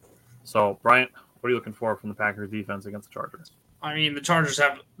 So, Bryant, what are you looking for from the Packers defense against the Chargers? I mean, the Chargers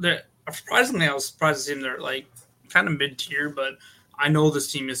surprisingly, I was surprised to see them. They're like kind of mid-tier, but I know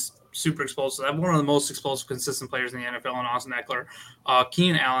this team is super explosive. They have one of the most explosive, consistent players in the NFL in Austin Eckler.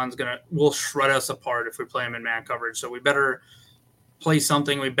 Keenan Allen's will shred us apart if we play him in man coverage. So we better play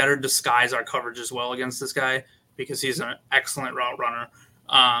something. We better disguise our coverage as well against this guy because he's an excellent route runner.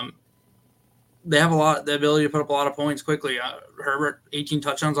 They have the ability to put up a lot of points quickly. Herbert, 18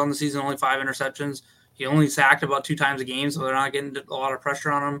 touchdowns on the season, only 5 interceptions. He only sacked about 2 times a game, so they're not getting a lot of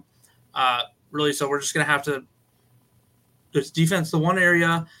pressure on him. Really, so we're just going to have to – this defense, the one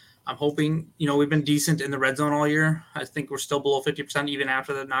area I'm hoping, we've been decent in the red zone all year. I think we're still below 50% even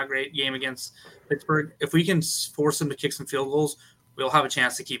after the not great game against Pittsburgh. If we can force them to kick some field goals, we'll have a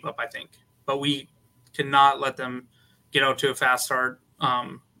chance to keep up, I think. But we cannot let them get out to a fast start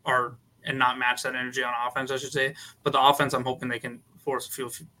and not match that energy on offense, I should say. But the offense, I'm hoping they can force a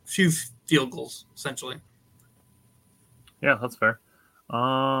few field goals, essentially. Yeah, that's fair.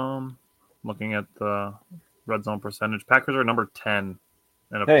 Looking at the red zone percentage, Packers are number 10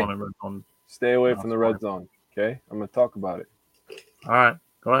 in opponent red zone. Stay away from the red zone, okay? I'm going to talk about it. All right,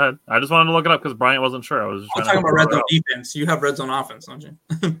 go ahead. I just wanted to look it up because Bryant wasn't sure. I was just talking about red zone defense. You have red zone offense, don't you?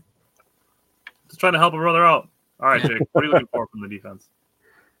 Just trying to help a brother out. All right, Jake, what are you looking for from the defense?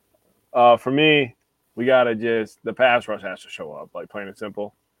 For me, we got to the pass rush has to show up, like plain and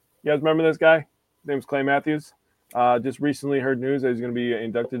simple. You guys remember this guy? His name's Clay Matthews. Just recently heard news that he's going to be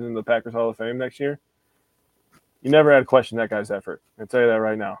inducted into the Packers Hall of Fame next year. You never had to question that guy's effort. I tell you that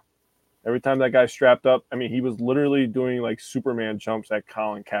right now. Every time that guy strapped up, he was literally doing like Superman jumps at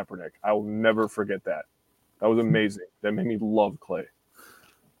Colin Kaepernick. I will never forget that. That was amazing. That made me love Clay.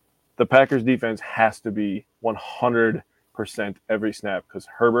 The Packers defense has to be 100% every snap because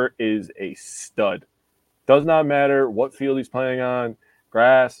Herbert is a stud. Does not matter what field he's playing on,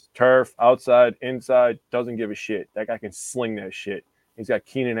 grass, turf, outside, inside, doesn't give a shit. That guy can sling that shit. He's got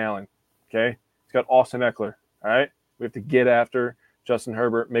Keenan Allen, okay? He's got Austin Eckler, all right? We have to get after Justin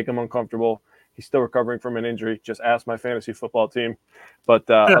Herbert, make him uncomfortable. He's still recovering from an injury. Just ask my fantasy football team. But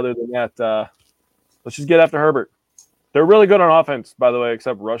other than that, let's just get after Herbert. They're really good on offense, by the way,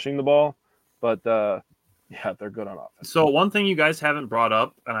 except rushing the ball. But, yeah, they're good on offense. So one thing you guys haven't brought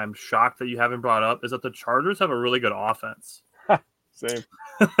up, and I'm shocked that you haven't brought up, is that the Chargers have a really good offense. Same.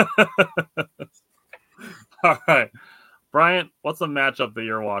 All right. Bryant, what's the matchup that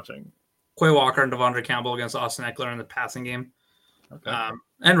you're watching? Quay Walker and Devondre Campbell against Austin Eckler in the passing game. Okay.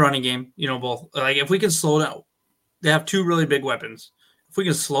 And running game, both. Like, if we can slow down, they have two really big weapons. If we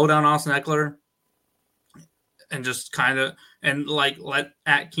can slow down Austin Eckler and just kind of, and like let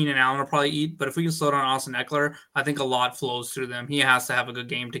Keenan Allen will probably eat, but if we can slow down Austin Eckler, I think a lot flows through them. He has to have a good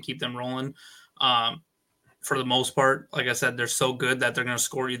game to keep them rolling. For the most part, like I said, they're so good that they're going to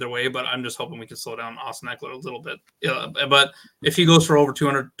score either way, but I'm just hoping we can slow down Austin Eckler a little bit. But if he goes for over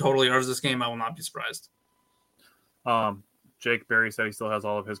 200 total yards this game, I will not be surprised. Jake Berry said he still has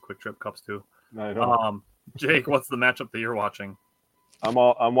all of his Quick Trip cups too. No, I don't. Jake, what's the matchup that you're watching? I'm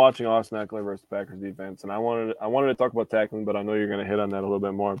watching Austin Eckler versus Packers defense, and I wanted to talk about tackling, but I know you're going to hit on that a little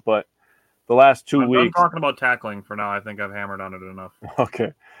bit more. But the last 2 weeks, I'm talking about tackling for now. I think I've hammered on it enough.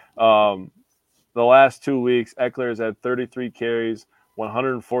 Okay. The last 2 weeks, Eckler has had 33 carries,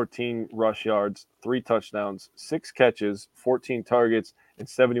 114 rush yards, 3 touchdowns, 6 catches, 14 targets, and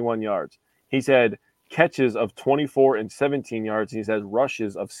 71 yards. He's had catches of 24 and 17 yards. He's had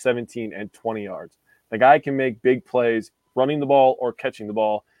rushes of 17 and 20 yards. The guy can make big plays running the ball or catching the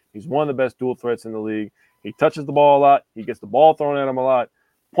ball. He's one of the best dual threats in the league. He touches the ball a lot. He gets the ball thrown at him a lot.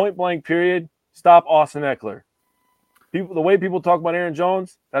 Point blank period, stop Austin Eckler. The way people talk about Aaron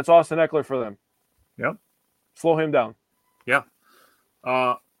Jones, that's Austin Eckler for them. Yep. Slow him down. Yeah.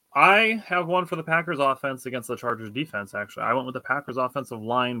 I have one for the Packers offense against the Chargers defense, actually. I went with the Packers offensive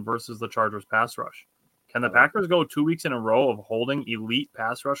line versus the Chargers pass rush. Can the Packers go 2 weeks in a row of holding elite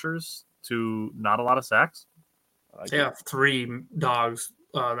pass rushers to not a lot of sacks? They have 3 dogs.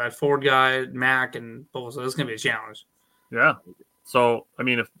 That Ford guy, Mack, and Bosa. This is going to be a challenge. Yeah. So,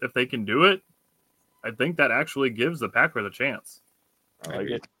 if they can do it, I think that actually gives the Packers a chance. I like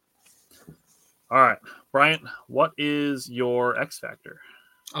it. All right. Bryant, what is your X factor?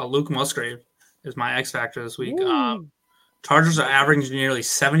 Luke Musgrave is my X factor this week. Chargers are averaging nearly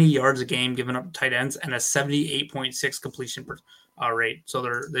 70 yards a game, giving up tight ends, and a 78.6 completion rate.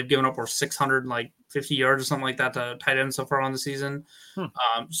 So they've given up over 650 yards or something like that to tight ends so far on the season.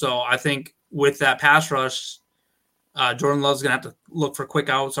 So I think with that pass rush, Jordan Love's going to have to look for quick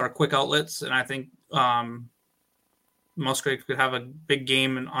outs or quick outlets, and I think Musgrave could have a big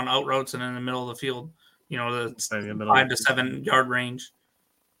game on out routes and in the middle of the field, the 5 to 7 yard range.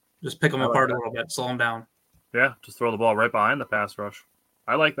 Just pick them apart a little bit, slow them down. Yeah, just throw the ball right behind the pass rush.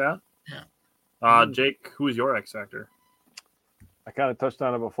 I like that. Yeah. Jake, who is your X factor? I kind of touched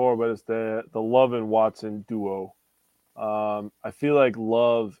on it before, but it's the Love and Watson duo. I feel like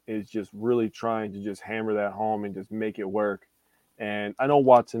Love is just really trying to just hammer that home and just make it work. And I know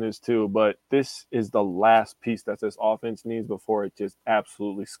Watson is too, but this is the last piece that this offense needs before it just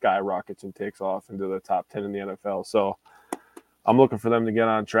absolutely skyrockets and takes off into the top 10 in the NFL. So I'm looking for them to get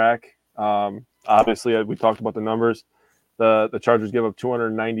on track. Obviously, we talked about the numbers. The Chargers give up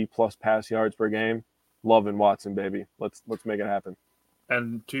 290 plus pass yards per game. Love and Watson, baby. Let's make it happen.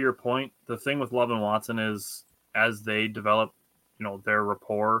 And to your point, the thing with Love and Watson is as they develop, their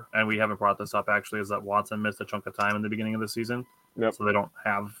rapport, and we haven't brought this up actually, is that Watson missed a chunk of time in the beginning of the season. Yep. So they don't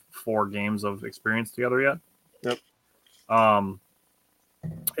have 4 games of experience together yet. Yep.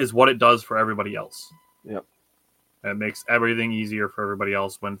 Is what it does for everybody else. Yep. And it makes everything easier for everybody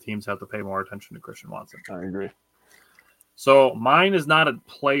else when teams have to pay more attention to Christian Watson. I agree. So mine is not a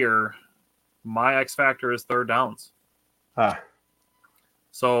player. My X factor is third downs.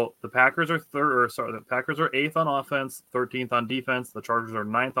 So the Packers are the Packers are 8th on offense, 13th on defense. The Chargers are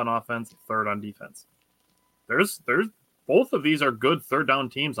 9th on offense, 3rd on defense. There's both of these are good third down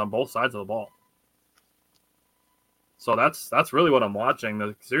teams on both sides of the ball. So that's really what I'm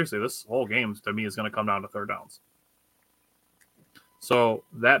watching. Seriously, this whole game to me is going to come down to third downs. So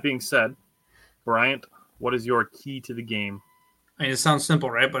that being said, Bryant, what is your key to the game? I mean, it sounds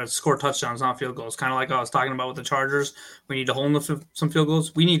simple, right? But it's score touchdowns, not field goals. Kind of like I was talking about with the Chargers. We need to hold some field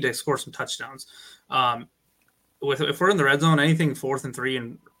goals. We need to score some touchdowns. If we're in the red zone, anything 4th and 3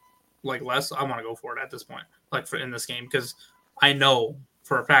 and less, I want to go for it at this point, in this game, because I know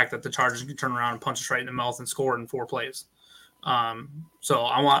for a fact that the Chargers can turn around and punch us right in the mouth and score in 4 plays. So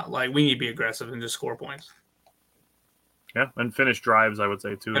I want we need to be aggressive and just score points. Yeah, and finish drives, I would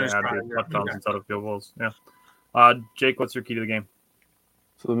say too. Add touchdowns instead of field goals. Yeah. Jake, what's your key to the game?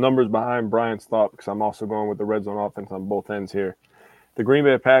 So the numbers behind Brian's thought, because I'm also going with the red zone offense on both ends here. The Green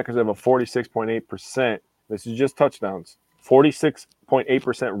Bay Packers have a 46.8%. This is just touchdowns.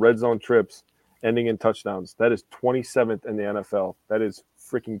 46.8% red zone trips ending in touchdowns. That is 27th in the NFL. That is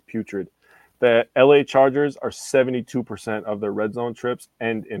freaking putrid. The LA Chargers are 72% of their red zone trips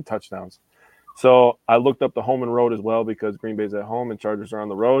end in touchdowns. So I looked up the home and road as well because Green Bay's at home and Chargers are on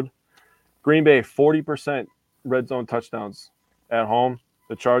the road. Green Bay, 40% red zone touchdowns at home.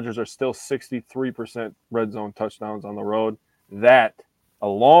 The Chargers are still 63% red zone touchdowns on the road. That,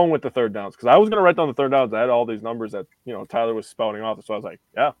 along with the third downs, because I was going to write down the third downs. I had all these numbers that Tyler was spouting off. So I was like,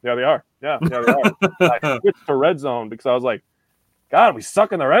 yeah, they are. Yeah, they are. I switched to red zone because I was like, God, we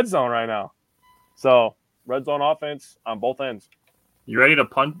suck in the red zone right now. So red zone offense on both ends. You ready to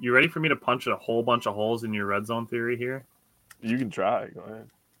punch? You ready for me to punch a whole bunch of holes in your red zone theory here? You can try. Go ahead.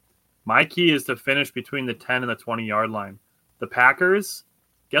 My key is to finish between the 10 and the 20-yard line. The Packers,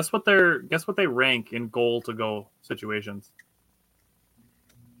 guess what they rank in goal to go situations?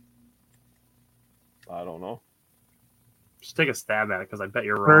 I don't know. Just take a stab at it because I bet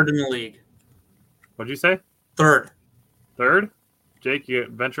you're wrong. 3rd in the league. What'd you say? 3rd. 3rd? Jake, you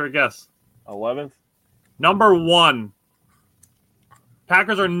venture a guess. 11th. Number 1.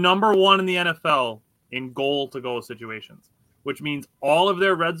 Packers are number 1 in the NFL in goal to go situations, which means all of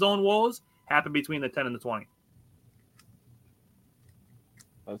their red zone woes happen between the 10 and the 20.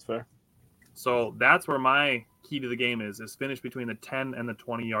 That's fair. So that's where my key to the game is finish between the 10 and the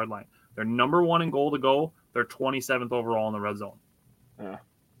 20-yard line. They're number 1 in goal to go. They're 27th overall in the red zone. Yeah.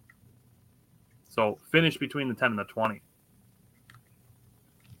 So finish between the 10 and the 20.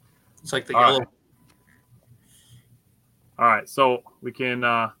 It's like the yellow. Right. All right, so we can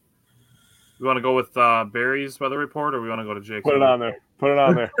we want to go with Barry's weather report, or we want to go to Jake's? Put it on there.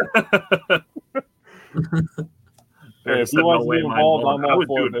 Hey,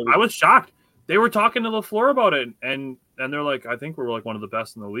 I was shocked. They were talking to LaFleur about it, and they're like, I think we're one of the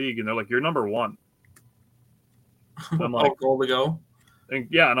best in the league, and they're like, you're number 1. I'm like, goal to go.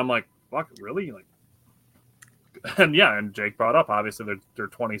 And I'm like, fuck, really? And Jake brought up obviously they're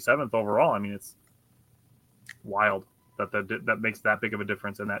 27th overall. I mean, it's wild that makes that big of a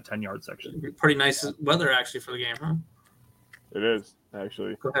difference in that 10-yard section. Pretty nice weather actually for the game, huh? It is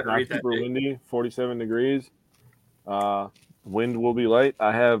actually. Go ahead and not read that. Super windy, 47 degrees. Wind will be light.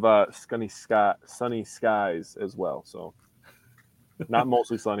 I have sunny skies as well. So not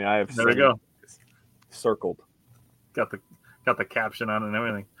mostly sunny. I have there we go. Circled. Got the caption on and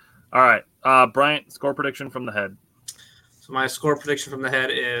everything. All right, Bryant, score prediction from the head. So my score prediction from the head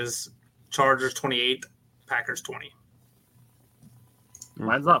is Chargers 28, Packers 20.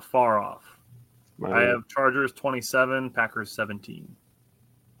 Mine's not far off. I have Chargers 27, Packers 17.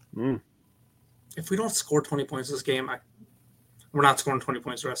 If we don't score 20 points this game, we're not scoring 20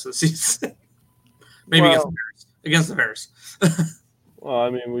 points the rest of the season. Maybe against the Bears. Well, I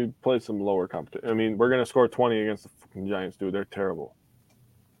mean, we played some lower competition. I mean, we're going to score 20 against the fucking Giants, dude. They're terrible.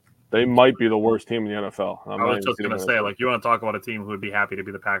 They might be the worst team in the NFL. I was just going to say, you want to talk about a team who would be happy to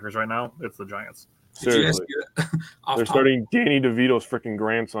be the Packers right now? It's the Giants. Seriously. They're starting Danny DeVito's freaking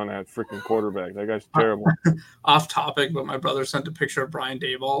grandson at freaking quarterback. That guy's terrible. Off topic, but my brother sent a picture of Brian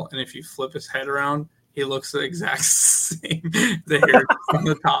Daboll, and if you flip his head around, he looks the exact same. The hair from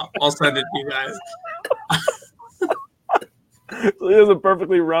the top. I'll send it to you guys. So he has a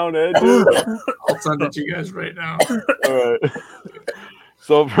perfectly round edge. I'll send it to you guys right now. All right.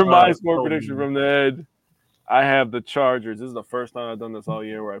 So for my score prediction from the Ed, I have the Chargers. This is the first time I've done this all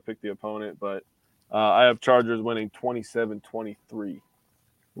year where I picked the opponent, but I have Chargers winning 27-23.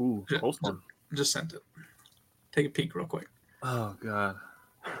 Ooh, close one. Just sent it. Take a peek real quick. Oh, God.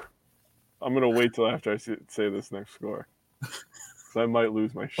 I'm going to wait till after I say this next score. So I might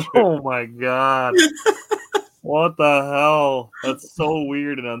lose my shit. Oh, my God. What the hell? That's so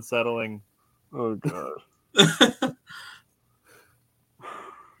weird and unsettling. Oh, God.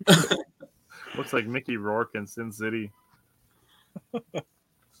 Looks like Mickey Rourke in Sin City. All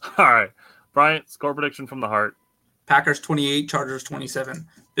right. Bryant, score prediction from the heart. Packers 28, Chargers 27.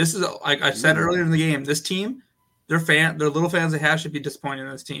 This is, like I said earlier in the game, this team, their little fans they have should be disappointed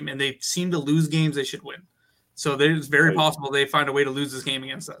in this team, and they seem to lose games they should win. So it's very possible they find a way to lose this game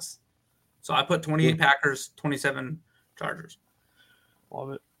against us. So I put 28 Packers, 27 Chargers.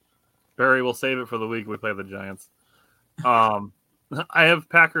 Love it. Barry, we'll save it for the week we play the Giants. I have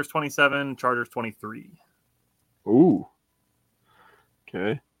Packers 27, Chargers 23. Ooh.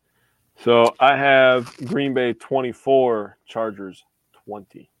 Okay. So I have Green Bay 24, Chargers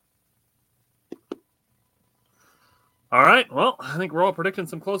 20. All right. Well, I think we're all predicting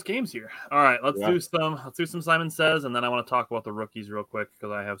some close games here. All right, let's do some Simon Says, and then I want to talk about the rookies real quick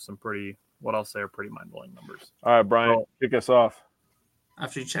because I have some what I'll say are pretty mind-blowing numbers. All right, Brian, kick us off.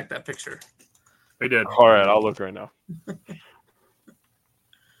 After you check that picture. We did. All right, I'll look right now.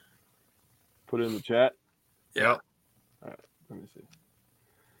 Put it in the chat. Yeah. All right, let me see.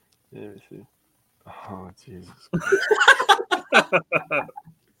 Oh, Jesus.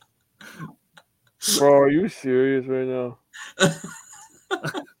 Bro, are you serious right now?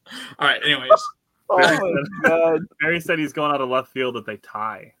 All right, anyways. Oh, my God. Barry said he's going out of left field if they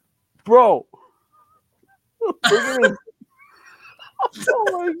tie. Bro. Oh,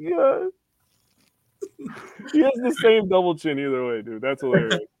 my God. He has the same double chin either way, dude. That's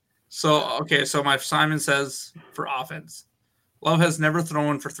hilarious. So my Simon Says for offense. Love has never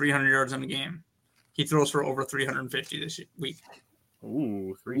thrown for 300 yards in a game. He throws for over 350 this week.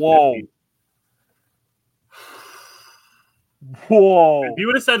 Ooh, 350. Whoa. If you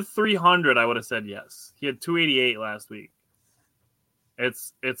would have said 300, I would have said yes. He had 288 last week.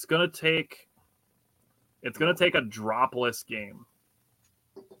 It's gonna take a dropless game.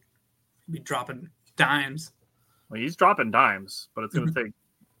 He'd be dropping dimes. Well, he's dropping dimes, but it's gonna take.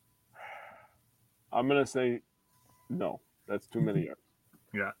 I'm gonna say no. That's too many yards.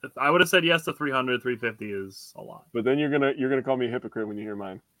 Yeah, I would have said yes to 300. 350 is a lot. But then you're gonna call me a hypocrite when you hear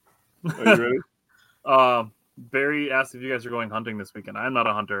mine. Are you ready? Barry asked if you guys are going hunting this weekend. I'm not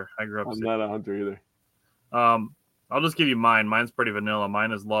a hunter. I grew up. I'm not a hunter either. I'll just give you mine. Mine's pretty vanilla.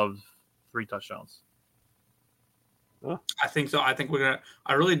 Mine is Love 3 touchdowns. Huh? I think so. I think we're gonna.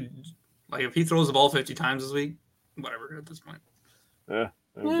 I really like if he throws the ball 50 times this week. Whatever at this point. Yeah.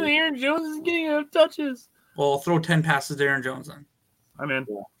 Aaron Jones is getting enough touches. Well, throw 10 passes to Aaron Jones then. I'm in.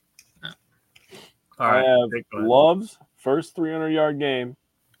 Yeah. All right. I have Love's first 300-yard game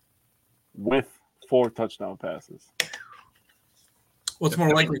with 4 touchdown passes. What's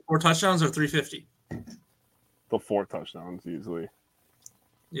more likely, 4 touchdowns or 350? The 4 touchdowns easily.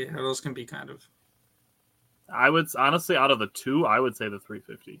 Yeah, those can be kind of. I would honestly, out of the 2, I would say the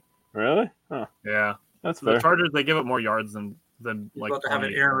 350. Really? Huh. Yeah, that's fair. The Chargers, they give up more yards than You're like. about to have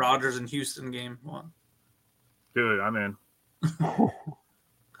an Aaron Rodgers in Houston game. One. Dude, I'm in.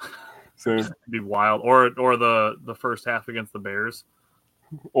 So it'd be wild, or the first half against the Bears,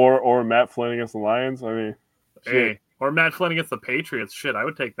 or Matt Flynn against the Lions. I mean, hey, or Matt Flynn against the Patriots. Shit, I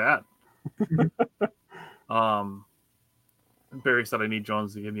would take that. Barry said I need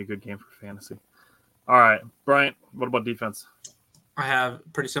Jones to give me a good game for fantasy. All right, Bryant, what about defense? I have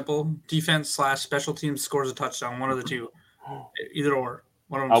pretty simple defense / special teams scores a touchdown. One of the two, either or.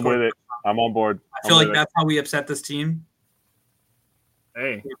 One of them. I'm with it. I'm on board. I feel like that's how we upset this team.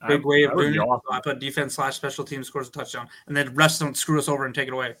 Hey, big way of doing it. Awesome. So I put defense / special teams scores a touchdown, and then rest don't screw us over and take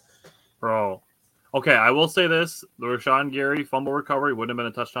it away. Bro, okay, I will say this: the Rashawn Gary fumble recovery wouldn't have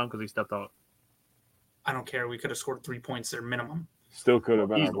been a touchdown because he stepped out. I don't care. We could have scored 3 points there minimum. Still could have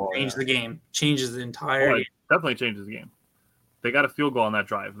been. Changed the game. Changes the entire game. Definitely changes the game. They got a field goal on that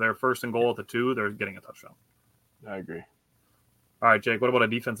drive. They're first and goal at the 2. They're getting a touchdown. I agree. All right, Jake, what about a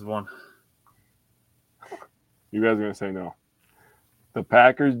defensive one? You guys are going to say no. The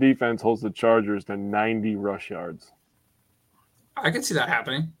Packers defense holds the Chargers to 90 rush yards. I can see that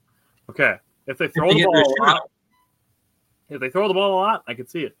happening. Okay. If they throw the ball a lot, I could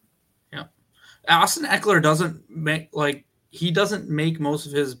see it. Yeah. Austin Eckler doesn't make most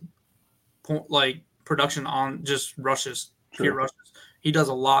of his production on just rushes. if he rushes. He does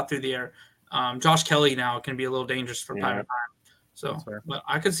a lot through the air. Josh Kelly now can be a little dangerous from time to time. So, but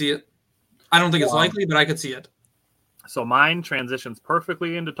I could see it. I don't think it's likely, but I could see it. So mine transitions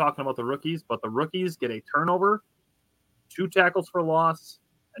perfectly into talking about the rookies, but the rookies get a turnover, 2 tackles for loss,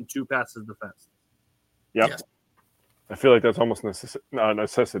 and 2 passes defense. Yep. Yes. I feel like that's almost a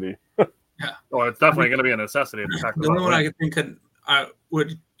necessity. Yeah. Well, it's definitely going to be a necessity. The only one I could think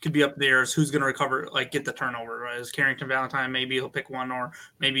could be up there is who's going to recover, like get the turnover. Right? Is Carrington Valentine? Maybe he'll pick one, or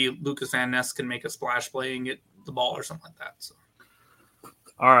maybe Lucas Van Ness can make a splash play and get the ball or something like that. So.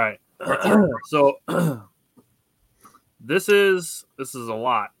 All right. So this is a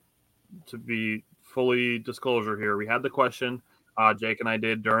lot to be fully disclosure here. We had the question Jake and I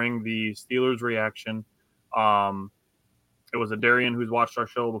did during the Steelers reaction. It was a Darian who's watched our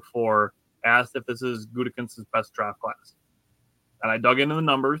show before, asked if this is Gutekunst's best draft class. And I dug into the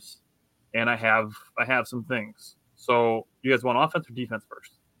numbers, and I have some things. So you guys want offense or defense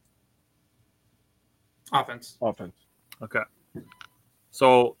first? Offense. Okay.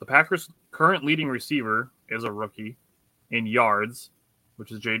 So the Packers' current leading receiver is a rookie in yards,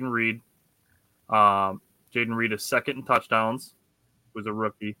 which is Jaden Reed. Jaden Reed is second in touchdowns, who's a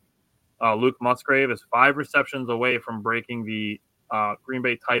rookie. Luke Musgrave is 5 receptions away from breaking the Green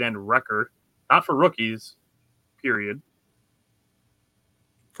Bay tight end record, not for rookies, period.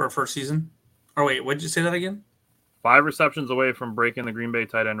 For a first season? Oh, wait, what did you say that again? 5 receptions away from breaking the Green Bay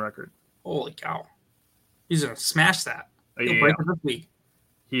tight end record. Holy cow. He's going to smash that. He'll break it this week.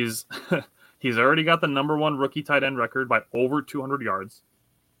 He's already got the number 1 rookie tight end record by over 200 yards.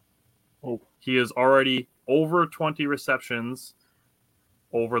 Oh. He is already over 20 receptions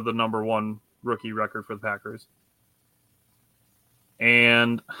over the number 1 rookie record for the Packers.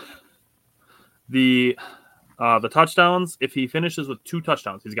 And the touchdowns, if he finishes with 2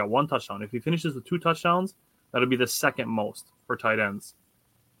 touchdowns, he's got 1 touchdown. If he finishes with 2 touchdowns, that'll be the second most for tight ends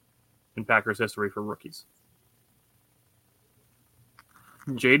in Packers history for rookies.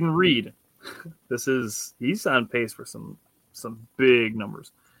 Jaden Reed, he's on pace for some big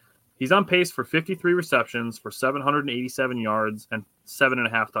numbers. He's on pace for 53 receptions for 787 yards and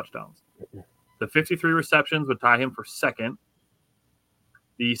 7.5 touchdowns. The 53 receptions would tie him for second.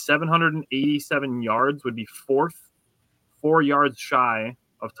 The 787 yards would be fourth, 4 yards shy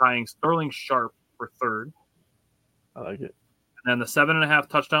of tying Sterling Sharp for third. I like it. And then the 7.5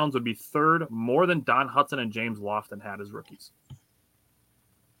 touchdowns would be third, more than Don Hudson and James Lofton had as rookies.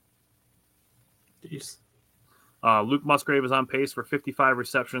 Jeez. Luke Musgrave is on pace for 55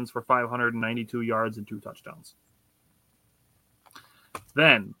 receptions for 592 yards and 2 touchdowns.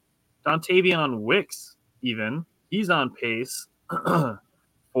 Then, Dontavion Wicks, he's on pace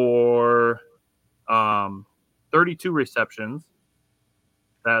for 32 receptions.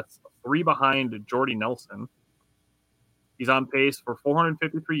 That's 3 behind Jordy Nelson. He's on pace for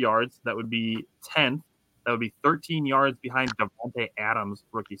 453 yards. That would be 10th. That would be 13 yards behind Davante Adams'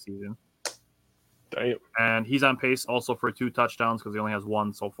 rookie season. Damn. And he's on pace also for 2 touchdowns because he only has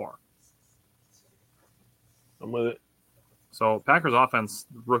 1 so far. I'm with it. So Packers offense,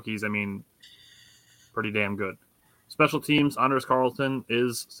 rookies, pretty damn good. Special teams, Anders Carlson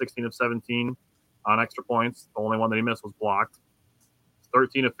is 16 of 17 on extra points. The only one that he missed was blocked.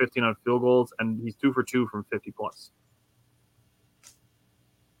 13 of 15 on field goals, and he's 2 for 2 from 50+.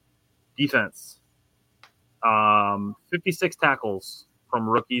 Defense. 56 tackles from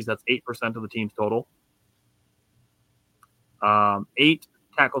rookies. That's 8% of the team's total. 8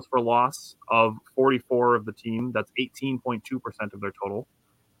 tackles for loss of 44 of the team. That's 18.2% of their total.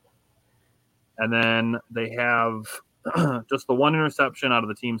 And then they have just the 1 interception out of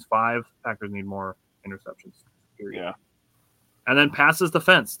the team's 5. Packers need more interceptions. Period. Yeah. And then passes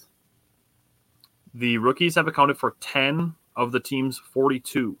defensed. The rookies have accounted for 10 of the team's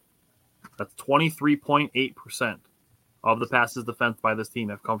 42. That's 23.8% of the passes defensed by this team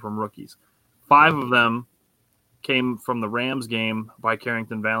have come from rookies. 5 of them came from the Rams game by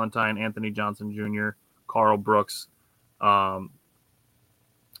Carrington Valentine, Anthony Johnson Jr., Carl Brooks, on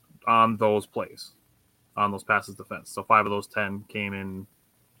those plays, on those passes defense. So 5 of those 10 came in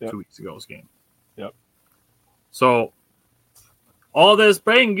 2 weeks ago's game. Yep. So all this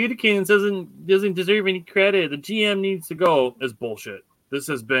Brian Gutekunst doesn't deserve any credit. The GM needs to go is bullshit. This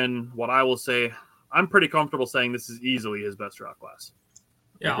has been what I will say. I'm pretty comfortable saying this is easily his best draft class.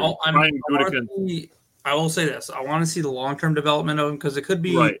 Yeah, I will say this. I want to see the long-term development of him because it could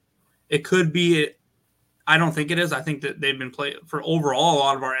be. Right. It could be. I don't think it is. I think that they've been playing for overall. A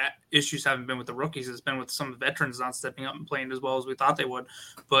lot of our issues haven't been with the rookies. It's been with some veterans not stepping up and playing as well as we thought they would.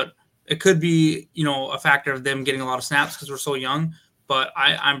 But it could be, a factor of them getting a lot of snaps because we're so young. But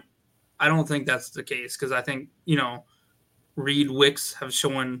I don't think that's the case because I think Reed, Wicks have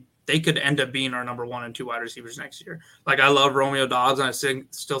shown they could end up being our number 1 and 2 wide receivers next year. Like, I love Romeo Dobbs, and I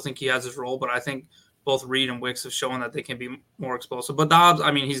still think he has his role, but I think both Reed and Wicks have shown that they can be more explosive. But Dobbs,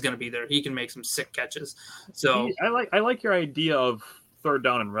 I mean, he's going to be there. He can make some sick catches. So I like your idea of third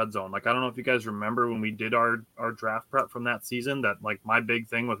down and red zone. Like, I don't know if you guys remember when we did our draft prep from that season, that like my big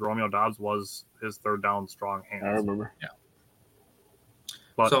thing with Romeo Dobbs was his third down strong hands. I remember. Yeah.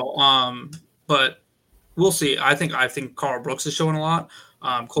 But, but we'll see. I think Carl Brooks is showing a lot.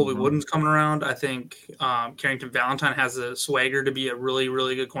 Colby Wooden's coming around. I think Carrington Valentine has a swagger to be a really,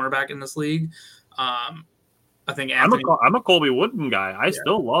 really good cornerback in this league. I think Anthony. I'm a Colby Wooden guy. I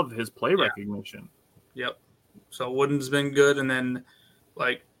still love his play recognition. Yep. So Wooden's been good, and then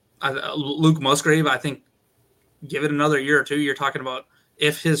like Luke Musgrave, I think give it another year or two. You're talking about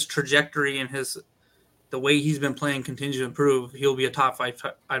if his trajectory and the way he's been playing continues to improve, he'll be a top 5.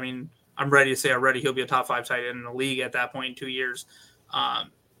 I mean, I'm ready to say already he'll be a top 5 tight end in the league at that point in 2 years. Because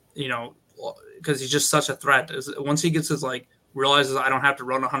he's just such a threat. Once he gets realizes I don't have to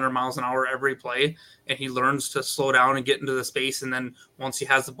run 100 miles an hour every play, and he learns to slow down and get into the space, and then once he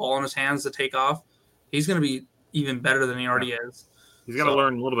has the ball in his hands to take off, he's going to be even better than he already is. He's got to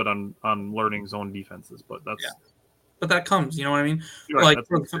learn a little bit on learning zone defenses, but that's but that comes, you know what I mean? Right, like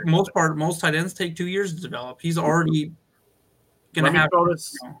for the most part, most tight ends take 2 years to develop. He's already going to have Go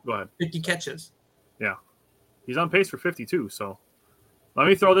ahead. 50 catches. Yeah, he's on pace for 52. So let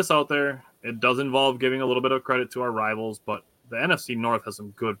me throw this out there. It does involve giving a little bit of credit to our rivals, but the NFC North has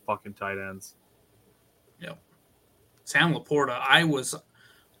some good fucking tight ends. Yep. Sam Laporta, I will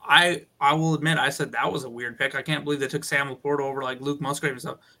admit, I said that was a weird pick. I can't believe they took Sam Laporta over like Luke Musgrave and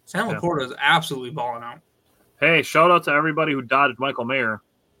stuff. Sam Laporta is absolutely balling out. Hey, shout out to everybody who dodged Michael Mayer.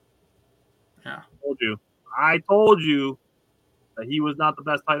 Yeah. I told you that he was not the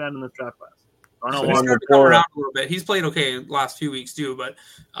best tight end in this draft class. He's starting to come around a little bit. He's played okay last few weeks too, but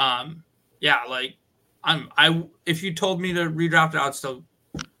if you told me to redraft it, I'd still,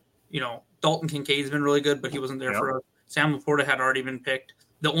 Dalton Kincaid's been really good, but he wasn't there for us. Sam Laporta had already been picked.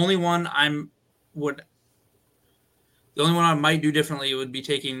 The only one I might do differently would be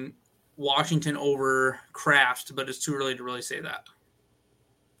taking Washington over Kraft, but it's too early to really say that.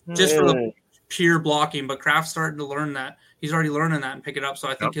 Just for the pure blocking, but Kraft's starting to learn that. He's already learning that and pick it up. So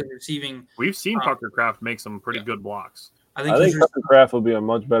I think his receiving. We've seen Tucker Kraft make some pretty good blocks. I think Tucker Kraft will be a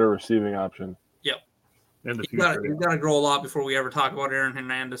much better receiving option. Yep. In the future, he's got to grow a lot before we ever talk about Aaron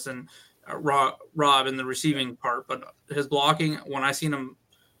Hernandez and Rob in the receiving part. But his blocking, when I seen him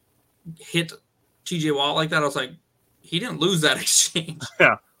hit TJ Watt like that, I was like, he didn't lose that exchange.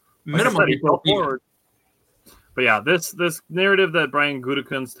 Yeah. Minimum. He fell forward. But yeah, this narrative that Brian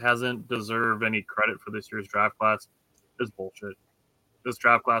Gutekunst hasn't deserved any credit for this year's draft class is bullshit. This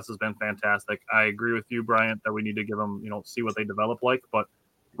draft class has been fantastic. I agree with you, Bryant, that we need to give them, see what they develop like. But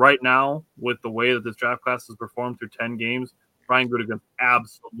right now, with the way that this draft class has performed through 10 games, Brian Gutekunst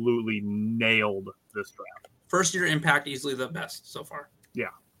absolutely nailed this draft. First year impact, easily the best so far. Yeah,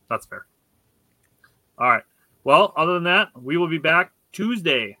 that's fair. All right. Well, other than that, we will be back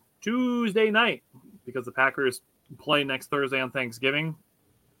Tuesday night, because the Packers play next Thursday on Thanksgiving.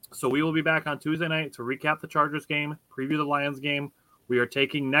 So we will be back on Tuesday night to recap the Chargers game, preview the Lions game. We are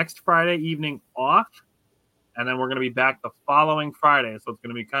taking next Friday evening off, and then we're going to be back the following Friday. So it's going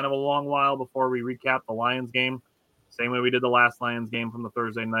to be kind of a long while before we recap the Lions game, same way we did the last Lions game from the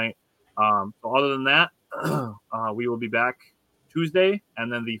Thursday night. So other than that, we will be back Tuesday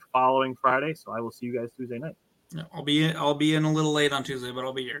and then the following Friday. So I will see you guys Tuesday night. Yeah, I'll be in a little late on Tuesday, but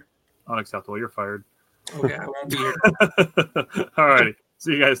I'll be here. Unacceptable. You're fired. Okay, I won't be here. All righty.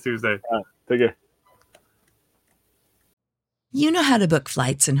 See you guys Tuesday. Take care. You know how to book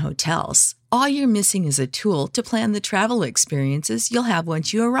flights and hotels. All you're missing is a tool to plan the travel experiences you'll have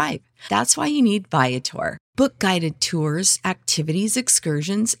once you arrive. That's why you need Viator. Book guided tours, activities,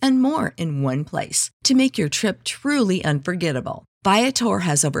 excursions, and more in one place to make your trip truly unforgettable. Viator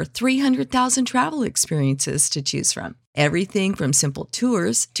has over 300,000 travel experiences to choose from. Everything from simple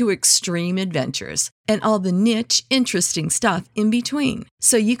tours to extreme adventures and all the niche, interesting stuff in between.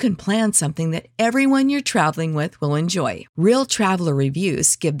 So you can plan something that everyone you're traveling with will enjoy. Real traveler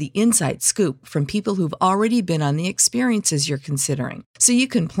reviews give the inside scoop from people who've already been on the experiences you're considering. So you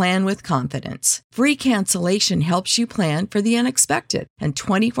can plan with confidence. Free cancellation helps you plan for the unexpected. And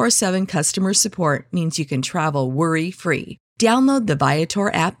 24/7 customer support means you can travel worry-free. Download the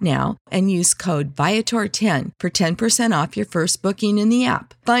Viator app now and use code Viator10 for 10% off your first booking in the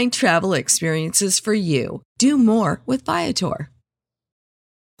app. Find travel experiences for you. Do more with Viator.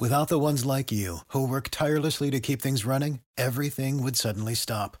 Without the ones like you, who work tirelessly to keep things running, everything would suddenly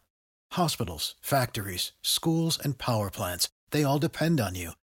stop. Hospitals, factories, schools, and power plants, they all depend on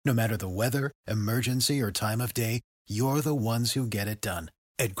you. No matter the weather, emergency, or time of day, you're the ones who get it done.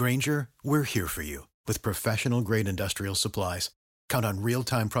 At Grainger, we're here for you with professional-grade industrial supplies. Count on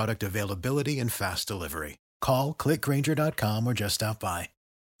real-time product availability and fast delivery. Call, click Grainger.com, or just stop by.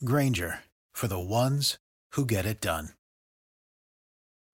 Grainger, for the ones who get it done.